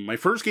away from them. My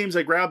first games,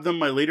 I grabbed them.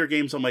 My later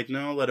games, I'm like,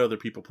 no, let other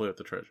people play with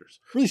the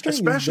treasures. Really,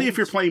 especially if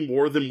you're playing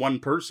more than one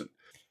person.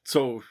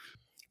 So...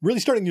 really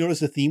starting to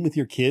notice a theme with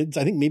your kids.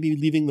 I think maybe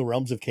leaving the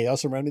realms of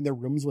chaos around in their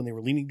rooms when they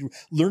were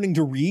learning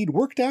to read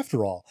worked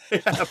after all.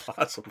 Yeah,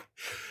 possibly.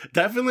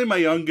 Definitely my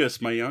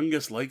youngest. My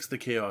youngest likes the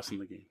chaos in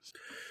the games.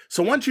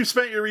 So once you've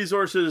spent your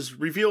resources,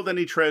 revealed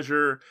any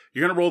treasure,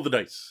 you're going to roll the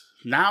dice.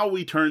 Now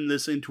we turn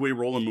this into a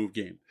roll and move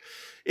game.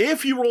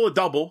 If you roll a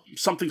double,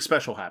 something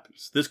special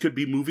happens. This could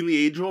be moving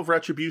the Angel of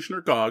Retribution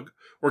or GOG,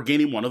 or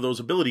gaining one of those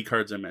ability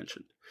cards I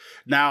mentioned.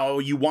 Now,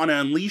 you want to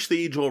unleash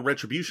the Angel of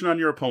Retribution on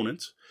your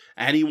opponents.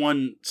 Any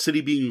one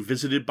city being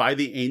visited by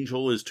the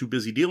Angel is too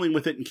busy dealing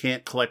with it and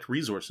can't collect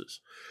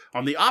resources.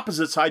 On the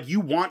opposite side, you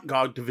want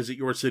GOG to visit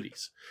your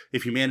cities.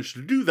 If you manage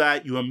to do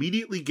that, you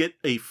immediately get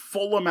a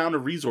full amount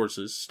of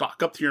resources,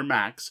 stock up to your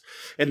max,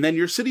 and then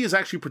your city is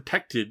actually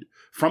protected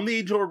from the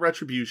Angel of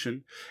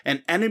Retribution,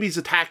 and enemies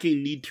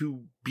attacking need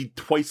to be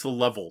twice the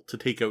level to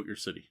take out your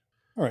city.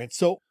 All right,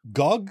 so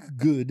GOG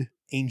good,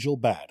 Angel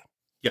bad.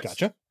 Yes.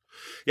 Gotcha.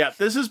 Yeah,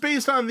 this is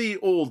based on the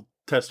Old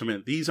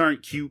Testament. These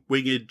aren't cute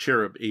winged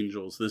cherub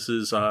angels. This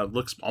is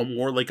looks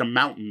more like a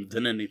mountain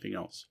than anything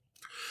else.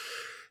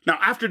 Now,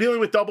 after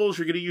dealing with doubles,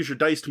 you're going to use your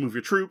dice to move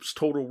your troops.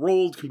 Total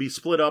rolled can be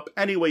split up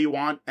any way you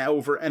want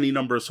over any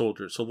number of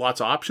soldiers. So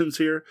lots of options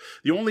here.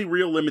 The only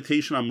real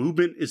limitation on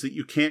movement is that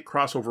you can't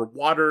cross over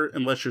water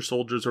unless your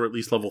soldiers are at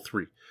least level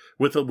 3.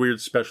 With a weird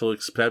special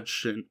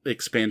exception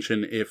if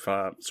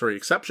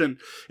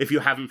you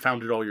haven't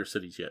founded all your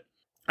cities yet.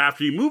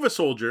 After you move a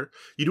soldier,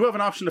 you do have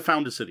an option to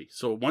found a city.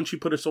 So once you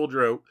put a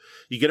soldier out,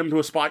 you get him to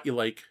a spot you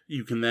like,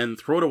 you can then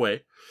throw it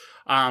away.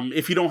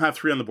 If you don't have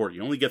 3 on the board,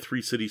 you only get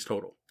 3 cities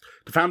total.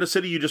 To found a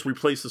city, you just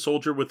replace the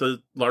soldier with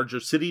a larger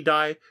city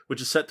die, which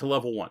is set to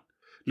level 1.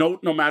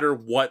 No matter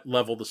what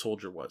level the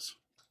soldier was.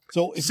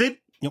 So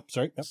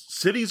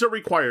cities are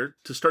required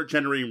to start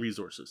generating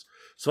resources.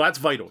 So that's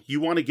vital.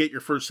 You want to get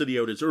your first city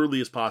out as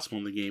early as possible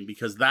in the game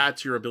because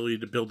that's your ability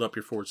to build up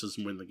your forces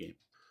and win the game.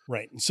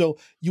 Right. So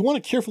you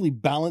want to carefully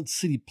balance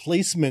city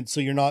placement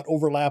so you're not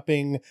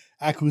overlapping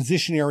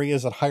acquisition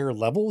areas at higher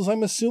levels,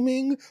 I'm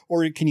assuming?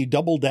 Or can you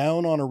double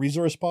down on a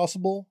resource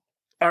possible?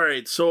 All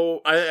right,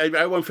 so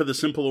I went for the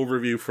simple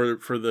overview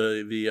for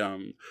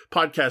the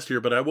podcast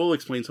here, but I will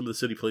explain some of the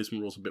city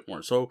placement rules a bit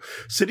more. So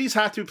cities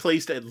have to be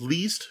placed at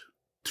least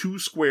 2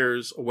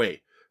 squares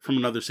away from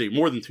another city,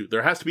 more than 2.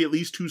 There has to be at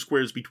least 2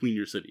 squares between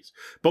your cities,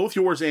 both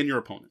yours and your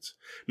opponent's.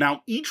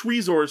 Now, each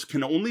resource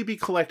can only be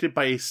collected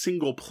by a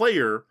single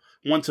player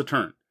once a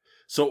turn.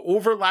 So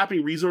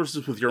overlapping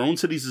resources with your own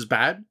cities is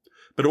bad,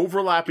 but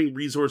overlapping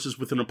resources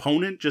with an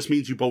opponent just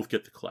means you both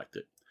get to collect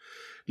it.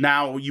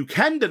 Now, you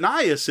can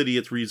deny a city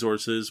its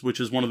resources, which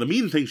is one of the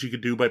mean things you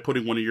could do by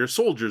putting one of your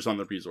soldiers on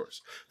the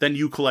resource. Then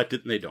you collect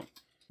it and they don't.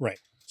 Right.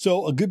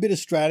 So a good bit of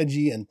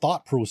strategy and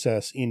thought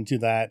process into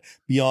that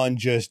beyond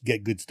just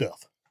get good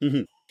stuff.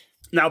 Mm-hmm.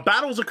 Now,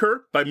 battles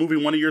occur by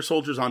moving one of your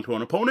soldiers onto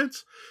an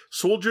opponent's.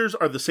 Soldiers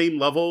are the same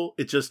level.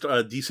 It's just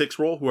a d6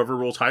 roll. Whoever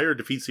rolls higher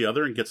defeats the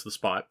other and gets the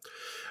spot.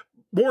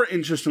 More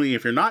interestingly,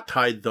 if you're not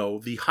tied, though,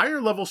 the higher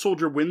level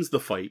soldier wins the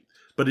fight,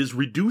 but is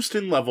reduced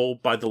in level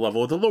by the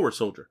level of the lower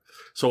soldier.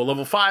 So a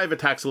level 5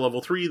 attacks a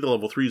level 3, the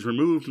level 3 is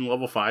removed, and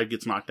level 5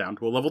 gets knocked down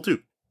to a level 2.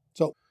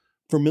 So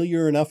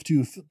familiar enough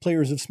to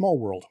players of Small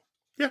World.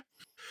 Yeah.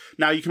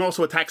 Now, you can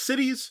also attack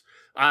cities.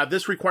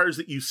 This requires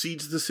that you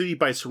siege the city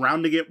by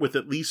surrounding it with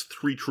at least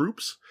 3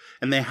 troops,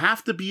 and they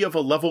have to be of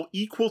a level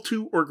equal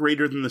to or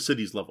greater than the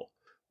city's level.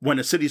 When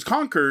a city's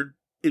conquered,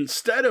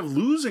 instead of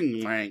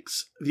losing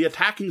ranks, the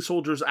attacking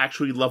soldiers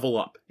actually level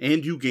up,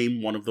 and you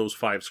gain one of those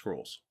 5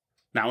 scrolls.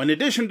 Now, in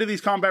addition to these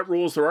combat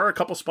rules, there are a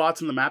couple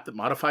spots in the map that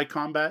modify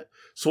combat.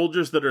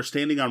 Soldiers that are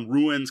standing on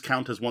ruins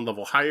count as 1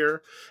 level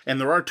higher, and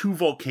there are 2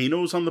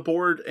 volcanoes on the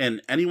board,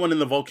 and anyone in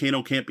the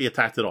volcano can't be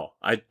attacked at all.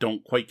 I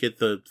don't quite get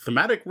the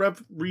thematic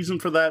reason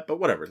for that, but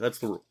whatever, that's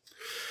the rule.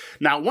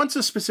 Now, once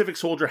a specific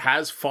soldier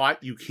has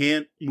fought, you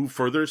can't move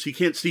further, so you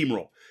can't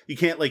steamroll. You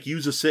can't,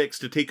 use a 6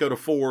 to take out a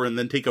 4 and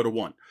then take out a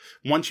 1.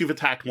 Once you've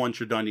attacked once,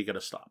 you're done, you gotta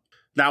stop.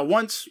 Now,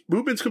 once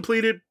movement's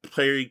completed,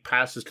 player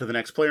passes to the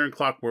next player in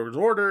clockwork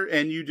order,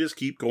 and you just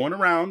keep going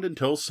around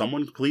until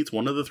someone completes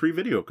one of the 3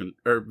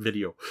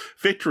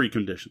 victory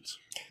conditions.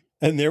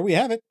 And there we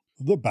have it,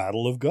 the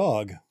Battle of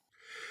Gog.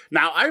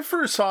 Now, I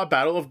first saw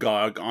Battle of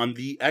Gog on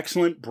the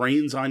excellent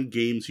Brains on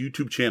Games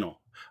YouTube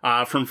channel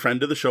from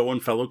friend of the show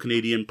and fellow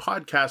Canadian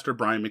podcaster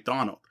Brian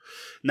McDonald.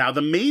 Now,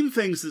 the main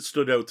things that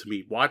stood out to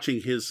me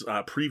watching his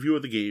preview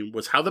of the game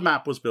was how the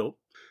map was built,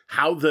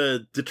 how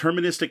the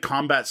deterministic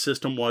combat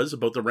system was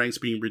about the ranks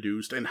being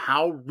reduced, and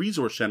how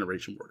resource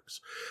generation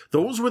works.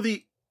 Those were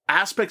the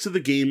aspects of the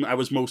game I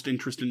was most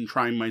interested in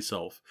trying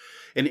myself.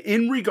 And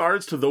in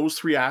regards to those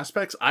 3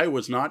 aspects, I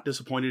was not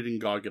disappointed in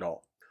GOG at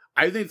all.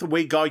 I think the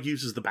way GOG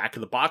uses the back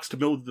of the box to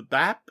build the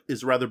map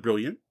is rather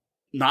brilliant.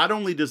 Not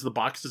only does the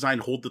box design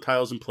hold the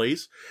tiles in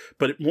place,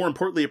 but more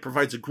importantly, it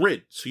provides a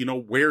grid so you know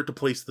where to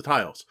place the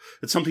tiles.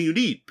 It's something you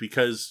need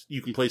because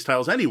you can place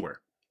tiles anywhere.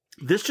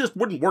 This just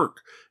wouldn't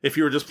work if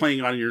you were just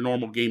playing on your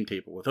normal game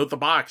table. Without the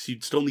box,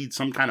 you'd still need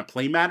some kind of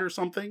playmat or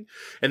something.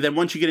 And then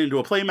once you get into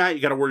a playmat,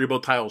 you got to worry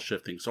about tile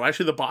shifting. So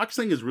actually, the box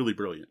thing is really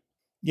brilliant.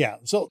 Yeah,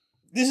 so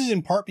this is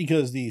in part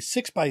because the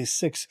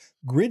 6x6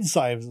 grid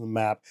size of the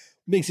map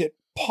makes it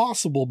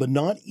possible but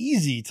not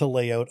easy to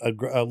lay out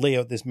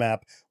this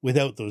map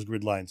without those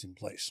grid lines in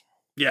place.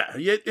 Yeah,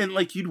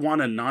 and you'd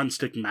want a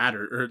non-stick mat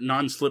or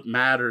non-slip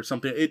mat or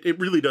something. It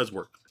really does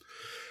work.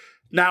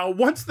 Now,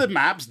 once the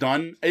map's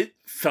done, it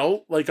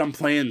felt like I'm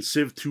playing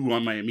Civ 2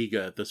 on my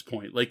Amiga at this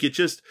point. It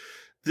just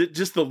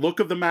the look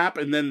of the map,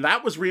 and then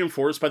that was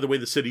reinforced by the way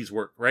the cities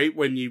work, right?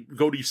 When you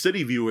go to your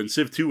city view in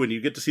Civ 2 and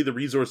you get to see the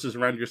resources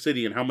around your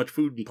city and how much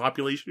food and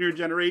population you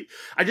generate,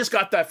 I just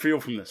got that feel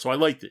from this, so I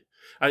liked it.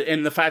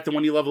 And the fact that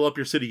when you level up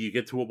your city, you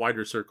get to a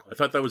wider circle. I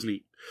thought that was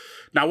neat.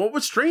 Now, what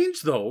was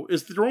strange, though,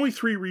 is that there are only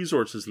 3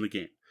 resources in the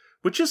game,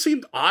 which just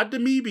seemed odd to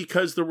me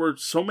because there were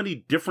so many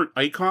different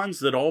icons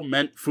that all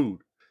meant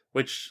food.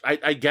 Which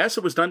I guess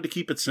it was done to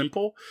keep it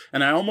simple.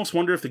 And I almost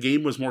wonder if the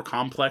game was more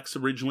complex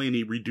originally and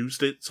he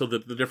reduced it so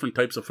that the different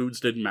types of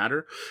foods didn't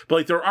matter.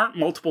 But there aren't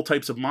multiple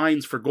types of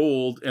mines for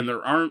gold and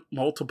there aren't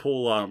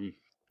multiple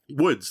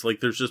woods.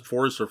 There's just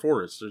forests or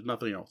forests. There's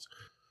nothing else.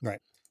 Right.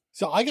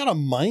 So I got a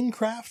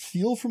Minecraft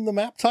feel from the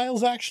map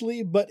tiles,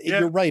 actually. But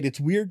You're right. It's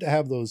weird to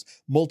have those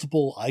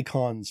multiple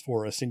icons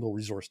for a single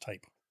resource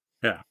type.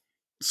 Yeah.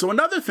 So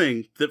another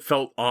thing that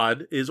felt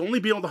odd is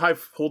only being able to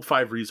hold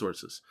 5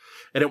 resources.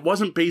 And it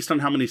wasn't based on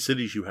how many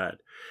cities you had.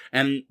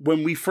 And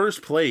when we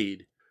first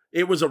played,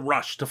 it was a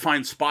rush to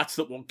find spots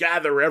that will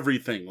gather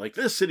everything.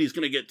 This city's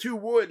going to get 2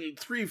 wood and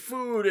 3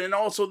 food and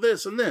also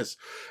this and this.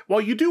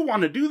 While you do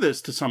want to do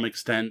this to some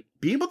extent,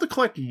 being able to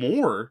collect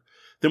more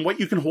than what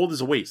you can hold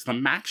is a waste. The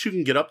max you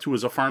can get up to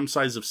is a farm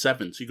size of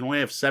 7. So you can only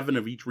have 7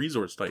 of each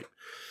resource type.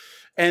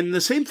 And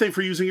the same thing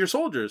for using your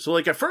soldiers. So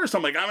at first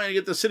I'm I'm going to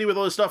get the city with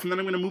all this stuff and then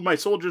I'm going to move my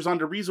soldiers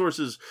onto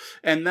resources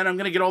and then I'm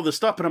going to get all this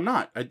stuff, but I'm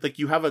not.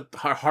 You have a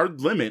hard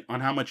limit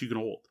on how much you can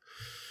hold.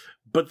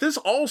 But this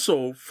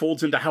also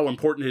folds into how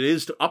important it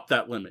is to up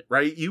that limit,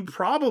 right? You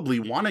probably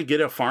want to get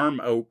a farm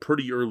out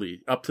pretty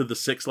early, up to the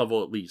 6th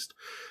level at least.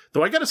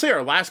 Though I gotta say,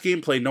 our last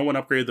gameplay, no one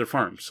upgraded their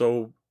farm.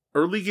 So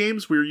early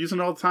games, we were using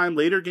it all the time.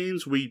 Later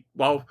games,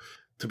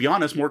 to be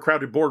honest, more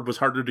crowded board was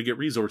harder to get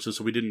resources,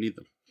 so we didn't need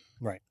them.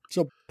 Right.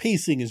 So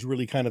pacing is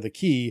really kind of the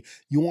key.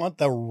 You want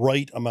the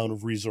right amount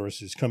of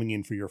resources coming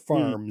in for your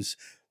farms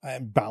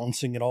and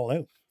balancing it all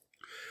out.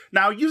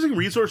 Now, using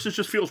resources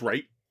just feels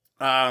right.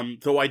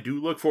 Though I do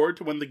look forward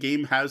to when the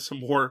game has some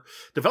more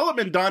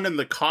development done and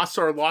the costs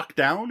are locked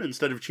down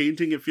instead of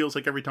changing, it feels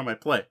like every time I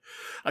play.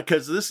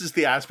 Because this is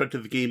the aspect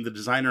of the game the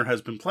designer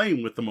has been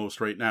playing with the most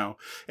right now.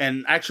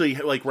 And actually,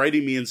 like,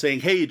 writing me and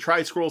saying, hey,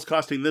 try scrolls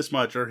costing this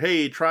much, or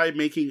hey, try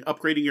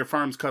upgrading your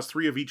farms cost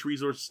 3 of each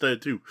resource instead of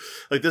 2.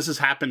 Like, this has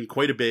happened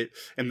quite a bit,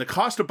 and the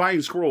cost of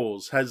buying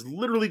scrolls has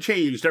literally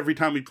changed every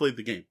time we played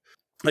the game.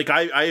 Like,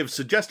 I have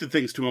suggested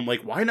things to him,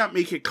 like, why not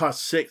make it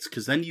cost 6?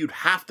 Because then you'd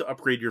have to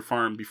upgrade your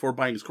farm before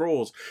buying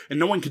scrolls, and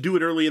no one could do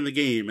it early in the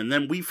game. And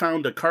then we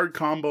found a card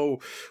combo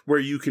where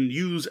you can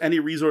use any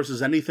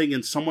resources, anything,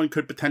 and someone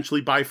could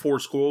potentially buy 4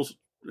 scrolls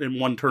in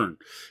one turn.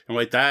 And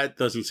like, that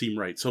doesn't seem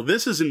right. So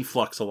this is in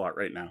flux a lot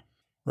right now.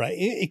 Right.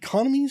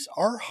 Economies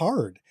are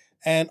hard,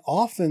 and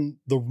often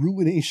the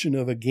ruination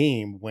of a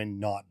game when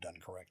not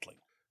done correctly.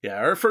 Yeah,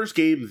 our first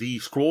game, the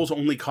scrolls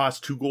only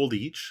cost 2 gold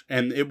each,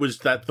 and it was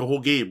that the whole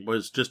game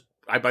was just,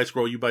 I buy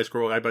scroll, you buy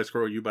scroll, I buy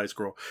scroll, you buy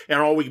scroll, and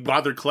all we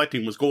bothered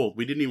collecting was gold.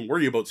 We didn't even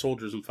worry about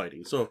soldiers and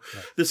fighting. So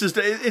This is,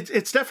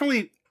 it's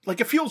definitely,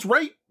 like, it feels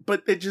right,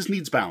 but it just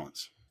needs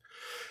balance.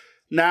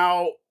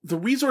 Now, the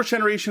resource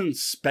generation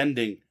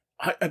spending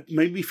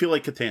made me feel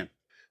like Catan.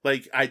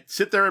 Like, I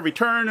sit there every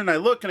turn and I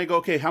look and I go,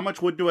 okay, how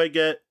much wood do I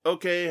get?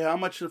 Okay, how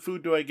much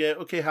food do I get?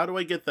 Okay, how do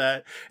I get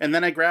that? And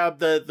then I grab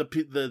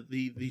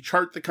the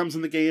chart that comes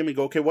in the game and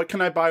go, okay, what can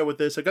I buy with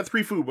this? I got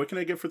 3 food. What can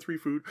I get for 3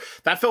 food?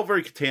 That felt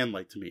very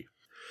Catan-like to me.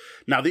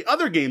 Now, the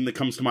other game that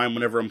comes to mind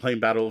whenever I'm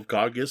playing Battle of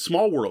Gog is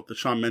Small World, that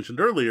Sean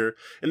mentioned earlier,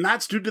 and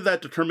that's due to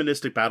that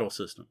deterministic battle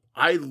system.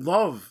 I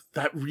love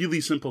that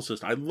really simple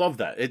system. I love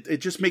that. It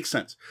just makes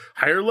sense.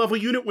 Higher level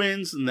unit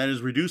wins and then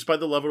is reduced by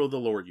the level of the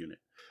lower unit.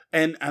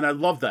 And I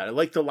love that. I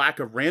like the lack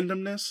of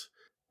randomness,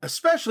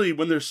 especially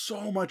when there's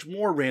so much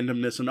more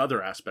randomness in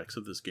other aspects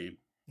of this game.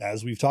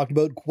 As we've talked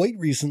about quite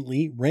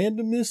recently,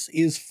 randomness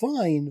is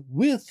fine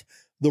with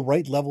the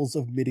right levels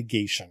of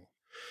mitigation.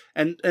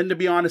 And to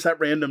be honest, that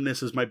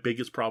randomness is my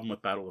biggest problem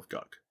with Battle of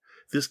Gog.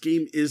 This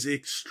game is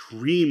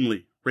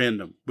extremely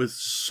random, with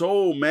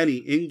so many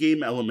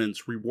in-game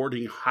elements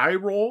rewarding high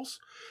rolls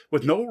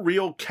with no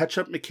real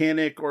catch-up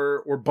mechanic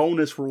or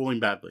bonus for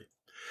rolling badly.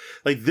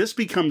 Like, this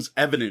becomes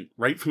evident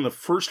right from the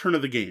first turn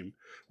of the game,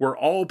 where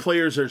all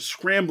players are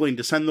scrambling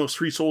to send those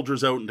 3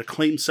 soldiers out and to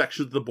claim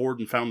sections of the board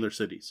and found their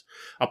cities.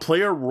 A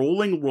player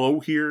rolling low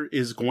here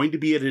is going to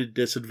be at a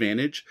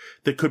disadvantage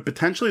that could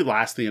potentially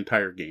last the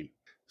entire game.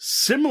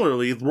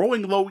 Similarly,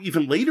 rolling low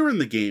even later in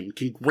the game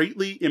can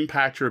greatly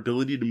impact your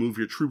ability to move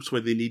your troops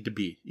where they need to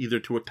be, either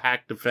to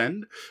attack,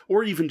 defend,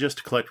 or even just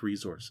to collect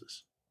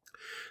resources.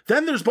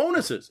 Then there's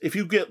bonuses. If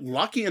you get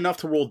lucky enough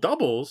to roll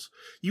doubles,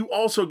 you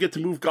also get to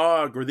move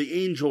Gog or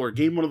the Angel or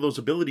gain one of those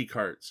ability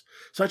cards.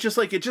 So it's just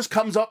like, it just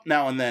comes up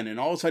now and then, and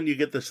all of a sudden you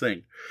get this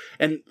thing.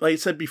 And like I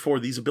said before,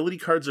 these ability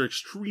cards are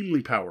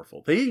extremely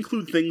powerful. They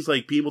include things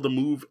like being able to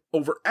move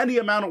over any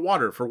amount of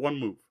water for 1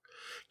 move,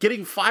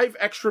 getting 5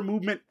 extra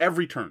movement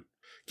every turn,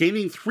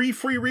 gaining 3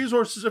 free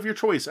resources of your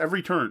choice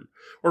every turn,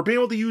 or being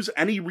able to use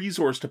any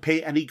resource to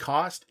pay any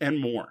cost, and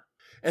more.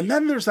 And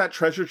then there's that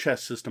treasure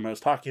chest system I was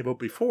talking about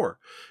before.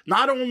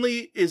 Not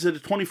only is it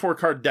a 24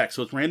 card deck,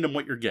 so it's random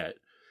what you get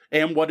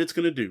and what it's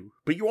going to do,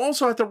 but you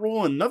also have to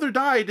roll another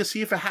die to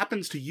see if it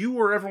happens to you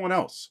or everyone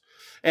else.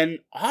 And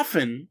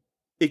often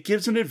it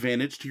gives an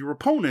advantage to your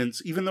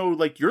opponents, even though,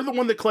 like, you're the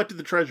one that collected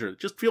the treasure. It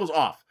just feels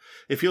off.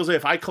 It feels like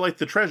if I collect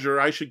the treasure,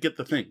 I should get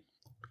the thing.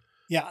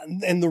 Yeah,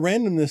 and the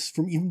randomness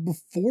from even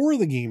before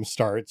the game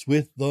starts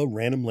with the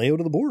random layout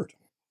of the board.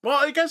 Well,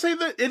 I gotta say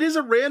that it is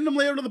a random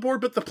layout of the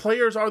board, but the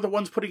players are the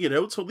ones putting it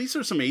out, so at least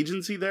there's some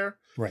agency there.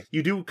 Right.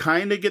 You do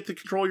kind of get to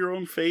control your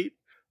own fate.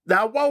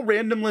 Now, while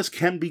randomness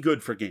can be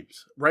good for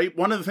games, right,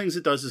 one of the things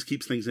it does is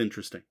keeps things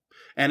interesting.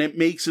 And it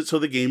makes it so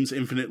the game's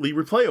infinitely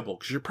replayable,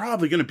 because you're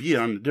probably going to be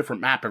on a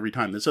different map every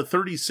time. There's a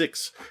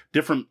 36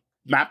 different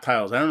map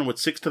tiles. I don't know what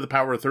 6 to the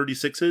power of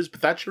 36 is, but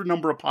that's your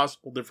number of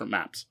possible different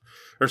maps.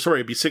 Or sorry,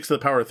 it'd be 6 to the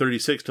power of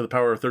 36 to the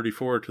power of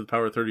 34 to the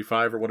power of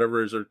 35 or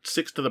whatever it is, or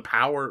 6 to the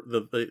power,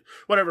 the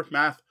whatever,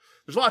 math.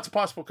 There's lots of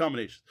possible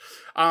combinations.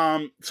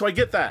 So I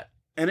get that.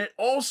 And it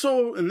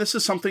also, and this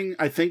is something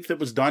I think that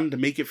was done to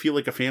make it feel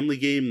like a family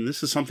game, and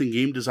this is something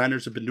game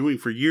designers have been doing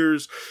for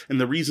years, and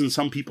the reason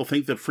some people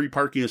think that free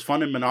parking is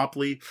fun in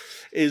Monopoly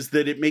is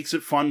that it makes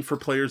it fun for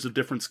players of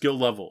different skill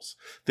levels.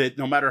 That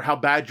no matter how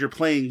bad you're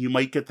playing, you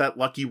might get that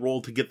lucky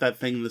roll to get that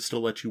thing that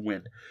still lets you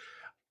win.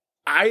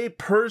 I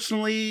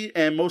personally,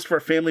 and most of our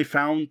family,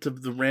 found the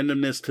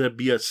randomness to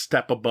be a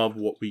step above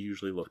what we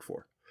usually look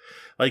for.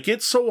 Like,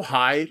 it's so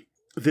high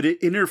that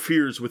it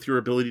interferes with your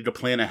ability to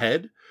plan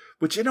ahead,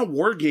 which in a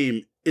war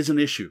game is an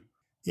issue.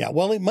 Yeah,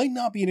 while it might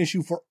not be an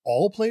issue for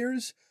all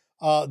players,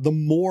 the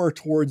more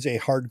towards a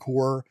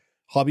hardcore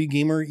hobby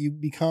gamer you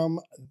become,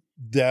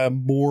 the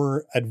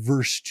more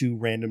adverse to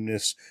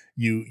randomness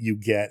you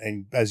get,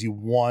 and as you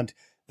want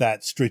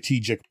that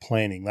strategic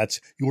planning. That's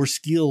your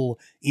skill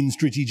in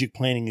strategic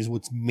planning is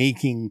what's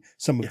making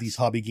some of these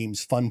hobby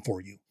games fun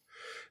for you.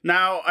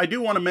 Now, I do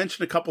want to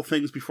mention a couple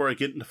things before I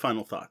get into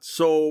final thoughts.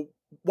 So,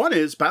 one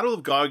is Battle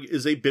of Gog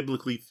is a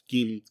biblically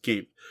themed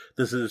game.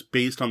 This is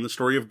based on the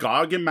story of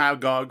Gog and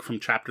Magog from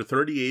chapter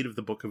 38 of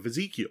the book of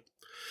Ezekiel.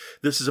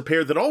 This is a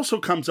pair that also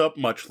comes up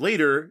much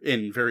later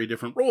in very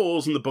different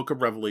roles in the book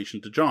of Revelation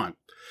to John.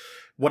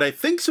 What I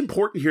think's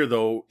important here,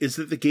 though, is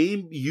that the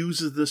game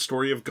uses the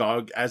story of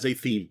Gog as a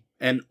theme,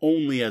 and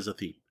only as a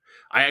theme.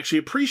 I actually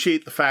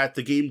appreciate the fact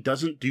the game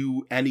doesn't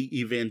do any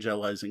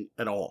evangelizing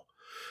at all.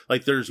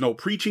 Like, there's no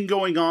preaching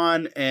going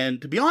on,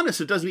 and to be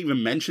honest, it doesn't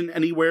even mention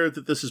anywhere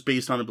that this is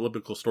based on a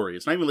biblical story.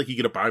 It's not even like you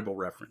get a Bible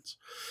reference.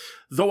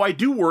 Though I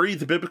do worry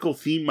the biblical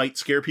theme might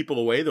scare people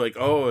away. They're like,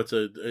 oh, it's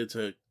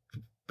a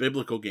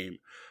biblical game.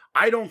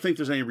 I don't think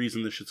there's any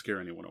reason this should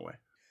scare anyone away.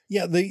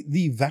 Yeah,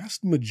 the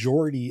vast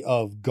majority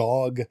of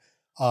GOG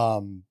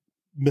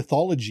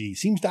mythology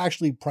seems to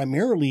actually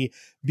primarily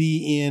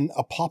be in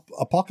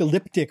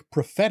apocalyptic,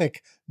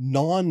 prophetic,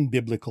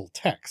 non-biblical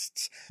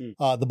texts.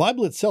 The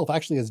Bible itself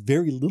actually has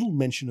very little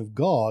mention of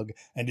Gog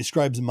and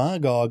describes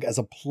Magog as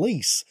a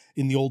place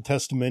in the Old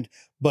Testament,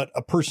 but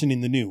a person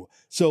in the New.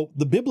 So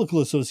the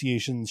biblical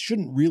associations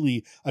shouldn't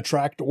really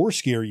attract or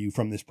scare you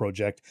from this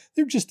project.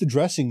 They're just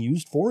addressing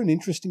used for an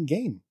interesting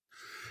game.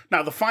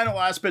 Now, the final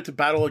aspect of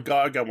Battle of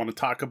Gog I want to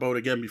talk about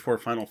again before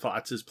final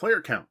thoughts is player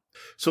count.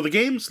 So the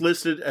game's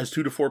listed as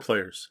 2 to 4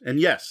 players. And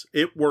yes,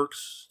 it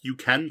works. You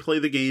can play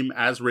the game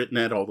as written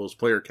at all those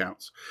player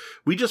counts.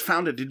 We just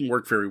found it didn't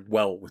work very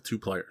well with 2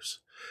 players.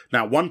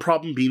 Now, one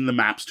problem being the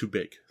map's too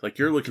big. Like,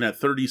 you're looking at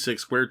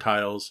 36 square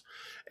tiles,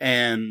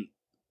 and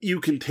you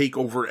can take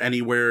over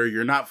anywhere.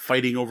 You're not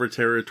fighting over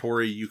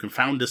territory. You can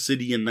found a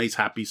city in nice,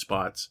 happy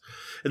spots.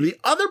 And the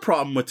other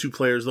problem with 2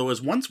 players, though,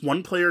 is once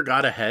one player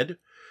got ahead,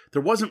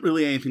 there wasn't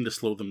really anything to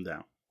slow them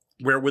down.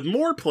 Where with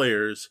more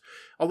players,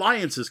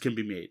 alliances can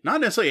be made.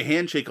 Not necessarily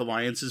handshake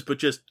alliances, but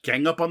just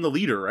gang up on the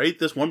leader, right?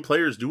 This one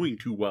player is doing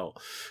too well.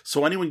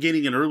 So anyone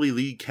gaining an early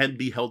lead can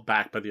be held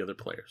back by the other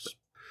players.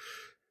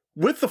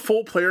 With the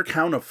full player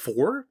count of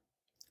 4,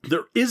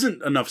 there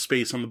isn't enough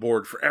space on the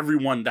board for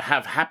everyone to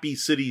have happy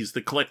cities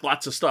that collect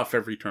lots of stuff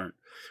every turn.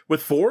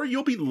 With 4,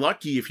 you'll be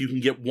lucky if you can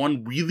get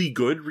 1 really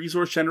good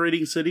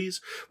resource-generating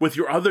cities, with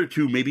your other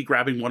 2 maybe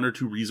grabbing 1 or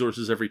 2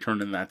 resources every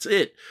turn, and that's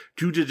it,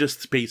 due to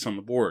just space on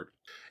the board.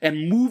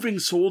 And moving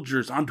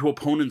soldiers onto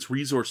opponents'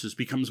 resources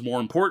becomes more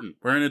important,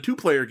 where in a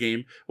 2-player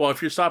game, well,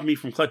 if you're stopping me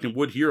from collecting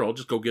wood here, I'll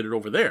just go get it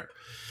over there.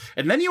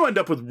 And then you end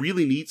up with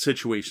really neat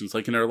situations,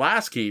 like in our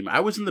last game, I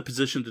was in the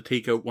position to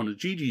take out one of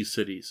Gigi's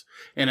cities,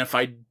 and if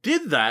I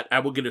did that, I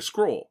will get a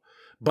scroll.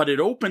 But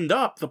it opened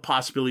up the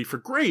possibility for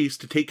Grace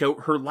to take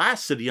out her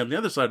last city on the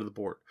other side of the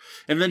board.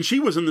 And then she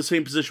was in the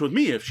same position with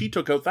me. If she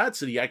took out that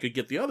city, I could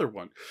get the other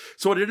one.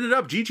 So it ended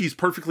up Gigi's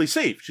perfectly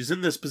safe. She's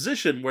in this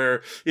position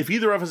where if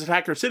either of us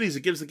attack her cities,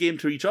 it gives the game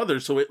to each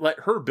other. So it let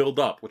her build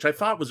up, which I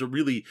thought was a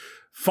really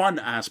fun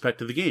aspect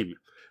of the game.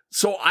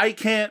 So I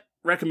can't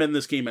recommend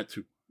this game at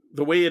 2,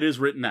 the way it is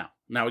written now.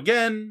 Now,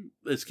 again,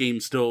 this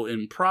game's still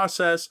in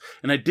process,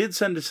 and I did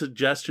send a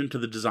suggestion to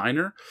the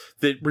designer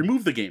that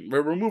remove the game,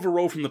 remove a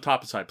row from the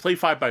top side, play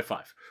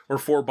 5x5 or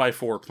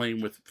 4x4,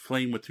 playing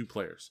with 2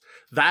 players.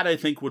 That I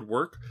think would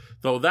work,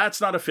 though that's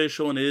not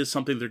official, and it is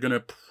something they're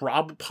going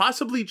to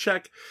possibly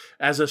check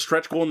as a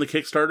stretch goal in the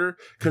Kickstarter,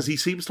 because he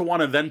seems to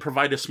want to then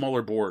provide a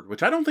smaller board,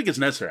 which I don't think is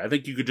necessary. I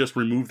think you could just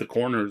remove the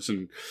corners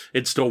and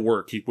it'd still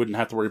work. He wouldn't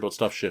have to worry about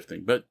stuff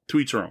shifting, but to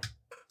each their own.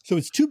 So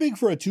it's too big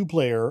for a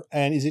 2-player,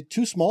 and is it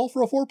too small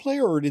for a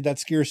 4-player, or did that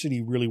scarcity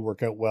really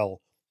work out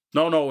well?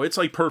 No, it's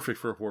like perfect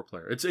for a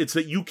 4-player. It's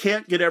that you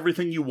can't get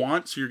everything you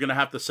want, so you're going to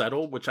have to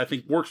settle, which I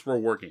think works for a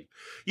war game.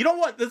 You don't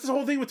want, that's the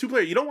whole thing with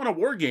 2-player. You don't want a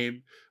war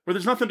game where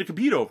there's nothing to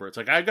compete over. It's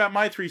like, I got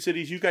my 3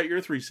 cities, you got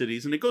your 3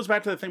 cities, and it goes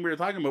back to the thing we were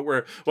talking about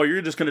where, well,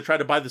 you're just going to try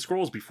to buy the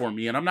scrolls before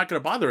me, and I'm not going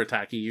to bother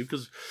attacking you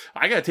because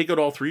I got to take out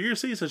all 3 of your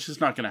cities. That's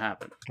just not going to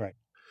happen. Right.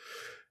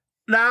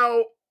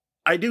 Now,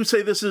 I do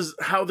say this is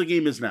how the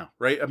game is now,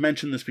 right? I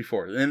mentioned this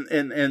before. And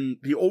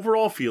the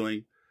overall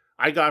feeling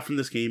I got from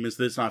this game is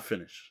that it's not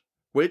finished,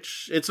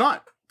 which it's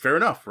not. Fair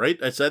enough, right?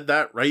 I said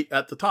that right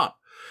at the top.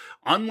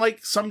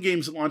 Unlike some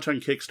games that launch on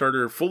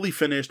Kickstarter, fully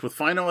finished with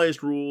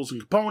finalized rules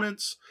and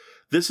components,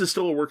 this is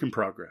still a work in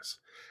progress.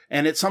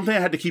 And it's something I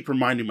had to keep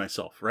reminding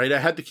myself, right? I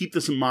had to keep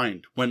this in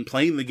mind when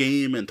playing the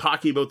game and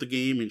talking about the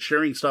game and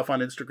sharing stuff on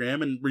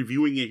Instagram and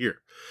reviewing it here.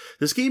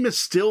 This game is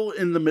still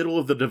in the middle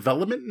of the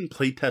development and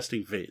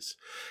playtesting phase.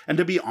 And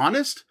to be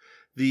honest,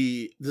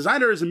 the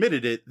designer has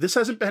admitted it, this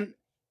hasn't been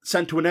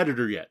sent to an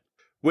editor yet,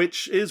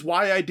 which is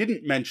why I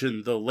didn't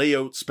mention the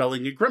layout,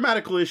 spelling, and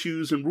grammatical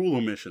issues and rule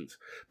omissions,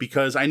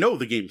 because I know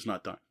the game's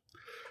not done.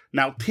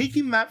 Now,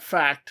 taking that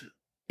fact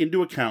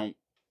into account,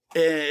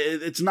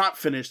 it's not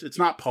finished, it's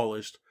not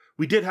polished.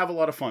 We did have a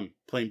lot of fun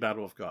playing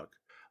Battle of Gog.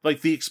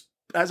 Like, the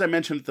as I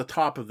mentioned at the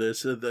top of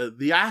this,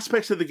 the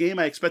aspects of the game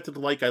I expected to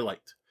like, I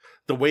liked.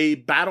 The way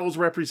battles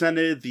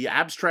represented, the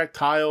abstract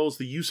tiles,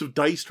 the use of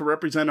dice to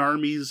represent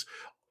armies,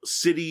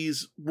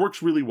 cities,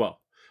 works really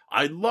well.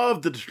 I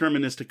love the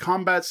deterministic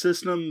combat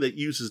system that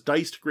uses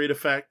dice to great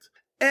effect.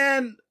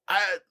 And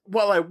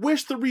while I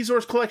wish the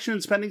resource collection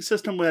and spending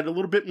system had a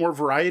little bit more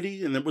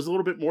variety and it was a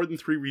little bit more than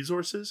 3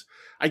 resources,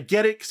 I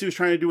get it because he was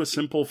trying to do a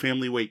simple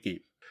family weight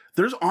game.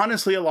 There's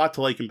honestly a lot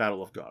to like in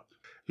Battle of Gog.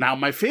 Now,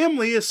 my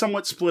family is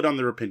somewhat split on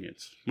their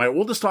opinions. My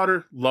oldest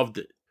daughter loved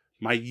it.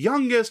 My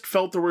youngest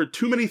felt there were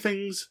too many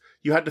things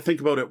you had to think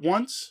about at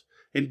once.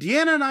 And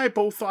Deanna and I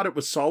both thought it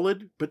was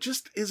solid, but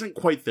just isn't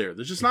quite there.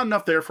 There's just not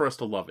enough there for us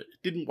to love it.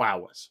 It didn't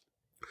wow us.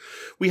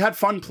 We had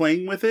fun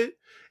playing with it.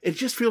 It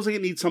just feels like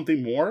it needs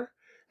something more.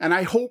 And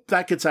I hope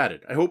that gets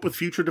added. I hope with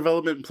future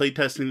development and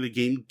playtesting, the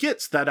game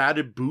gets that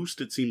added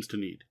boost it seems to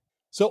need.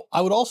 So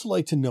I would also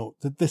like to note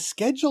that the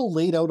schedule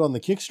laid out on the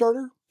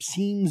Kickstarter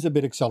seems a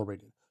bit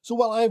accelerated. So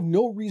while I have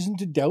no reason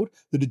to doubt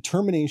the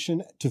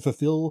determination to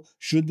fulfill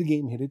should the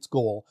game hit its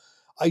goal,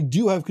 I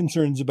do have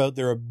concerns about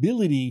their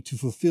ability to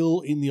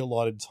fulfill in the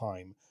allotted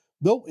time.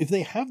 Though, if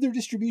they have their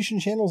distribution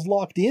channels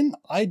locked in,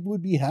 I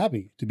would be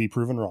happy to be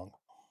proven wrong.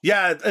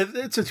 Yeah,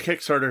 it's a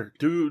Kickstarter.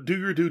 Do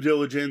your due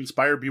diligence,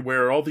 buyer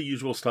beware, all the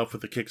usual stuff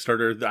with the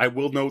Kickstarter. I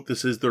will note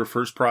this is their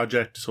first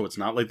project, so it's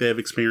not like they have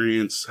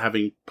experience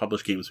having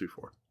published games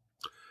before.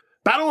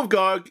 Battle of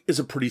Gog is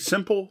a pretty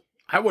simple,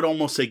 I would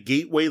almost say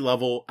gateway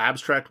level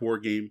abstract war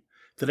game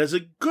that has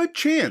a good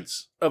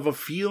chance of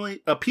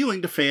appealing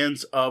to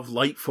fans of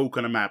light folk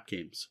on a map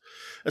games,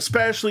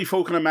 especially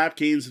folk on a map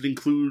games that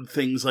include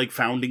things like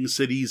founding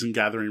cities and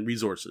gathering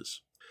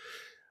resources.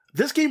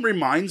 This game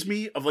reminds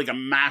me of like a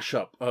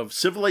mashup of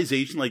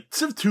Civilization, like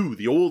Civ 2,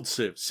 the old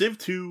Civ, Civ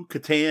 2,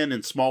 Catan,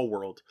 and Small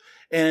World.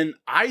 And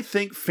I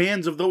think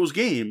fans of those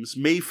games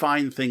may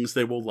find things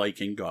they will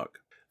like in GOG.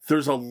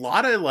 There's a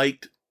lot I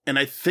liked, and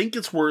I think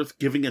it's worth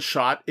giving a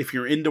shot if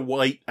you're into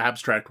light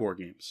abstract war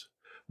games.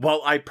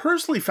 While I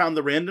personally found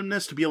the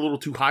randomness to be a little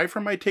too high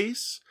for my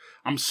tastes,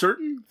 I'm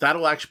certain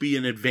that'll actually be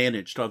an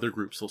advantage to other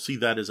groups. They'll see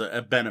that as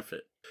a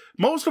benefit.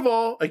 Most of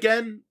all,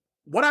 again,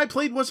 what I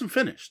played wasn't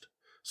finished.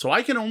 So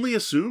I can only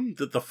assume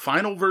that the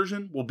final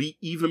version will be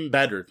even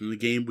better than the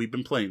game we've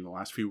been playing the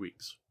last few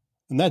weeks.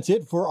 And that's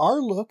it for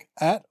our look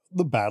at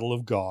the Battle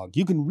of Gog.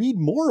 You can read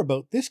more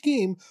about this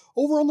game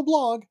over on the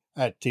blog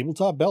at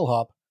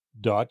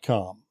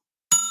tabletopbellhop.com.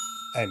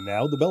 And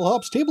now the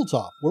Bellhop's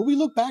Tabletop, where we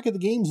look back at the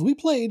games we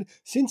played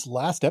since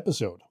last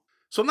episode.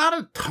 So not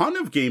a ton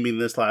of gaming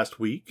this last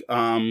week.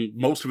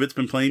 Most of it's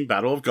been playing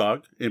Battle of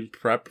Gog in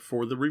prep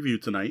for the review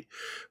tonight,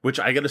 which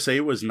I gotta say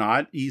was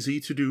not easy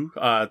to do,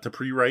 to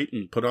pre-write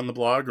and put on the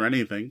blog or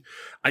anything.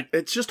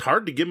 It's just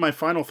hard to give my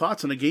final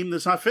thoughts on a game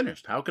that's not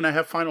finished. How can I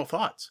have final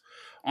thoughts?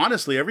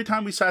 Honestly, every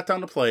time we sat down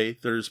to play,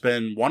 there's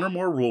been one or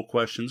more rule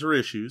questions or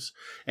issues,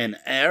 and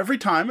every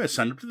time I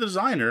send it to the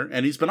designer,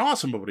 and he's been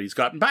awesome about it. He's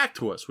gotten back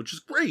to us, which is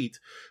great,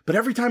 but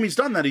every time he's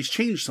done that, he's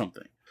changed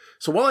something.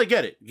 So while I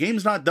get it,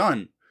 game's not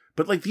done,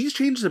 but like these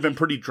changes have been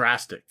pretty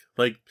drastic.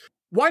 Like,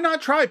 why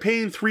not try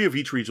paying 3 of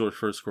each resource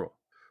for a scroll?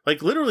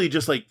 Like, literally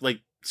just like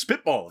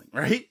spitballing,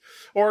 right?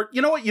 Or,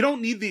 you know what? You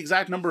don't need the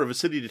exact number of a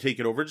city to take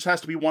it over. It just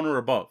has to be 1 or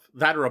above.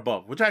 That or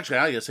above, which actually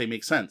I gotta say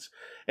makes sense.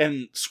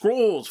 And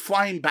scrolls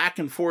flying back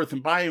and forth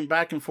and buying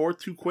back and forth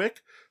too quick.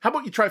 How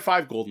about you try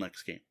 5 gold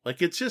next game?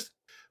 Like, it's just,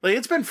 like,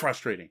 it's been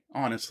frustrating,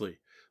 honestly.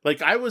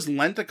 Like, I was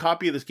lent a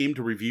copy of this game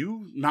to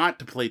review, not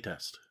to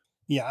playtest.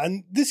 Yeah,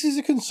 and this is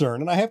a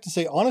concern, and I have to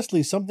say,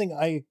 honestly, something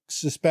I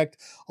suspect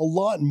a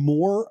lot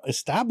more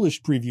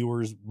established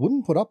previewers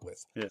wouldn't put up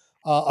with. Yeah.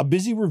 A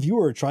busy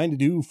reviewer trying to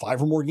do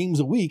 5 or more games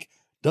a week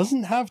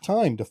doesn't have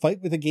time to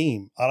fight with a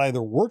game that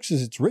either works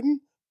as it's written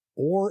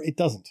or it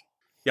doesn't.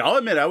 Yeah, I'll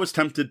admit I was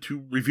tempted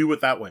to review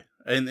it that way.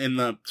 And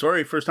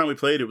first time we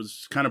played, it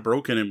was kind of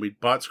broken and we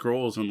bought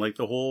scrolls and like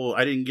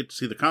I didn't get to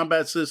see the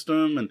combat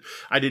system and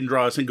I didn't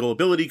draw a single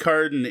ability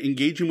card, and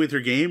engaging with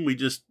your game, we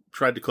just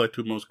tried to collect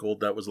 2 most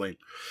gold. That was lame.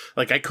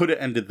 Like, I could have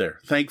ended there.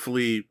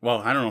 Thankfully,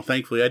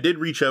 I did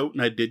reach out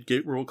and I did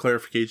get rule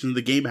clarification.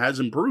 The game has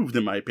improved,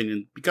 in my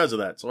opinion, because of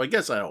that. So I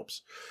guess that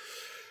helps.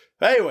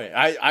 Anyway,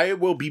 I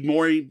will be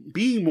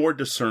being more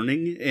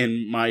discerning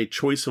in my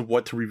choice of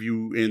what to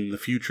review in the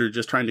future.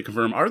 Just trying to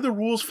confirm, are the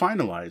rules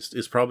finalized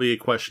is probably a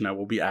question I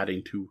will be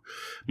adding to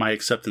my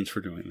acceptance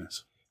for doing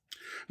this.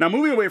 Now,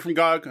 moving away from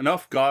GOG,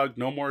 enough GOG,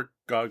 no more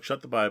GOG,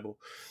 shut the Bible.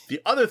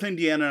 The other thing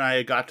Deanna and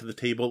I got to the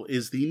table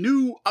is the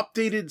new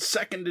updated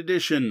 2nd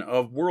edition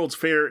of World's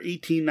Fair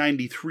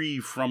 1893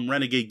 from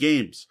Renegade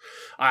Games.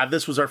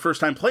 This was our first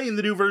time playing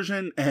the new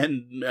version,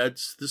 and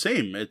it's the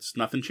same. It's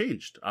nothing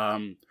changed.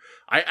 I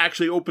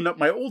actually opened up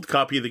my old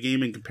copy of the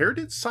game and compared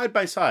it side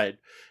by side,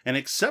 and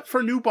except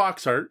for new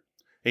box art,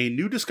 a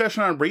new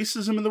discussion on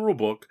racism in the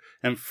rulebook,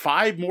 and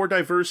 5 more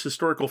diverse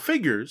historical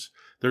figures,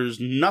 there's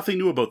nothing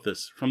new about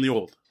this from the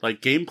old.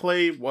 Like,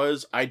 gameplay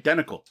was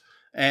identical.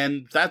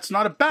 And that's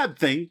not a bad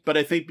thing, but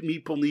I think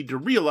people need to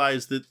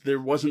realize that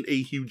there wasn't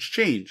a huge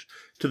change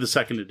to the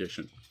second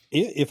edition.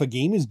 If a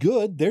game is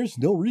good, there's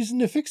no reason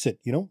to fix it.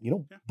 You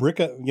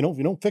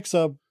don't fix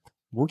a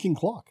working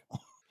clock.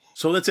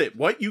 So that's it.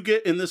 What you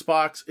get in this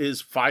box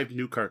is 5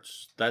 new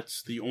cards.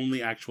 That's the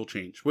only actual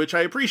change, which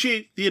I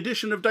appreciate the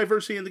addition of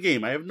diversity in the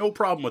game. I have no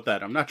problem with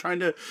that. I'm not trying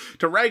to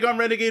rag on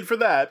Renegade for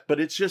that, but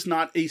it's just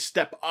not a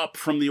step up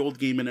from the old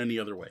game in any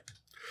other way.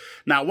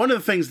 Now, one of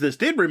the things this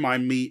did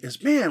remind me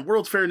is, man,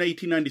 World's Fair in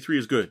 1893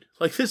 is good.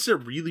 Like, this is a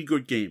really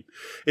good game.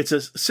 It's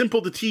a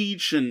simple to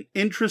teach and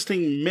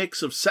interesting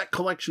mix of set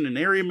collection and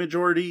area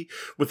majority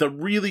with a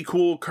really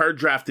cool card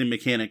drafting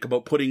mechanic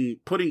about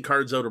putting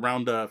cards out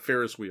around a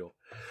Ferris wheel.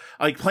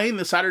 Like, playing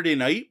the Saturday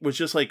night was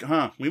just like,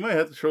 we might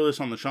have to throw this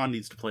on the Sean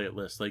Needs to Play It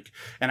list. Like,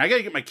 and I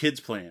gotta get my kids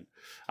playing.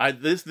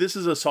 This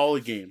is a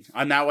solid game.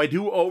 Now, I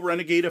do owe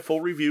Renegade a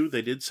full review.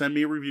 They did send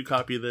me a review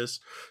copy of this.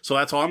 So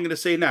that's all I'm gonna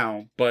say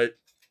now. But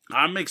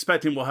I'm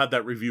expecting we'll have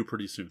that review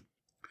pretty soon.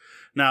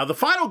 Now, the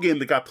final game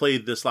that got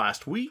played this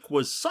last week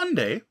was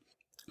Sunday,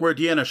 where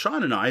Deanna,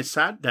 Sean, and I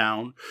sat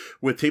down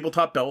with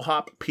Tabletop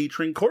Bellhop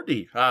patron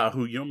Courtney,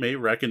 who you may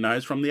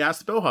recognize from the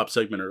Ask the Bellhop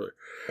segment earlier.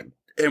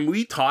 And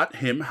we taught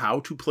him how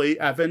to play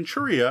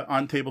Aventuria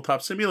on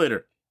Tabletop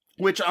Simulator,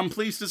 which I'm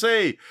pleased to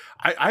say,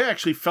 I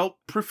actually felt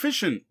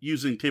proficient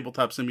using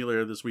Tabletop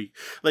Simulator this week.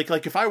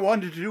 Like if I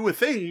wanted to do a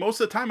thing, most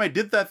of the time I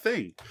did that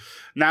thing.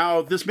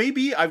 Now, this may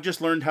be I've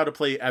just learned how to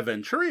play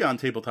Aventuria on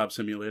Tabletop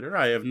Simulator.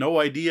 I have no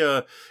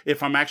idea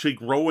if I'm actually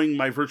growing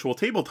my virtual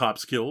tabletop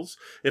skills,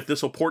 if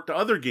this will port to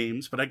other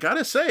games, but I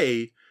gotta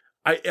say,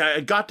 I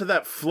got to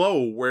that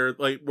flow where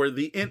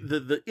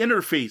the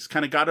interface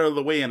kind of got out of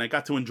the way and I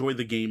got to enjoy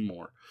the game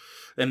more.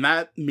 And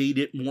that made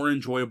it more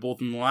enjoyable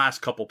than the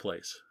last couple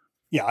plays.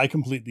 Yeah, I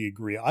completely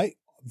agree. I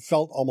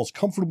felt almost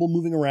comfortable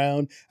moving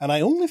around, and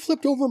I only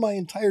flipped over my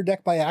entire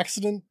deck by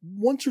accident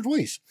once or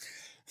twice.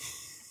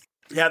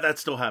 Yeah, that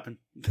still happened.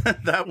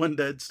 That one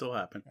did still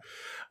happen.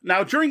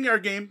 Now, during our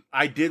game,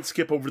 I did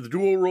skip over the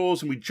dual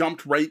rolls, and we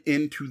jumped right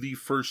into the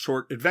first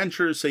short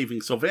adventure, saving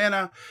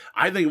Sylvana.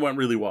 I think it went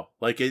really well.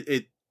 Like,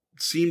 it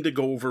seemed to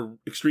go over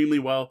extremely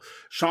well.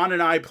 Sean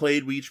and I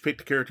played. We each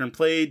picked a character and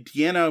played.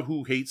 Deanna,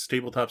 who hates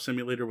Tabletop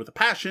Simulator with a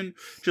passion,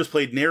 just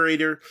played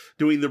narrator,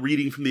 doing the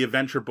reading from the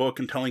adventure book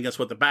and telling us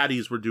what the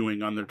baddies were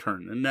doing on their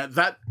turn. And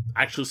that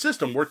actual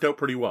system worked out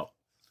pretty well.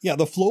 Yeah,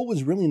 the flow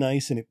was really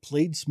nice, and it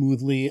played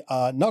smoothly.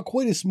 Not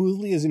quite as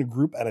smoothly as in a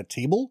group at a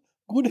table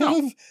would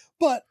have,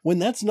 but when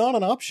that's not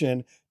an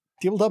option,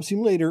 Tabletop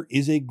Simulator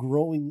is a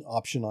growing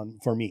option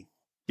for me.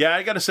 Yeah,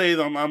 I gotta say,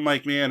 I'm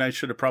like, man, I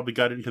should have probably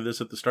got into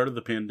this at the start of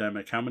the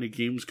pandemic. How many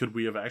games could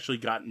we have actually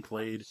gotten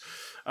played?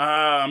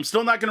 I'm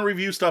still not gonna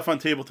review stuff on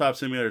Tabletop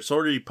Simulator.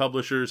 Sorry,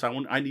 publishers,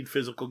 I need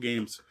physical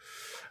games.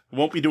 I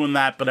won't be doing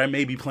that, but I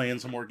may be playing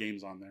some more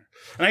games on there.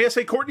 And I gotta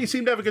say, Courtney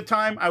seemed to have a good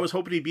time. I was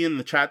hoping he'd be in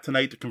the chat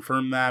tonight to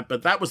confirm that,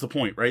 but that was the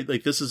point, right?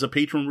 Like, this is a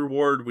patron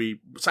reward.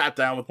 We sat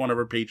down with one of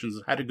our patrons,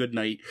 had a good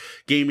night,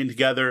 gaming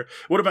together. It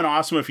would have been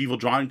awesome if Evil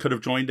John could have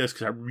joined us,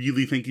 because I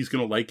really think he's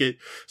gonna like it,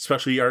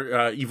 especially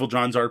our Evil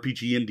John's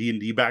RPG and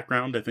D&D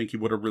background. I think he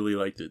would have really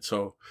liked it.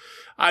 So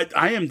I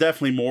am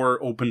definitely more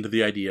open to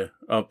the idea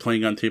of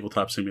playing on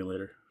Tabletop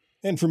Simulator.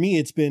 And for me,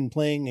 it's been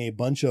playing a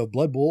bunch of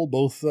Blood Bowl,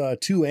 both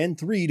 2 and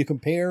 3, to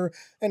compare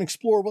and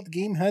explore what the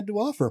game had to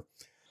offer.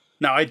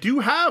 Now, I do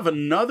have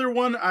another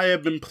one I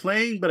have been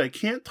playing, but I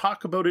can't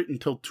talk about it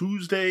until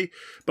Tuesday.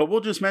 But we'll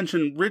just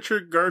mention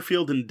Richard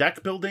Garfield and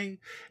Deck Building.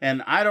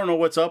 And I don't know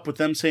what's up with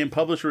them saying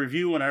publish a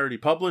review when I already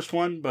published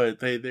one,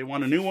 but they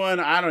want a new one.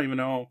 I don't even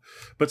know.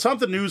 But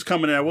something new's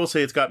coming, and I will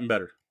say it's gotten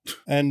better.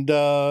 And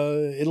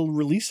it'll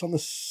release on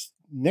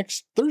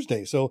next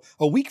Thursday. So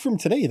a week from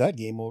today, that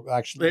game will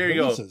actually there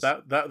you releases.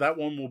 Go. That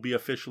one will be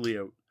officially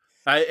out.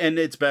 And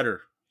it's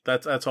better.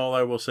 That's all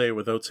I will say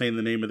without saying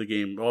the name of the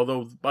game.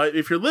 Although,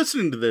 if you're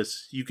listening to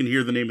this, you can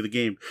hear the name of the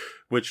game,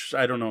 which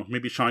I don't know.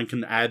 Maybe Sean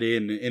can add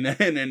in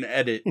and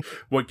edit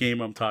what game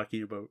I'm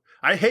talking about.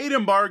 I hate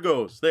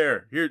embargoes.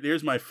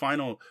 Here's my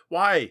final.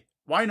 Why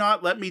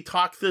not let me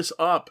talk this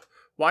up?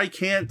 Why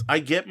can't I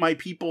get my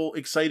people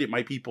excited?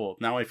 My people.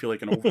 Now I feel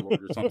like an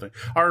overlord or something.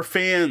 Our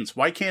fans.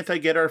 Why can't I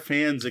get our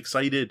fans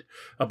excited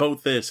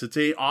about this? It's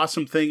an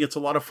awesome thing. It's a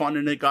lot of fun,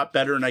 and it got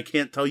better, and I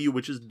can't tell you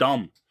which is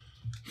dumb.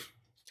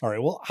 All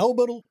right, well, how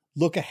about a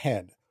look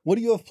ahead? What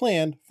do you have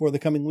planned for the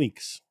coming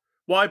weeks?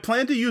 Well, I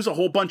plan to use a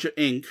whole bunch of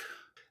ink.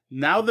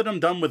 Now that I'm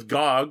done with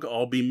GOG,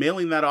 I'll be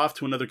mailing that off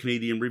to another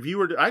Canadian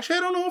reviewer. Actually, I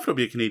don't know if it'll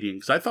be a Canadian,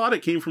 because I thought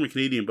it came from a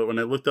Canadian, but when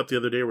I looked up the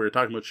other day, we were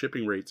talking about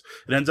shipping rates.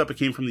 It ends up it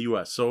came from the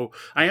US. So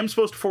I am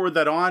supposed to forward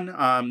that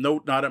on.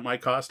 Note, not at my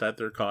cost, at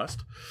their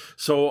cost.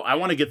 So I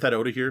want to get that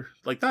out of here.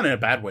 Like, not in a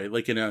bad way,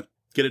 like in a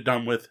get it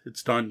done with,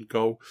 it's done,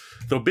 go.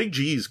 Though Big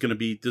G is going to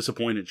be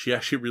disappointed. She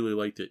actually really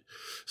liked it.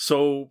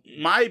 So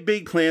my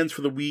big plans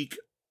for the week,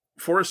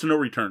 Forest of No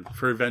Return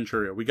for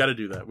Aventuria. We got to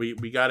do that. We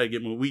got to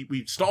get moving.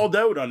 We stalled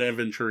out on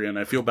Aventuria, and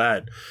I feel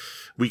bad.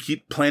 We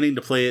keep planning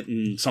to play it,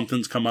 and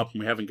something's come up, and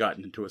we haven't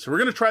gotten into it. So we're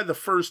going to try the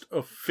first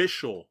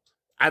official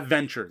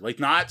adventure, like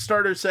not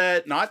starter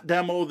set, not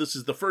demo. This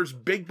is the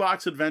first big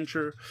box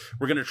adventure.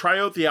 We're going to try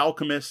out the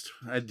Alchemist.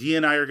 Dee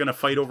and I are going to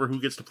fight over who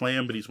gets to play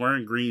him, but he's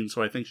wearing green,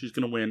 so I think she's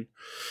going to win.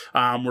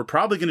 We're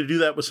probably going to do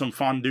that with some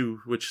fondue,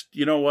 which,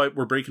 you know what?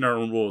 We're breaking our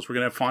own rules. We're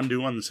going to have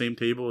fondue on the same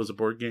table as a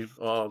board game.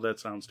 Oh, that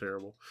sounds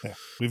terrible. Yeah.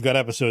 We've got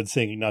episodes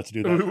saying not to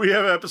do that. We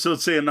have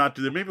episodes saying not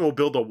to do that. Maybe we'll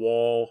build a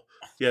wall.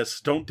 Yes,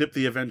 don't dip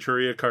the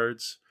Aventuria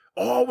cards.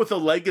 Oh, with a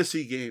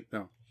legacy game.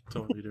 No.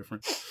 Totally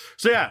different.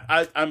 So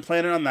yeah, I'm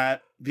planning on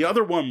that. The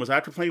other one was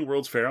after playing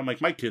World's Fair, I'm like,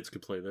 my kids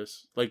could play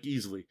this, like,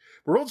 easily.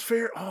 World's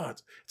Fair,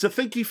 it's a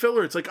thinky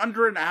filler. It's like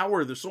under an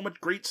hour. There's so much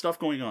great stuff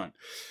going on.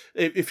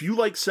 If you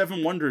like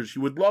Seven Wonders,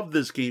 you would love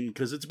this game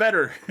because it's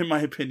better, in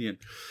my opinion.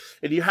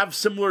 And you have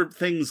similar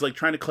things like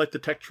trying to collect the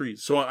tech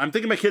trees. So I'm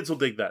thinking my kids will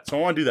dig that. So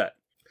I want to do that.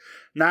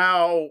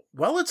 Now,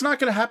 well, it's not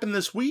going to happen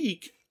this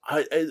week.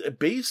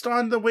 Based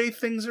on the way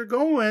things are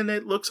going,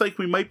 it looks like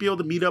we might be able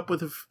to meet up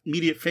with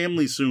immediate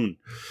family soon.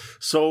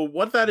 So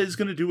what that is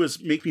going to do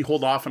is make me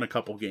hold off on a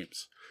couple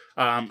games.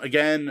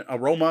 Again,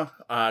 Aroma,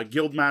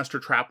 Guildmaster,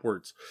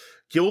 Trapwords.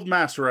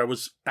 Guildmaster, I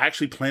was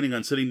actually planning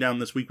on sitting down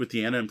this week with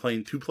Deanna and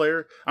playing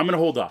 2-player. I'm going to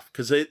hold off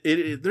because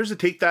there's a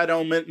take that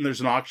element and there's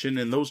an auction,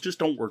 and those just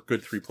don't work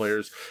good 3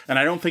 players. And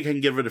I don't think I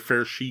can give it a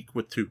fair shake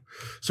with 2.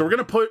 So we're going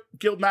to put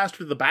Guildmaster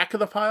to the back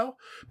of the pile.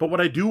 But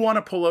what I do want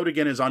to pull out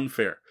again is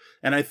Unfair.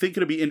 And I think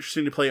it'll be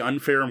interesting to play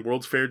Unfair and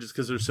World's Fair just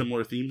because there's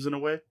similar themes in a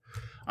way.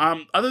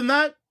 Other than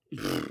that,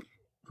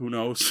 who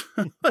knows?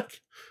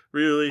 Like,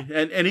 really?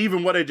 And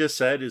even what I just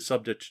said is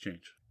subject to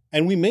change.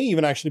 And we may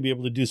even actually be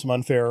able to do some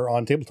Unfair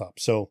on Tabletop.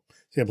 So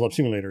Tabletop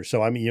Simulator.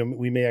 So I mean,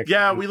 we may actually.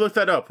 Yeah, we looked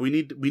that up. We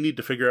need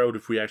to figure out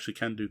if we actually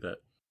can do that.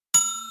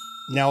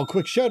 Now, a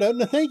quick shout out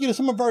and a thank you to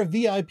some of our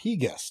VIP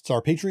guests,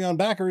 our Patreon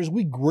backers.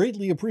 We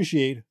greatly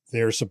appreciate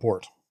their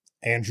support.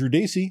 Andrew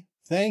Dacey,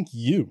 thank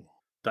you.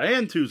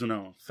 Diane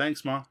Tuzano,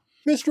 thanks, Ma.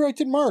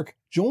 Misdirected Mark,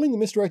 join the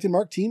Misdirected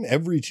Mark team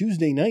every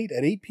Tuesday night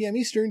at 8 p.m.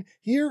 Eastern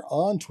here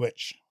on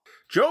Twitch.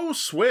 Joe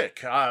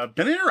Swick,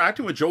 been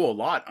interacting with Joe a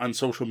lot on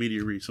social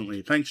media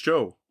recently. Thanks,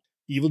 Joe.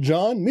 Evil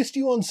John, missed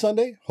you on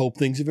Sunday. Hope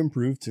things have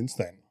improved since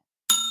then.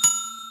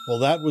 Well,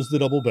 that was the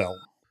double bell.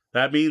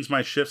 That means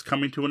my shift's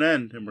coming to an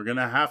end, and we're going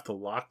to have to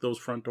lock those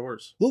front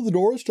doors. Though the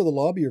doors to the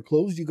lobby are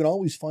closed, you can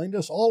always find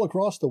us all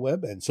across the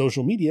web and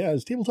social media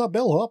as Tabletop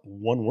Bellhop,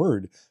 one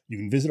word. You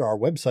can visit our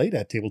website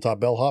at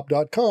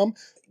tabletopbellhop.com,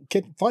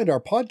 find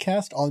our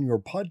podcast on your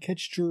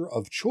podcatcher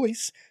of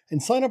choice,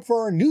 and sign up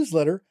for our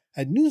newsletter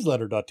at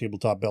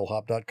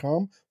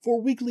newsletter.tabletopbellhop.com for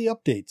weekly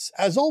updates.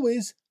 As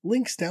always,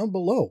 links down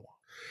below.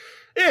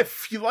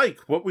 If you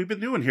like what we've been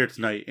doing here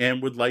tonight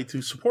and would like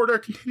to support our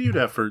continued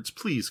efforts,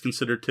 please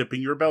consider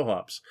tipping your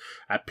bellhops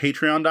at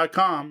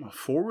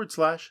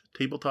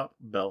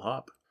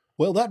patreon.com/tabletopbellhop.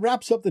 Well, that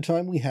wraps up the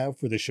time we have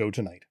for the show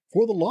tonight.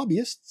 For the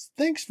lobbyists,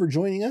 thanks for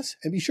joining us,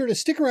 and be sure to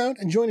stick around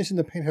and join us in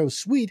the Penthouse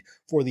Suite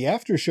for the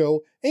after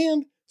show,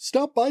 and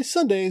stop by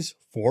Sundays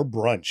for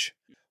brunch.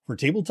 For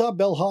Tabletop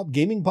Bellhop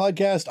Gaming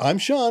Podcast, I'm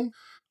Sean.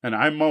 And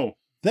I'm Mo.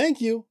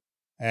 Thank you,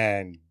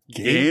 and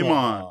game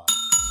on.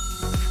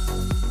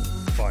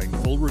 Find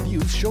full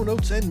reviews, show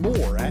notes, and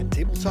more at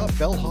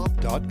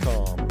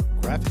tabletopbellhop.com.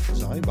 Graphic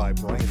design by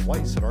Brian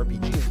Weiss at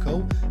RPG &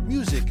 Co.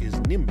 Music is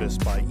Nimbus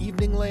by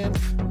Evening Land.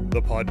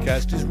 The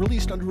podcast is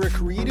released under a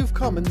Creative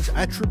Commons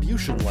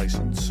Attribution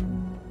license.